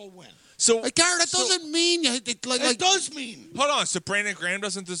Super Bowl win? So, Gary, that doesn't mean It does mean. Hold on. So Brandon Graham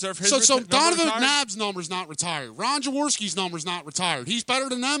doesn't deserve his So number Donovan retired? McNabb's number's not retired. Ron Jaworski's number's not retired. He's better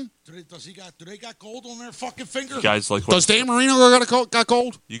than them. Do they got gold on their fucking finger? You guys like Does Dan Marino got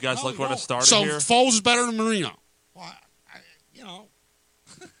gold? You guys like where to start So here? Foles is better than Marino. You know,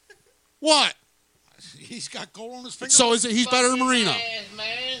 What? he's got gold on his finger. So he's better than Marino?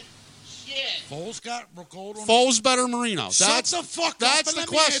 Foles got gold on Foles is better than Marino. Shut the fuck up that's and the let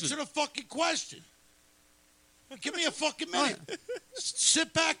question. me answer the fucking question. Give me a fucking minute.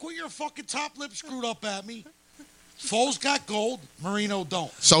 Sit back with your fucking top lip screwed up at me. Foles got gold, Marino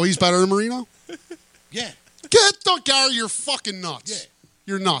don't. So he's better than Marino? Yeah. Get the Gary, you're fucking nuts. Yeah.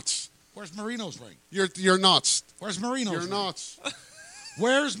 You're nuts. Where's Marino's ring? You're nuts. Where's Marino's You're ring? nuts.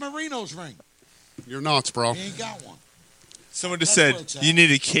 Where's Marino's ring? You're nuts, bro. He ain't got one. Someone just That's where it's said at. you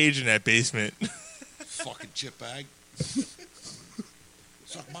need a cage in that basement. Fucking chip bag.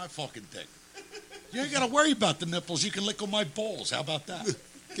 Suck my fucking dick. You ain't got to worry about the nipples. You can lick on my balls. How about that?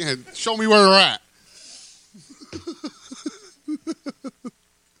 Yeah, show me where they're at.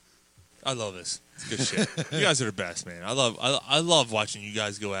 I love this. It's good shit. You guys are the best, man. I love watching you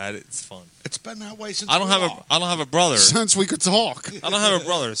guys go at it. It's fun. It's been that way since I don't have a brother. Since we could talk. I don't have a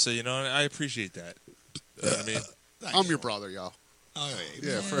brother, so I appreciate that. You know what I mean? I'm your brother, yo. Oh,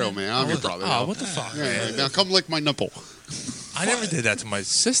 Yeah, for real, man. I'm your brother. Oh, yo. what the fuck? Yeah, man? now come lick my nipple. I never did that to my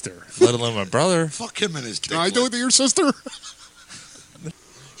sister, let alone my brother. Fuck him and his dick. Can I do it to your sister?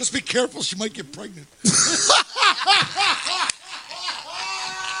 Just be careful. She might get pregnant.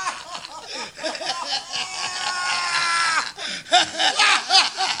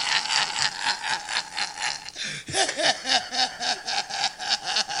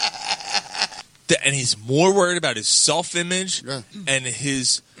 And he's more worried about his self-image and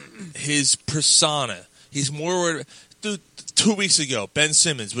his persona. He's more worried. Dude, 2 weeks ago, Ben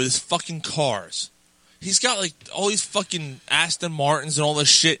Simmons with his fucking cars. He's got like all these fucking Aston Martins and all this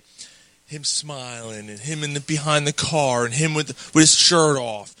shit. Him smiling and him behind the car and him with his shirt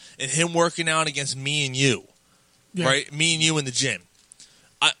off and him working out against me and you, right? Me and you in the gym.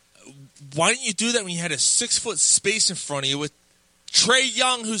 Why didn't you do that when you had a 6 foot space in front of you with Trey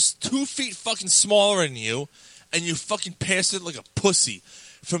Young, who's 2 feet fucking smaller than you, and you fucking passed it like a pussy?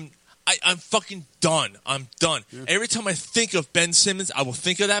 I'm fucking done. I'm done. Yeah. Every time I think of Ben Simmons, I will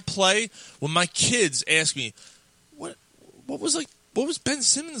think of that play. When my kids ask me, what was Ben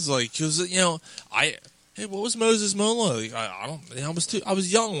Simmons like? Because hey, what was Moses Malone like? I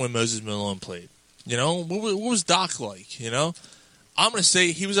was young when Moses Malone played. What was Doc like? I'm gonna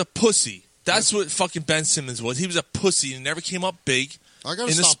say he was a pussy. That's what fucking Ben Simmons was. He was a pussy. He never came up big in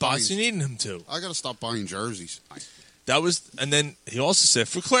the spots you needed him to. I gotta stop buying jerseys. And then he also said,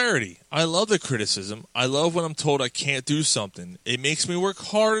 for clarity, I love the criticism. I love when I'm told I can't do something. It makes me work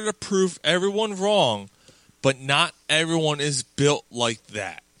harder to prove everyone wrong, but not everyone is built like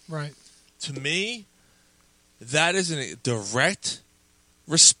that. Right. To me, that is a direct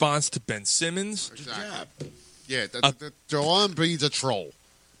response to Ben Simmons. Exactly. Yeah, Joel Embiid's a troll.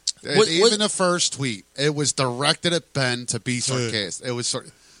 Even the first tweet, it was directed at Ben to be sarcastic. It was I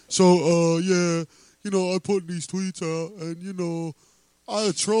put these tweets out, and I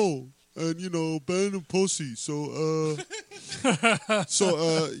a troll. and Ben and Pussy. So I'm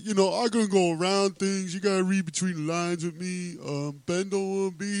gonna go around things. You gotta read between the lines with me. Ben don't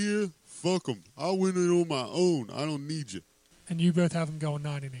want to be here. Fuck him. I'll win it on my own. I don't need you. And you both have them going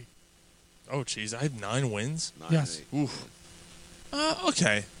 9-8. Oh, jeez, I have 9 wins. 9 Yes. and 8. Oof.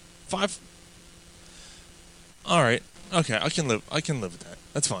 Okay. 5. All right. Okay, I can live with that.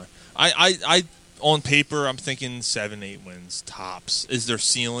 That's fine. I on paper, I'm thinking 7-8 wins tops. Is their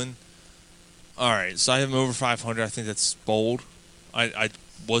ceiling? All right, so I have them over 500. I think that's bold. That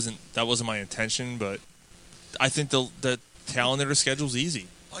wasn't my intention, but I think the talent in their schedule is easy.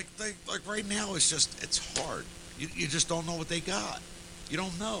 Like right now, it's hard. You just don't know what they got. You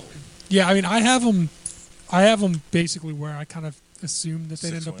don't know. Yeah, I mean, I have them basically where I kind of assumed that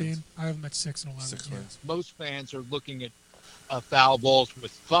they'd end up being. I have them at 6 and 11. 6 yeah. wins. Most fans are looking at foul balls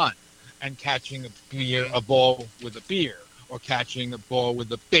with fun and catching a ball with a beer or catching a ball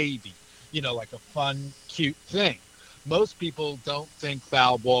with a baby, like a fun, cute thing. Most people don't think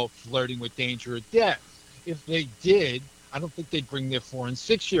foul ball, flirting with danger, or death. If they did, I don't think they'd bring their 4- and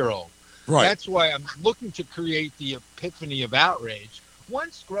 6-year-old. Right. That's why I'm looking to create the epiphany of outrage.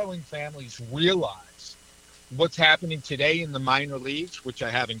 Once growing families realize what's happening today in the minor leagues, which I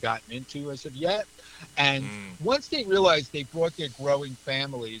haven't gotten into as of yet, and once they realize they brought their growing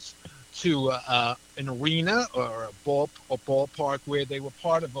families to an arena or a ballpark where they were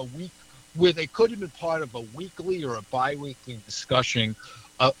part of where they could have been part of a weekly or a bi-weekly discussion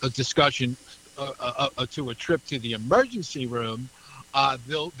to a trip to the emergency room,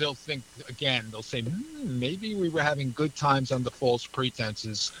 they'll think again. They'll say, maybe we were having good times under false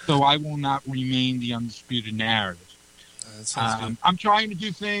pretenses. So I will not remain the undisputed narrative. I'm trying to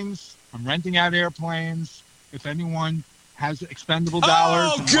do things. I'm renting out airplanes. If anyone has expendable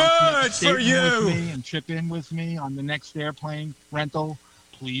dollars, and wants to make a statement with me and chip in with me on the next airplane rental,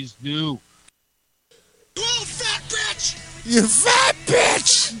 please do. You old fat bitch! You fat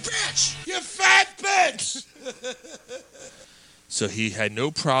bitch! Bitch! You fat bitch! So he had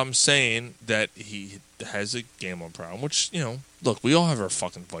no problem saying that he has a gambling problem, which, look, we all have our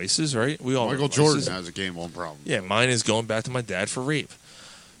fucking vices, right? We all Michael have vices. Jordan has a gambling problem. Yeah, mine is going back to my dad for rape.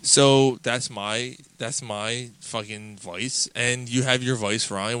 So that's my fucking vice. And you have your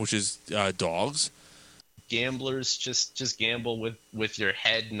vice, Ryan, which is dogs. Gamblers just gamble with your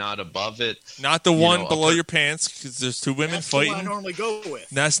head not above it. Not the one below your pants, because there's 2 women That's fighting. the one I normally go with.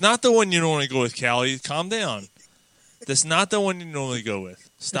 That's not the one you normally go with, Callie. Calm down. That's not the one you normally go with.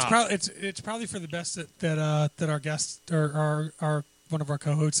 Stop. It's probably for the best that our guest or our one of our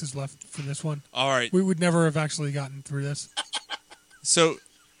co-hosts has left for this one. All right. We would never have actually gotten through this. So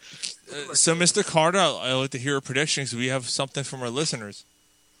Mr. Carter, I'd like to hear a prediction because we have something from our listeners.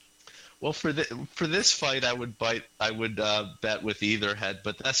 Well, for this fight, I would bet with either head,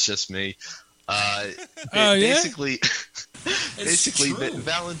 but that's just me. Basically,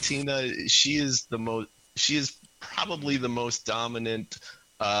 Valentina, she is probably the most dominant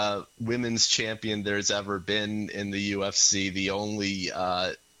women's champion there's ever been in the UFC. The only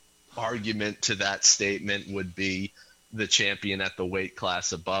argument to that statement would be the champion at the weight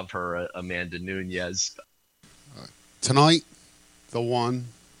class above her, Amanda Nunes. Tonight, the one,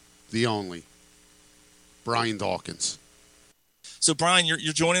 the only, Brian Dawkins. So, Brian, you're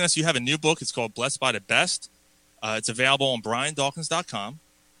joining us. You have a new book. It's called Blessed by the Best. It's available on BrianDawkins.com.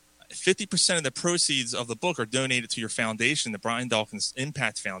 50% of the proceeds of the book are donated to your foundation, the Brian Dawkins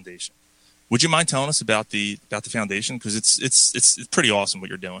Impact Foundation. Would you mind telling us about the foundation? Because it's pretty awesome what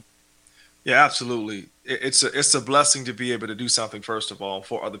you're doing. Yeah, absolutely. It's a blessing to be able to do something, first of all,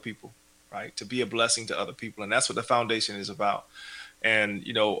 for other people, right? To be a blessing to other people. And that's what the foundation is about. And,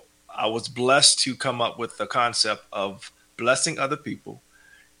 I was blessed to come up with the concept of blessing other people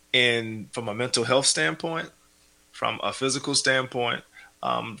from a mental health standpoint, from a physical standpoint,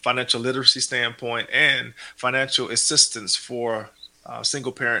 financial literacy standpoint, and financial assistance for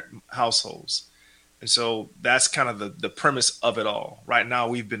single parent households. And so that's kind of the premise of it all. Right now,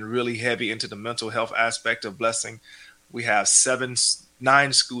 we've been really heavy into the mental health aspect of blessing. We have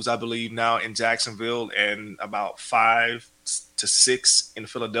 9 schools, I believe, now in Jacksonville, and about 5 to 6 in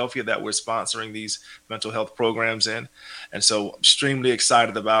Philadelphia that we're sponsoring these mental health programs in. And so I'm extremely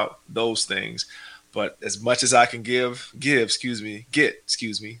excited about those things. But as much as I can get,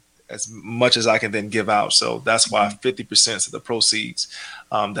 as much as I can then give out. So that's why 50% of the proceeds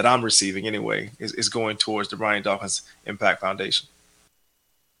that I'm receiving anyway is going towards the Brian Dawkins Impact Foundation.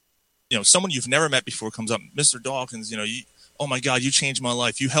 Someone you've never met before comes up, Mr. Dawkins, oh my God, you changed my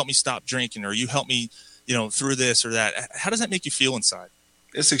life. You helped me stop drinking, or you helped me, through this or that. How does that make you feel inside?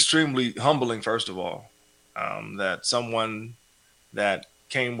 It's extremely humbling, first of all, that someone that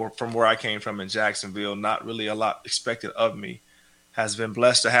came from where I came from in Jacksonville, not really a lot expected of me, has been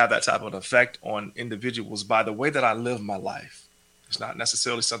blessed to have that type of effect on individuals by the way that I live my life. It's not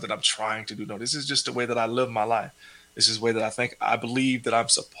necessarily something I'm trying to do. No, this is just the way that I live my life. This is the way that I believe that I'm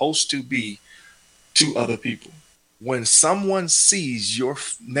supposed to be to other people. When someone sees your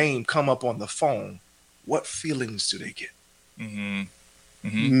name come up on the phone, what feelings do they get?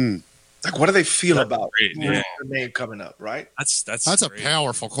 Like, what do they feel about your name coming up, right? That's a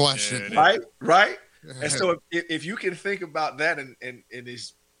powerful question. Right? And so if you can think about that and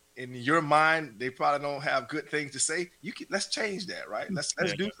in your mind, they probably don't have good things to say. Let's change that, right? Let's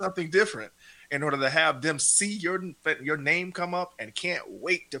do something different in order to have them see your name come up and can't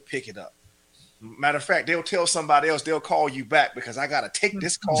wait to pick it up. Matter of fact, they'll tell somebody else, they'll call you back because I got to take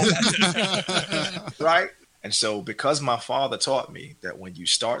this call. Right? And so because my father taught me that when you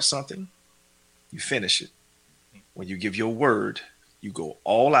start something, you finish it. When you give your word, you go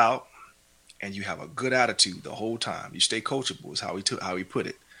all out and you have a good attitude the whole time. You stay coachable is how he put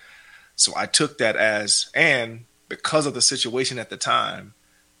it. So I took that and because of the situation at the time,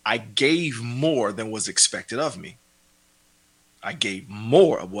 I gave more than was expected of me. I gave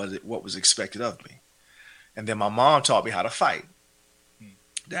more of what was expected of me. And then my mom taught me how to fight.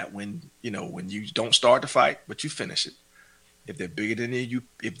 That when you don't start the fight, but you finish it. If they're bigger than you,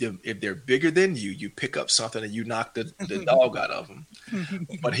 if they're bigger than you, you pick up something and you knock the dog out of them.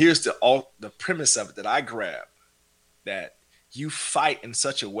 But here's the premise of it that I grabbed, that you fight in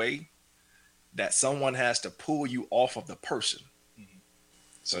such a way that someone has to pull you off of the person.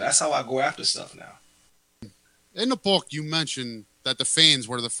 So that's how I go after stuff now. In the book, you mentioned that the fans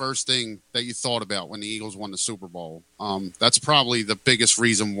were the first thing that you thought about when the Eagles won the Super Bowl. That's probably the biggest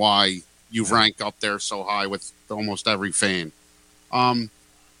reason why you rank up there so high with almost every fan.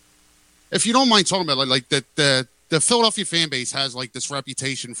 If you don't mind talking about like the Philadelphia fan base has like this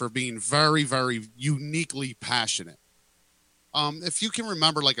reputation for being very, very uniquely passionate. If you can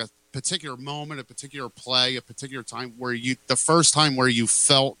remember like a particular moment, a particular play, a particular time where the first time where you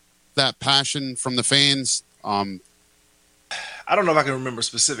felt that passion from the fans. I don't know if I can remember a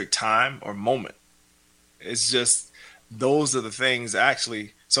specific time or moment. It's just those are the things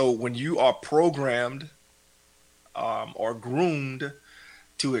actually. So when you are programmed or groomed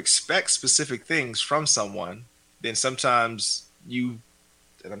to expect specific things from someone, then sometimes and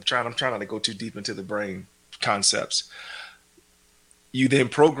I'm trying not to go too deep into the brain concepts. You then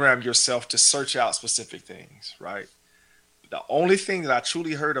program yourself to search out specific things, right? The only thing that I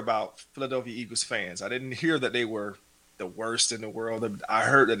truly heard about Philadelphia Eagles fans, I didn't hear that they were the worst in the world. I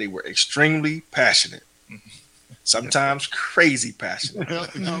heard that they were extremely passionate, sometimes crazy passionate.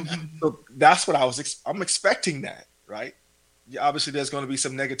 So that's what I'm expecting that, right? Obviously, there's going to be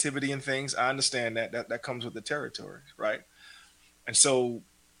some negativity and things. I understand that comes with the territory, right? And so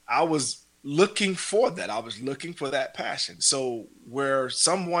I was looking for that. I was looking for that passion. So where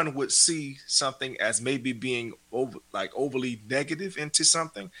someone would see something as maybe being overly negative into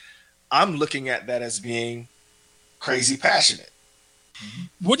something, I'm looking at that as being crazy passionate.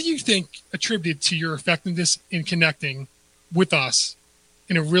 What do you think attributed to your effectiveness in connecting with us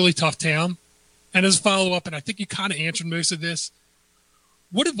in a really tough town? And as a follow-up, and I think you kind of answered most of this,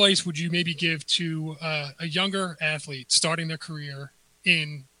 what advice would you maybe give to a younger athlete starting their career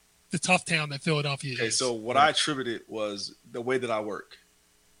in the tough town that Philadelphia is? Okay, so what I attributed was the way that I work.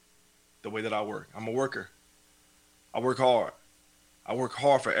 I'm a worker. I work hard. I work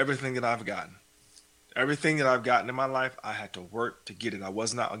hard for everything that I've gotten. Everything that I've gotten in my life, I had to work to get it. I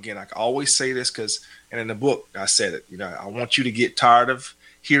was not, again, I always say this and in the book, I said it, I want you to get tired of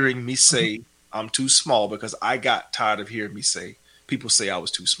hearing me say I'm too small, because I got tired of hearing people say I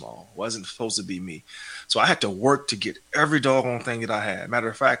was too small. It wasn't supposed to be me. So I had to work to get every doggone thing that I had. Matter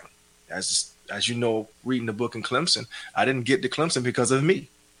of fact, as you know, reading the book in Clemson, I didn't get to Clemson because of me.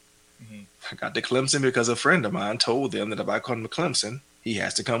 I got to Clemson because a friend of mine told them that if I come to Clemson, he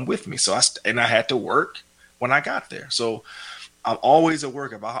has to come with me. So I had to work when I got there. So I'm always a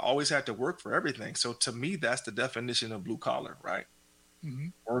worker. I always had to work for everything. So to me, that's the definition of blue collar, right?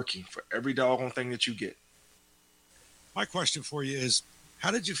 Working for every doggone thing that you get. My question for you is, how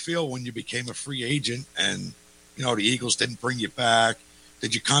did you feel when you became a free agent and, the Eagles didn't bring you back?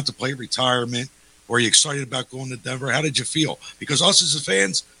 Did you contemplate retirement? Were you excited about going to Denver? How did you feel? Because us as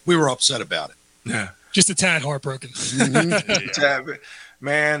fans, we were upset about it. Yeah. Just a tad heartbroken.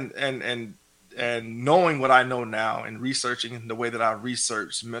 Man, and knowing what I know now and researching the way that I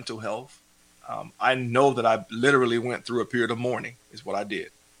researched mental health, I know that I literally went through a period of mourning is what I did.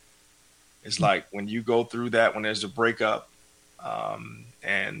 It's like when you go through that, when there's a breakup,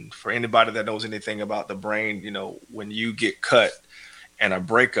 and for anybody that knows anything about the brain, when you get cut and a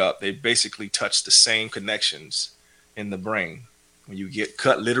breakup, they basically touch the same connections in the brain. When you get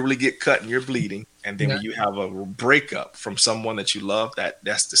cut, literally get cut and you're bleeding, and then when you have a breakup from someone that you love,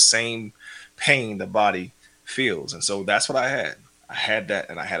 that's the same pain the body feels. And so that's what I had. I had that,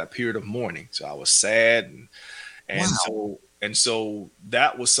 and I had a period of mourning. So I was sad, and so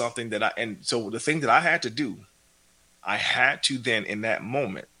that was something that so the thing that I had to do, I had to then in that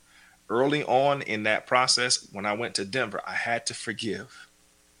moment, early on in that process, when I went to Denver, I had to forgive.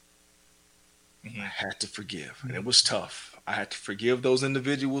 I had to forgive, and it was tough. I had to forgive those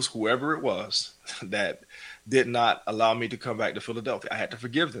individuals, whoever it was, that did not allow me to come back to Philadelphia. I had to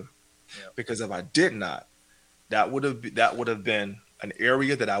forgive them, because if I did not, that would have been an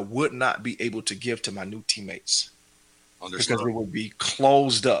area that I would not be able to give to my new teammates. Understood. Because it would be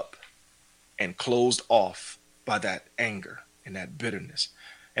closed up and closed off by that anger and that bitterness.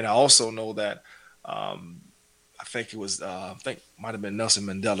 And I also know that I think it was might have been Nelson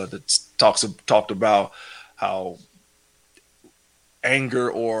Mandela that talked about how anger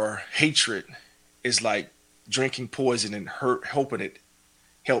or hatred is like drinking poison and hoping it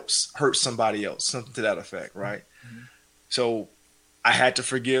helps hurt somebody else, something to that effect, right? Mm-hmm. So I had to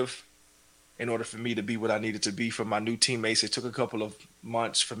forgive in order for me to be what I needed to be for my new teammates. It took a couple of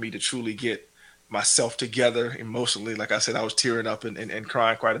months for me to truly get myself together emotionally. Like I said, I was tearing up and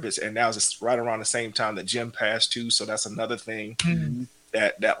crying quite a bit. And that was right around the same time that Jim passed too. So that's another thing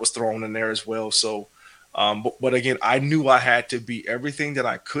that was thrown in there as well. So, but again, I knew I had to be everything that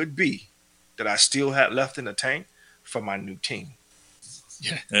I could be, that I still had left in the tank for my new team.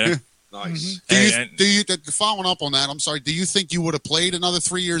 Yeah. Nice. Do you following up on that? I'm sorry. Do you think you would have played another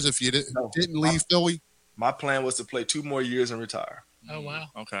 3 years if you didn't leave Philly? My plan was to play 2 more years and retire. Oh wow.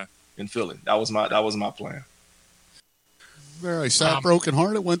 Okay. In Philly, that was my plan. There, I sat broken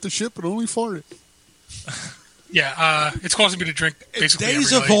hearted, went to ship, but only farted. Yeah, it's causing me to drink basically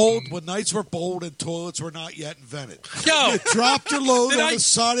Days every of night. old when nights were bold and toilets were not yet invented. Yo! You dropped your load Did on I- the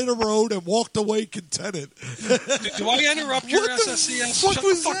side of the road and walked away contented. Do I interrupt your What the SSCS? fuck Shut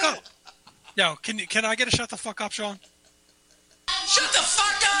was the fuck that? up. Yo, can I get a shut the fuck up, Sean? Shut the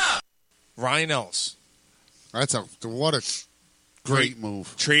fuck up! Ryan Ellis. What a great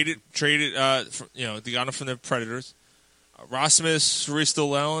move. Traded. They got him from the Predators. Rasmus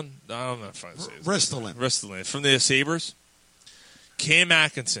Ristolainen. I don't know if I say Ristolainen from the Sabres. Cam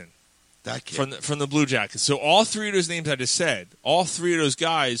Atkinson. That kid. From the Blue Jackets. So all 3 of those names I just said, all 3 of those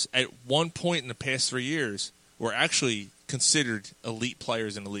guys at one point in the past 3 years were actually considered elite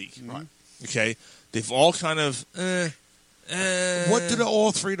players in the league. Right. Okay? They've all kind of What do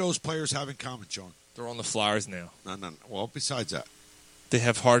all 3 of those players have in common, John? They're on the Flyers now. No. Well, besides that. They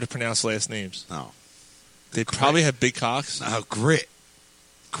have hard to pronounce last names. No. They probably have big cocks. No, grit,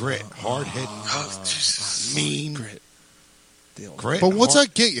 hard hitting, mean, grit. But what's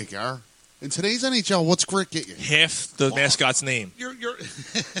that get you, Gar? In today's NHL, what's grit get you? Half the mascot's name. You're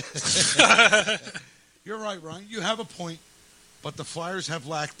you're right, Ryan. You have a point, but the Flyers have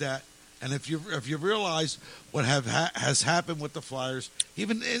lacked that. And if you realize what has happened with the Flyers,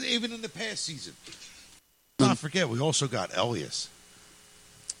 even in the past season, not forget we also got Elias.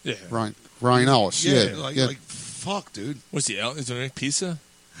 Yeah, Ryan Ellis. Yeah, like fuck, dude. What's he? Is there any pizza?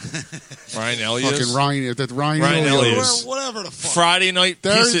 Ryan Elliott. Fucking Ryan. Ryan Elliott. Whatever the fuck. Friday night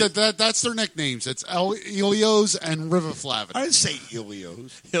pizza. That's their nicknames. It's Elios and River Flavin. I didn't say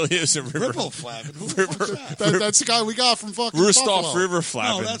Elios. Elios and River Flavin. Who the fuck's that? That's the guy we got from fucking Rustolph Buffalo. River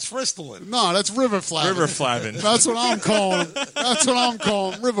Flavin. No, that's Ristolainen. No, that's River Flavin. River Flavin. That's what I'm calling him. That's what I'm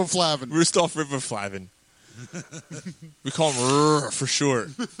calling him, River Flavin. Rustolph River Flavin. We call him R for short.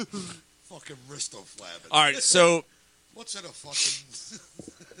 Fucking Ristoflavin. All right, so what's in a fucking?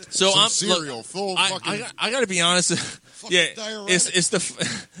 So I'm cereal full of fucking. I got to be honest. Yeah, it's the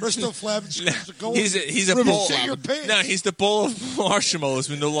Ristoflavin. He's a bowl. No, he's the bowl of marshmallows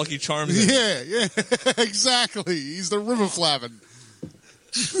with no Lucky Charms. In it. Yeah, exactly. He's the River Flavin.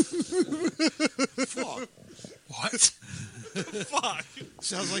 Fuck. What? Fuck.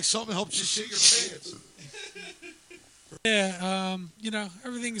 Sounds like something helps you shit your pants. Yeah,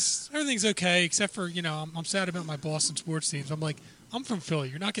 everything's okay except for I'm sad about my Boston sports teams. I'm like, I'm from Philly.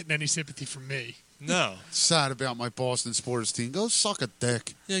 You're not getting any sympathy from me. No. Sad about my Boston sports team. Go suck a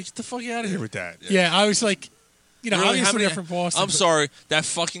dick. Yeah, get the fuck out of here with that. Yeah, I was like, Really? obviously they're from Boston. I'm sorry, that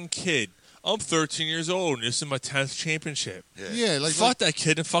fucking kid. I'm 13 years old and this is my 10th championship. Yeah, like fuck that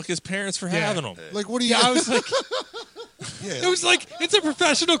kid and fuck his parents for having him. Like, what do you? Yeah, I was like, it was like it's a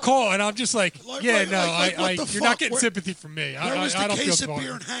professional call, and I'm just like, what you're the not fuck? getting sympathy from me. Where was I the don't case feel of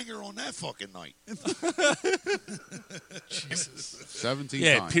beer comfortable. and hanger on that fucking night? Jesus. 17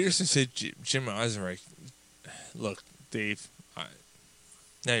 Yeah, times. Peterson said Jim Eisenreich. Look, Dave,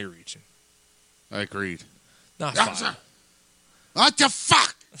 Now you're reaching. I agreed. Not fine. What the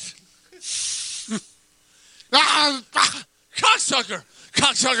fuck? Cocksucker!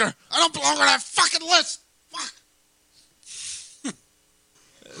 Cocksucker! I don't belong on that fucking list.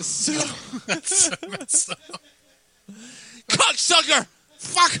 Cocksucker!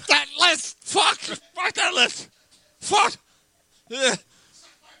 Fuck that list. Fuck! Fuck that list! Fuck! Yeah.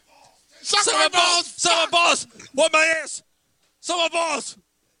 Suck my balls. Suck my balls! What my ass? Suck my balls!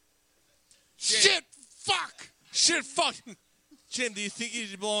 Shit. Fuck. Shit, fuck! Jim, do you think you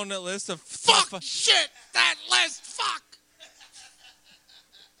should belong on that list of Fuck. Shit. That list. Fuck.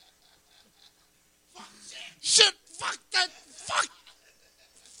 Shit. Fuck that. Fuck.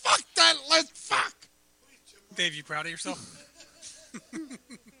 Fuck that list. Fuck. Dave, you proud of yourself?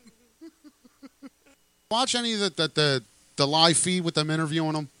 Watch any of the live feed with them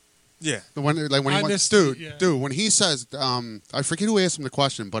interviewing him? Yeah. When he went, missed dude, it, yeah. dude, when he says, I forget who asked him the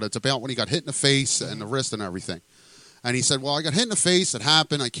question, but it's about when he got hit in the face and the wrist and everything. And he said, well, I got hit in the face. It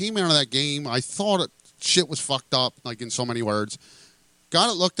happened. I came out of that game. I thought shit was fucked up, like in so many words.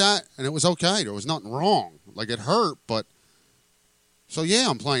 Got it looked at, and it was okay. There was nothing wrong. Like, it hurt, but... So, yeah,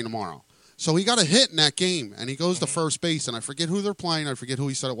 I'm playing tomorrow. So he got a hit in that game, and he goes to first base, and I forget who they're playing. I forget who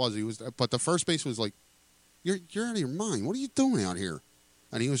he said it was. But the first base was like, you're out of your mind. What are you doing out here?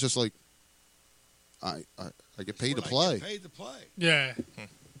 And he was just like, I get paid to play. Paid to play. Yeah.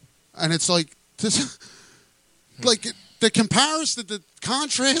 And it's like, this, like the comparison, the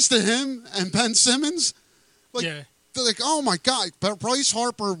contrast to him and Ben Simmons, like, Yeah. they're like, oh my God, but Bryce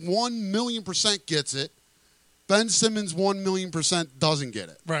Harper 1,000,000% gets it. Ben Simmons 1,000,000% doesn't get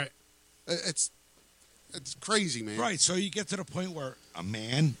it. Right. It's crazy, man. Right, so you get to the point where a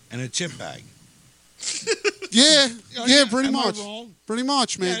man and a chip bag. Yeah, yeah, pretty Am I much. wrong? Pretty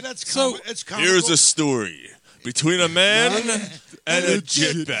much, man. Yeah, that's So, it's comical. Here's a story between a man and a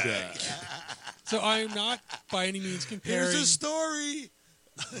jetbag. So I am not by any means comparing Here's a story.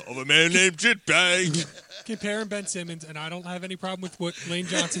 Of a man named Jetbag. comparing Ben Simmons, and I don't have any problem with what Lane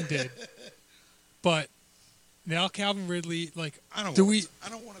Johnson did. But now Calvin Ridley, like, I don't do wanna- we I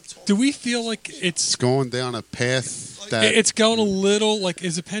don't want to talk. do we feel like It's going down a path that it's going a little like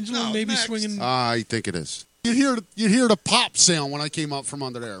is the pendulum maybe next. swinging? I think it is. You hear the pop sound when I came up from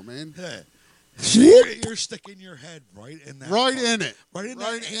under there, man. Yeah. You're sticking your head right in that. Right part. in it. Right in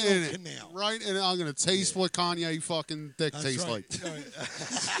Right that in anal it. canal. Right in it. I'm gonna taste what Kanye fucking dick That's tastes right. like.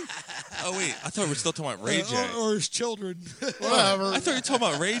 Oh, wait. I thought we were still talking about Ray J. Or his children. Whatever. I thought you were talking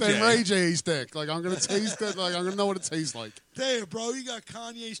about Ray J. Then Ray J's dick. Like I'm gonna taste it. Like I'm gonna know what it tastes like. There, bro, you got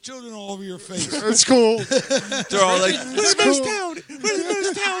Kanye's children all over your face. It's cool. They're all like, we're the cool. most talented. We're the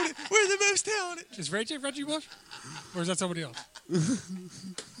most talented. We're the most talented. Is Ray J Reggie Bush, or is that somebody else?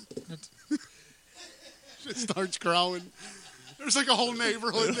 It starts growing. There's like a whole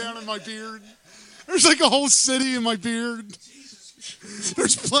neighborhood down in my beard. There's like a whole city in my beard.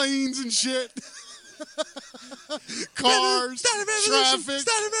 There's planes and shit. Cars, Start a revolution. traffic.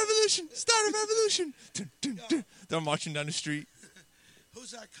 Start a revolution. Start a revolution. Dun, dun, dun. They're marching down the street.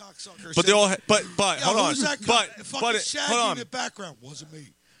 Who's that cocksucker? But they all, but Yo, hold on. who's that But fucking Shaggy hold on. in the background? Wasn't me.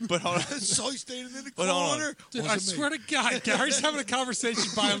 But hold on. So he's standing in the But hold on. corner. Dude, I Wasn't me. swear to God, Gary's having a conversation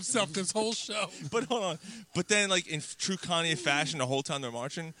by himself this whole show. But hold on. But then, like in true Kanye fashion, the whole time they're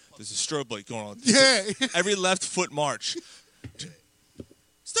marching, there's a strobe light going on. Yeah. Every left foot march.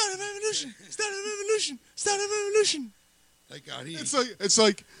 Start a revolution. Start a revolution. Start a revolution. Thank God he. It's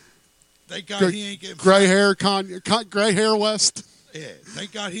like Thank God he ain't getting gray hair Kanye, gray hair West, Yeah.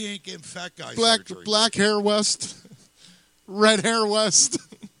 Thank God he ain't getting fat guy black surgery. black hair West, red hair West.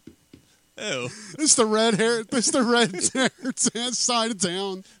 Ew. This the red hair. This the red hair side of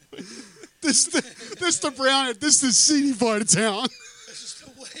town. This the brown hair. This the seedy part of town. This is the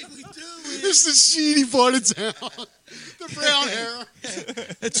way we do it. This the seedy part of town. The brown hair.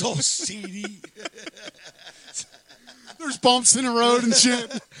 It's all seedy. There's bumps in the road and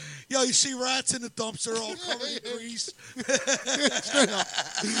shit. Yo, you see rats in the dumpster all covered in grease.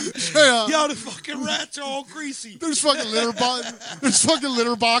 Yeah. Yo, the fucking rats are all greasy. There's fucking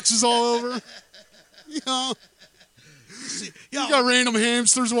litter boxes all over. You know, Yo, you got random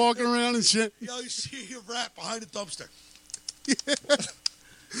hamsters walking around and shit. yo, you see a rat behind the dumpster.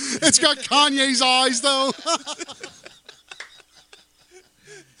 It's got Kanye's eyes though.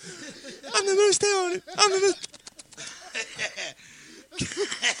 I'm the most talented. I'm the most.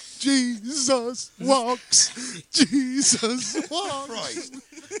 Jesus walks. Jesus walks. Christ.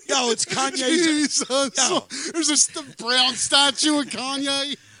 Yo, it's Kanye's. Jesus. Yo, There's a brown statue of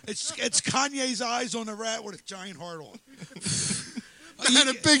Kanye. it's Kanye's eyes on the rat with a giant heart on. and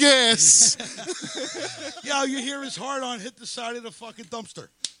a big ass. Yo, you hear his heart on hit the side of the fucking dumpster.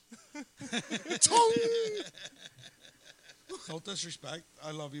 No disrespect.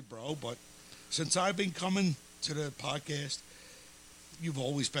 I love you, bro. But since I've been coming to the podcast, you've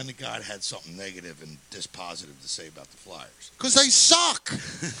always been the guy that had something negative and dispositive to say about the Flyers. Because they suck.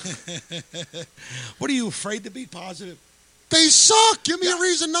 What are you afraid to be positive? They suck. Give me a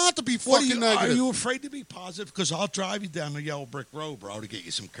reason not to be fucking negative. Are you afraid to be positive? Because I'll drive you down the yellow brick road, bro, to get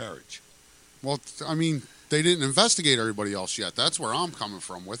you some courage. Well, I mean, they didn't investigate everybody else yet. That's where I'm coming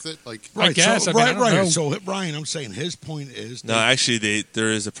from with it. Like, Right, guess. so, I mean, I right, don't right. know. So, Ryan, I'm saying his point is... No, actually,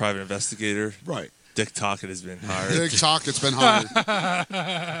 there is a private investigator. Right. Dick Tockett has been hired. Dick Tockett's been hired.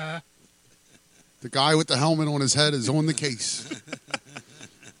 The guy with the helmet on his head is on the case.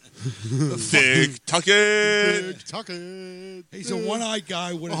 Dick Tockett. Dick Tockett. He's a one-eyed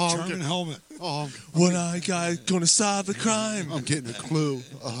guy with a German helmet. One-eyed guy gonna solve the crime. I'm getting a clue.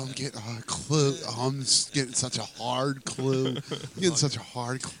 I'm getting a clue. I'm just getting such a hard clue. I'm getting such a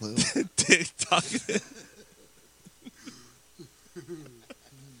hard clue. Dick Tockett.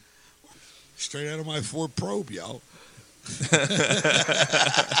 Straight out of my Ford Probe, yo.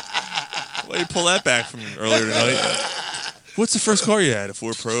 Why you pull that back from earlier tonight? What's the first car you had? A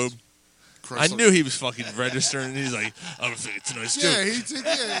Ford Probe? I knew he was fucking registering. He's like, I'm gonna think of tonight's joke. Yeah, he did.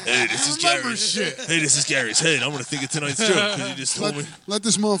 Yeah, Hey, this is Gary. shit. Hey, this is Gary's head. I'm gonna think of tonight's joke because you just told me. Let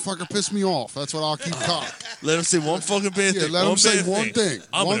this motherfucker piss me off. That's what I'll keep talking. Let him say one fucking bad thing. let him say bad one thing.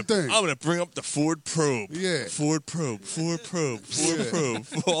 I'm One gonna, thing. I'm gonna bring up the Ford Probe. Yeah. Ford Probe. Ford Probe. Ford Yeah. Probe.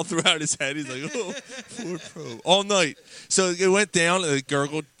 All throughout his head, he's like, oh, Ford Probe. All night. So it went down. It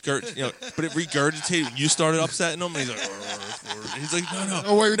gurgled, but it regurgitated. You started upsetting him, and he's like, Ford. He's like, no.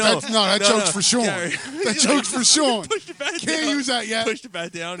 Oh wait, that joke's for Sean. Gary. That joke's for Sean. Pushed it back Can't down. use that yet. Pushed it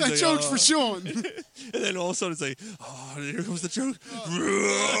back down. That He's like, joke's for Sean. And then all of a sudden it's like, oh, here comes the joke.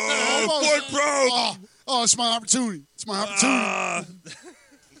 Almost. Ford Probe. Oh, it's my opportunity. It's my opportunity.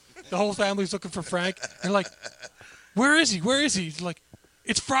 The whole family's looking for Frank. They're like, where is he? Where is he? He's like,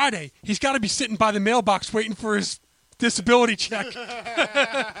 it's Friday. He's got to be sitting by the mailbox waiting for his disability check.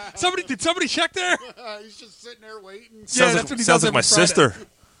 Did somebody check there? He's just sitting there waiting. Sounds that's what he sounds does like my every Friday. sister.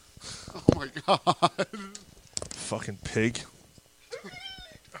 Oh my god. Fucking pig.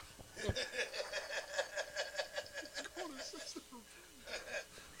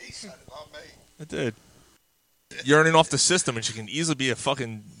 He said it, not me. I did. You're earning off the system, and she can easily be a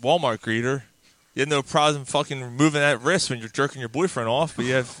fucking Walmart greeter. You had no problem fucking removing that wrist when you're jerking your boyfriend off, but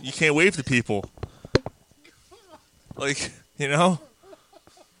you can't wave to people. Like, you know?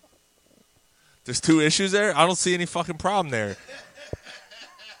 There's two issues there. I don't see any fucking problem there.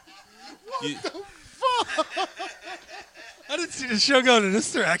 I didn't see the show going in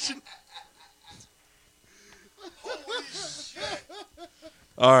this direction.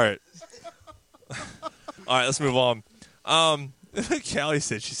 All right. All right, let's move on. Callie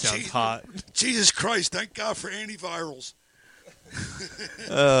said she sounds hot. Jesus Christ, thank God for antivirals.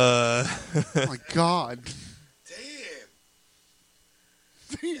 Oh my god.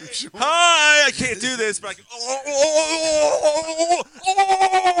 Damn, Sean. Hi, I can't do this, but I can.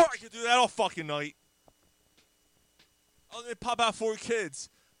 I can do that all fucking night. I'm gonna pop out 4 kids,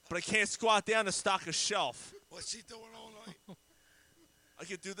 but I can't squat down to stock a shelf. What's he doing all night? I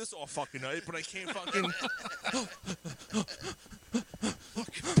can do this all fucking night, but I can't fucking.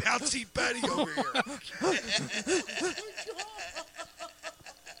 Bouncy Betty over here.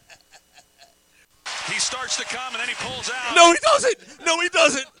 He starts to come and then he pulls out. No, he doesn't. No, he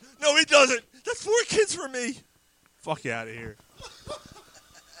doesn't. No, he doesn't. That's 4 kids for me. Fuck you out of here.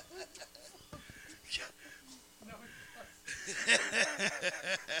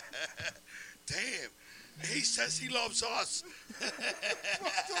 Damn. He says he loves us.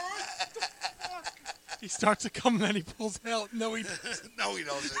 He starts to come and then he pulls out. No, he doesn't. No, he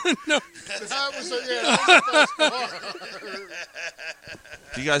doesn't. No. That was the best part.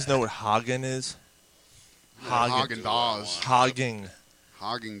 Do you guys know what Hagen is? Hagen Dazs. Hogging.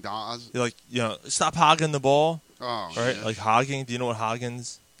 Hagen Dazs. You're like, stop hogging the ball. Oh, right? shit. Like hogging. Do you know what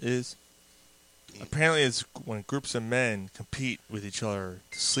Hoggins is? Apparently, it's when groups of men compete with each other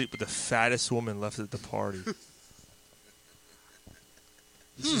to sleep with the fattest woman left at the party.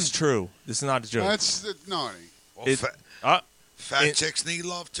 This is true. This is not a joke. That's no. Well, fat chicks need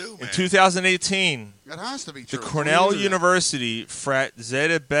love too, man. In 2018, That has to be the true. Cornell University frat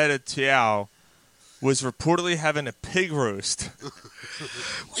Zeta Beta Tau was reportedly having a pig roast.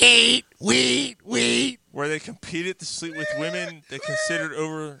 Wait. Where they competed to sleep with women they considered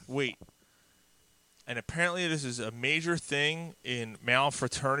overweight. And apparently this is a major thing in male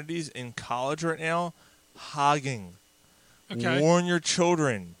fraternities in college right now. Hogging. Okay. Warn your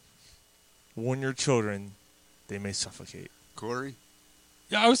children. Warn your children. They may suffocate. Corey?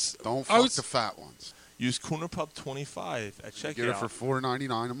 Yeah, Don't fuck the fat ones. Use Coonerpup 25 at checkout. Get it for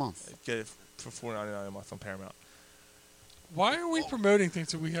 $4.99 a month. Get it for $4.99 a month on Paramount. Why are we promoting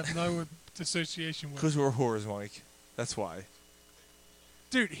things that we have no association with? Because we're whores, Mike. That's why.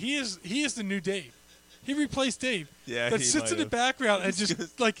 Dude, he is the new Dave. He replaced Dave. Yeah, that he sits might in the have. background and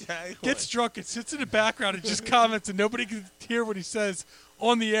just like gets drunk and sits in the background and just comments and nobody can hear what he says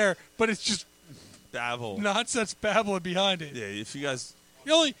on the air, but it's just babble, nonsense babbling behind it. Yeah, if you guys,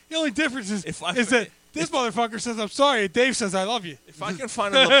 the only difference is that this motherfucker says I'm sorry and Dave says I love you. If I can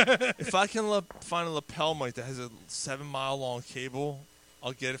find find a lapel mic that has a 7-mile long cable,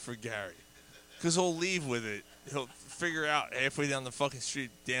 I'll get it for Gary. Because he'll leave with it. He'll figure out halfway down the fucking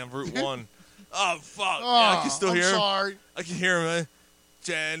street, damn Route 1. Oh, fuck. Yeah, I can still hear him. Sorry. I can hear him, man.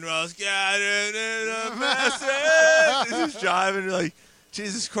 Generals gathered in a message. He's driving like,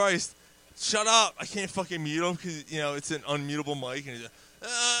 Jesus Christ. Shut up. I can't fucking mute him because, it's an unmutable mic. And he's like,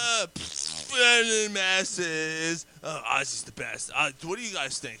 masses. Ozzy's the best. What do you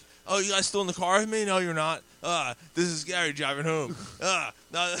guys think? Oh, you guys still in the car with me? No, you're not. This is Gary driving home. Now,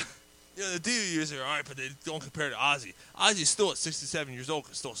 the DV years are all right, but they don't compare to Ozzy. Ozzy's still at 67 years old,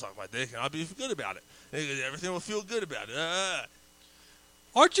 can still suck my dick, and I'll be good about it. Everything will feel good about it.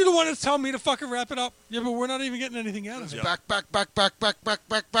 Aren't you the one that's telling me to fucking wrap it up? Yeah, but we're not even getting anything out of it. Back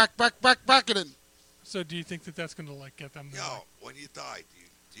it in. So do you think that that's going to get them? Yo, when you die,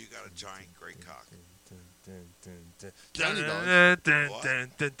 do you got a giant great cock? Johnny does.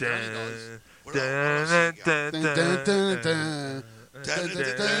 What else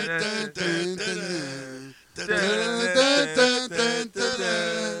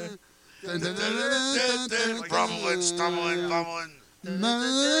Rumbling, stumbling, bumbling.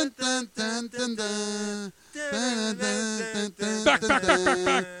 Back.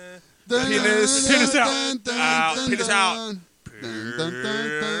 Penis out. Penis out.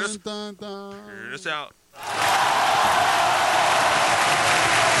 Penis out.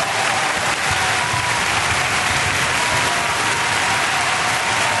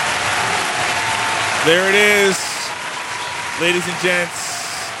 There it is, ladies and gents.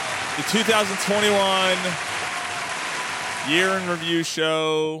 The 2021 Year in Review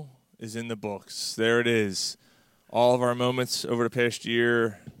show is in the books. There it is. All of our moments over the past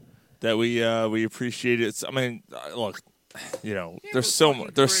year that we appreciated. Look, there's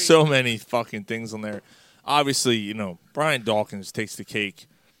so many fucking things on there. Obviously, Brian Dawkins takes the cake.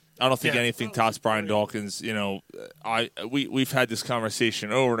 I don't think anything tops Brian Dawkins. We've had this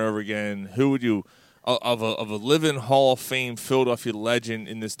conversation over and over again. Who would you of a living Hall of Fame Philadelphia legend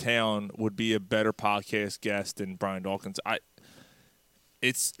in this town would be a better podcast guest than Brian Dawkins?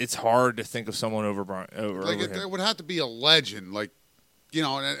 It's hard to think of someone over Brian. Over him. It would have to be a legend, and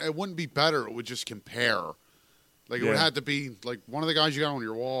it wouldn't be better. It would just compare. It would have to be one of the guys you got on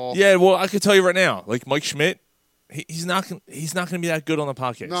your wall. Yeah, well, I could tell you right now, Mike Schmidt. He's not going to be that good on the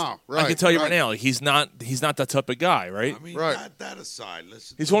podcast. No, right. I can tell you right now, he's not that type of guy, right? I mean, that aside,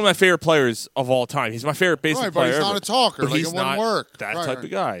 listen. He's one of my favorite players of all time. He's my favorite baseball player. But he's not a talker. But he's it wouldn't not work. that type of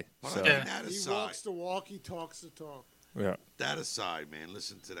guy. But So. that He aside, walks the walk, he talks the talk. Yeah. That aside, man,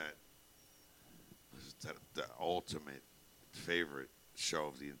 listen to that. Listen to the ultimate favorite show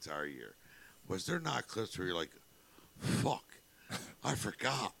of the entire year. Was there not clips where you're like, fuck, I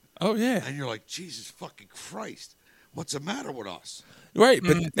forgot. Oh, yeah. And you're like, Jesus fucking Christ. What's the matter with us? Right,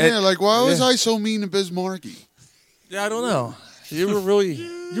 but why was I so mean to Bismarcky? Yeah, I don't know. You were really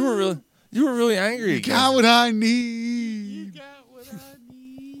angry. You got what I need.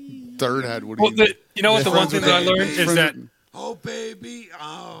 Third had what he need. You know what? The one thing that I learned is that oh baby,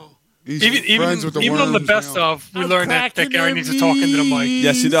 even on the best of, we learned that Gary needs to talk into the mic.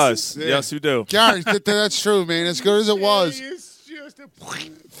 Yes, he does. Yeah. Yes, we do. Gary, that's true, man. As good as it was.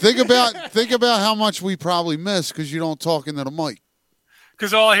 Think about how much we probably miss because you don't talk into the mic.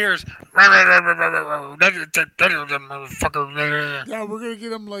 Because all I hear is motherfucker. Yeah, we're gonna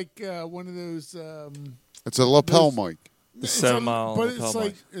get him one of those. It's a lapel mic. The 7 mile. But it's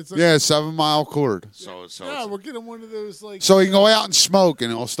like 7-mile cord. So yeah, we're getting one of those So he can go out and smoke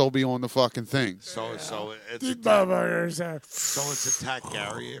and it'll still be on the fucking thing. So it's attack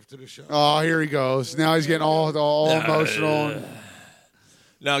Gary after the show. Oh, here he goes. Now he's getting all emotional.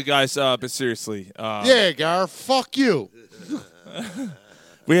 No, guys, but seriously. Yeah, Gar, fuck you.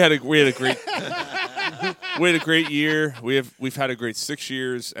 We had a great we've had a great 6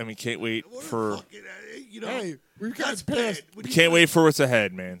 years, and we can't wait for. We've got past. We can't wait for what's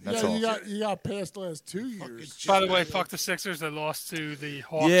ahead, man. That's all. You got past the last 2 years. By the way, fuck the Sixers. They lost to the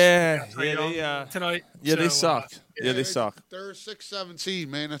Hawks. Yeah, Trae Young tonight. Yeah, they So, suck. Yeah, they suck. They're a 6-7 seed,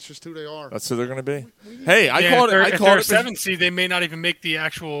 man. That's just who they are. That's who they're going to be. Hey, I yeah, called it. I if called they're it. a 7 seed, they may not even make the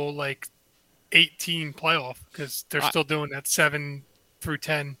actual 8-team playoff because they're still doing that 7 through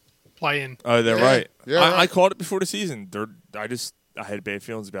 10 play-in. Oh, they're right. Yeah, I right. called it before the season. I had bad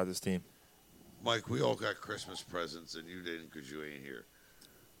feelings about this team. Mike, we all got Christmas presents, and you didn't because you ain't here.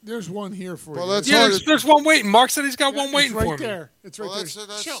 There's one here for Well, you. that's Yeah, there's one waiting. Mark said he's got one waiting right for me. there. It's right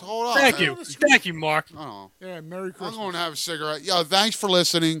there. Hold on. Thank you. Thank you, Mark. Oh. Yeah, Merry Christmas. I'm going to have a cigarette. Yo, thanks for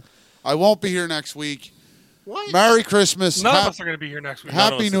listening. I won't be here next week. What? Merry Christmas. None of us are going to be here next week.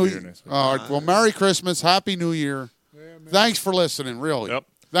 Happy New Year. All right. Well, Merry Christmas. Happy New Year. Thanks for listening, really. Yep.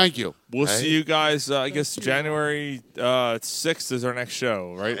 Thank you. We'll see you guys, I guess, January 6th is our next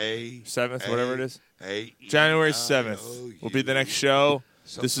show, right? 7th, whatever it is. January 7th will be the next show.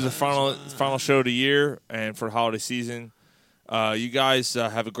 This is the final show of the year and for the holiday season. You guys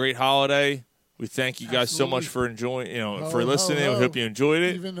have a great holiday. We thank you guys so much for enjoying, for listening. We hope you enjoyed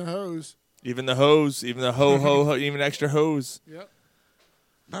it. Even the hose. Even the hose, even the ho, even extra hose. Yep.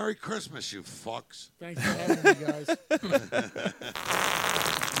 Merry Christmas, you fucks. Thanks for having me, guys.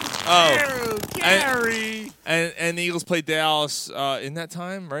 And the Eagles play Dallas in that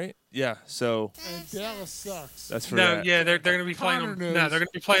time, right? Yeah. So And Dallas sucks. that's for No, that. yeah, they're going to be playing Connor them. knows. No, they're going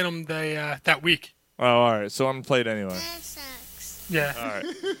to be playing them that week. Oh, all right. So I'm gonna play it anyway. Yeah. All right.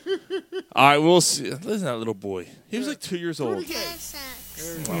 All right. We'll see. Listen to that little boy. He was like 2 years old.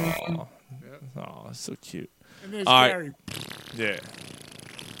 Oh, that's so cute. And there's All right. Gary. Yeah.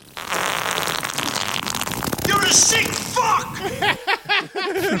 You're a sick fuck!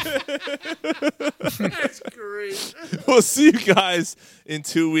 That's great. We'll see you guys in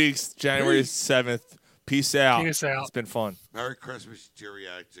 2 weeks, January 7th. Peace out. Peace out. It's been fun. Merry Christmas,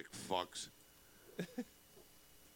 geriatric fucks.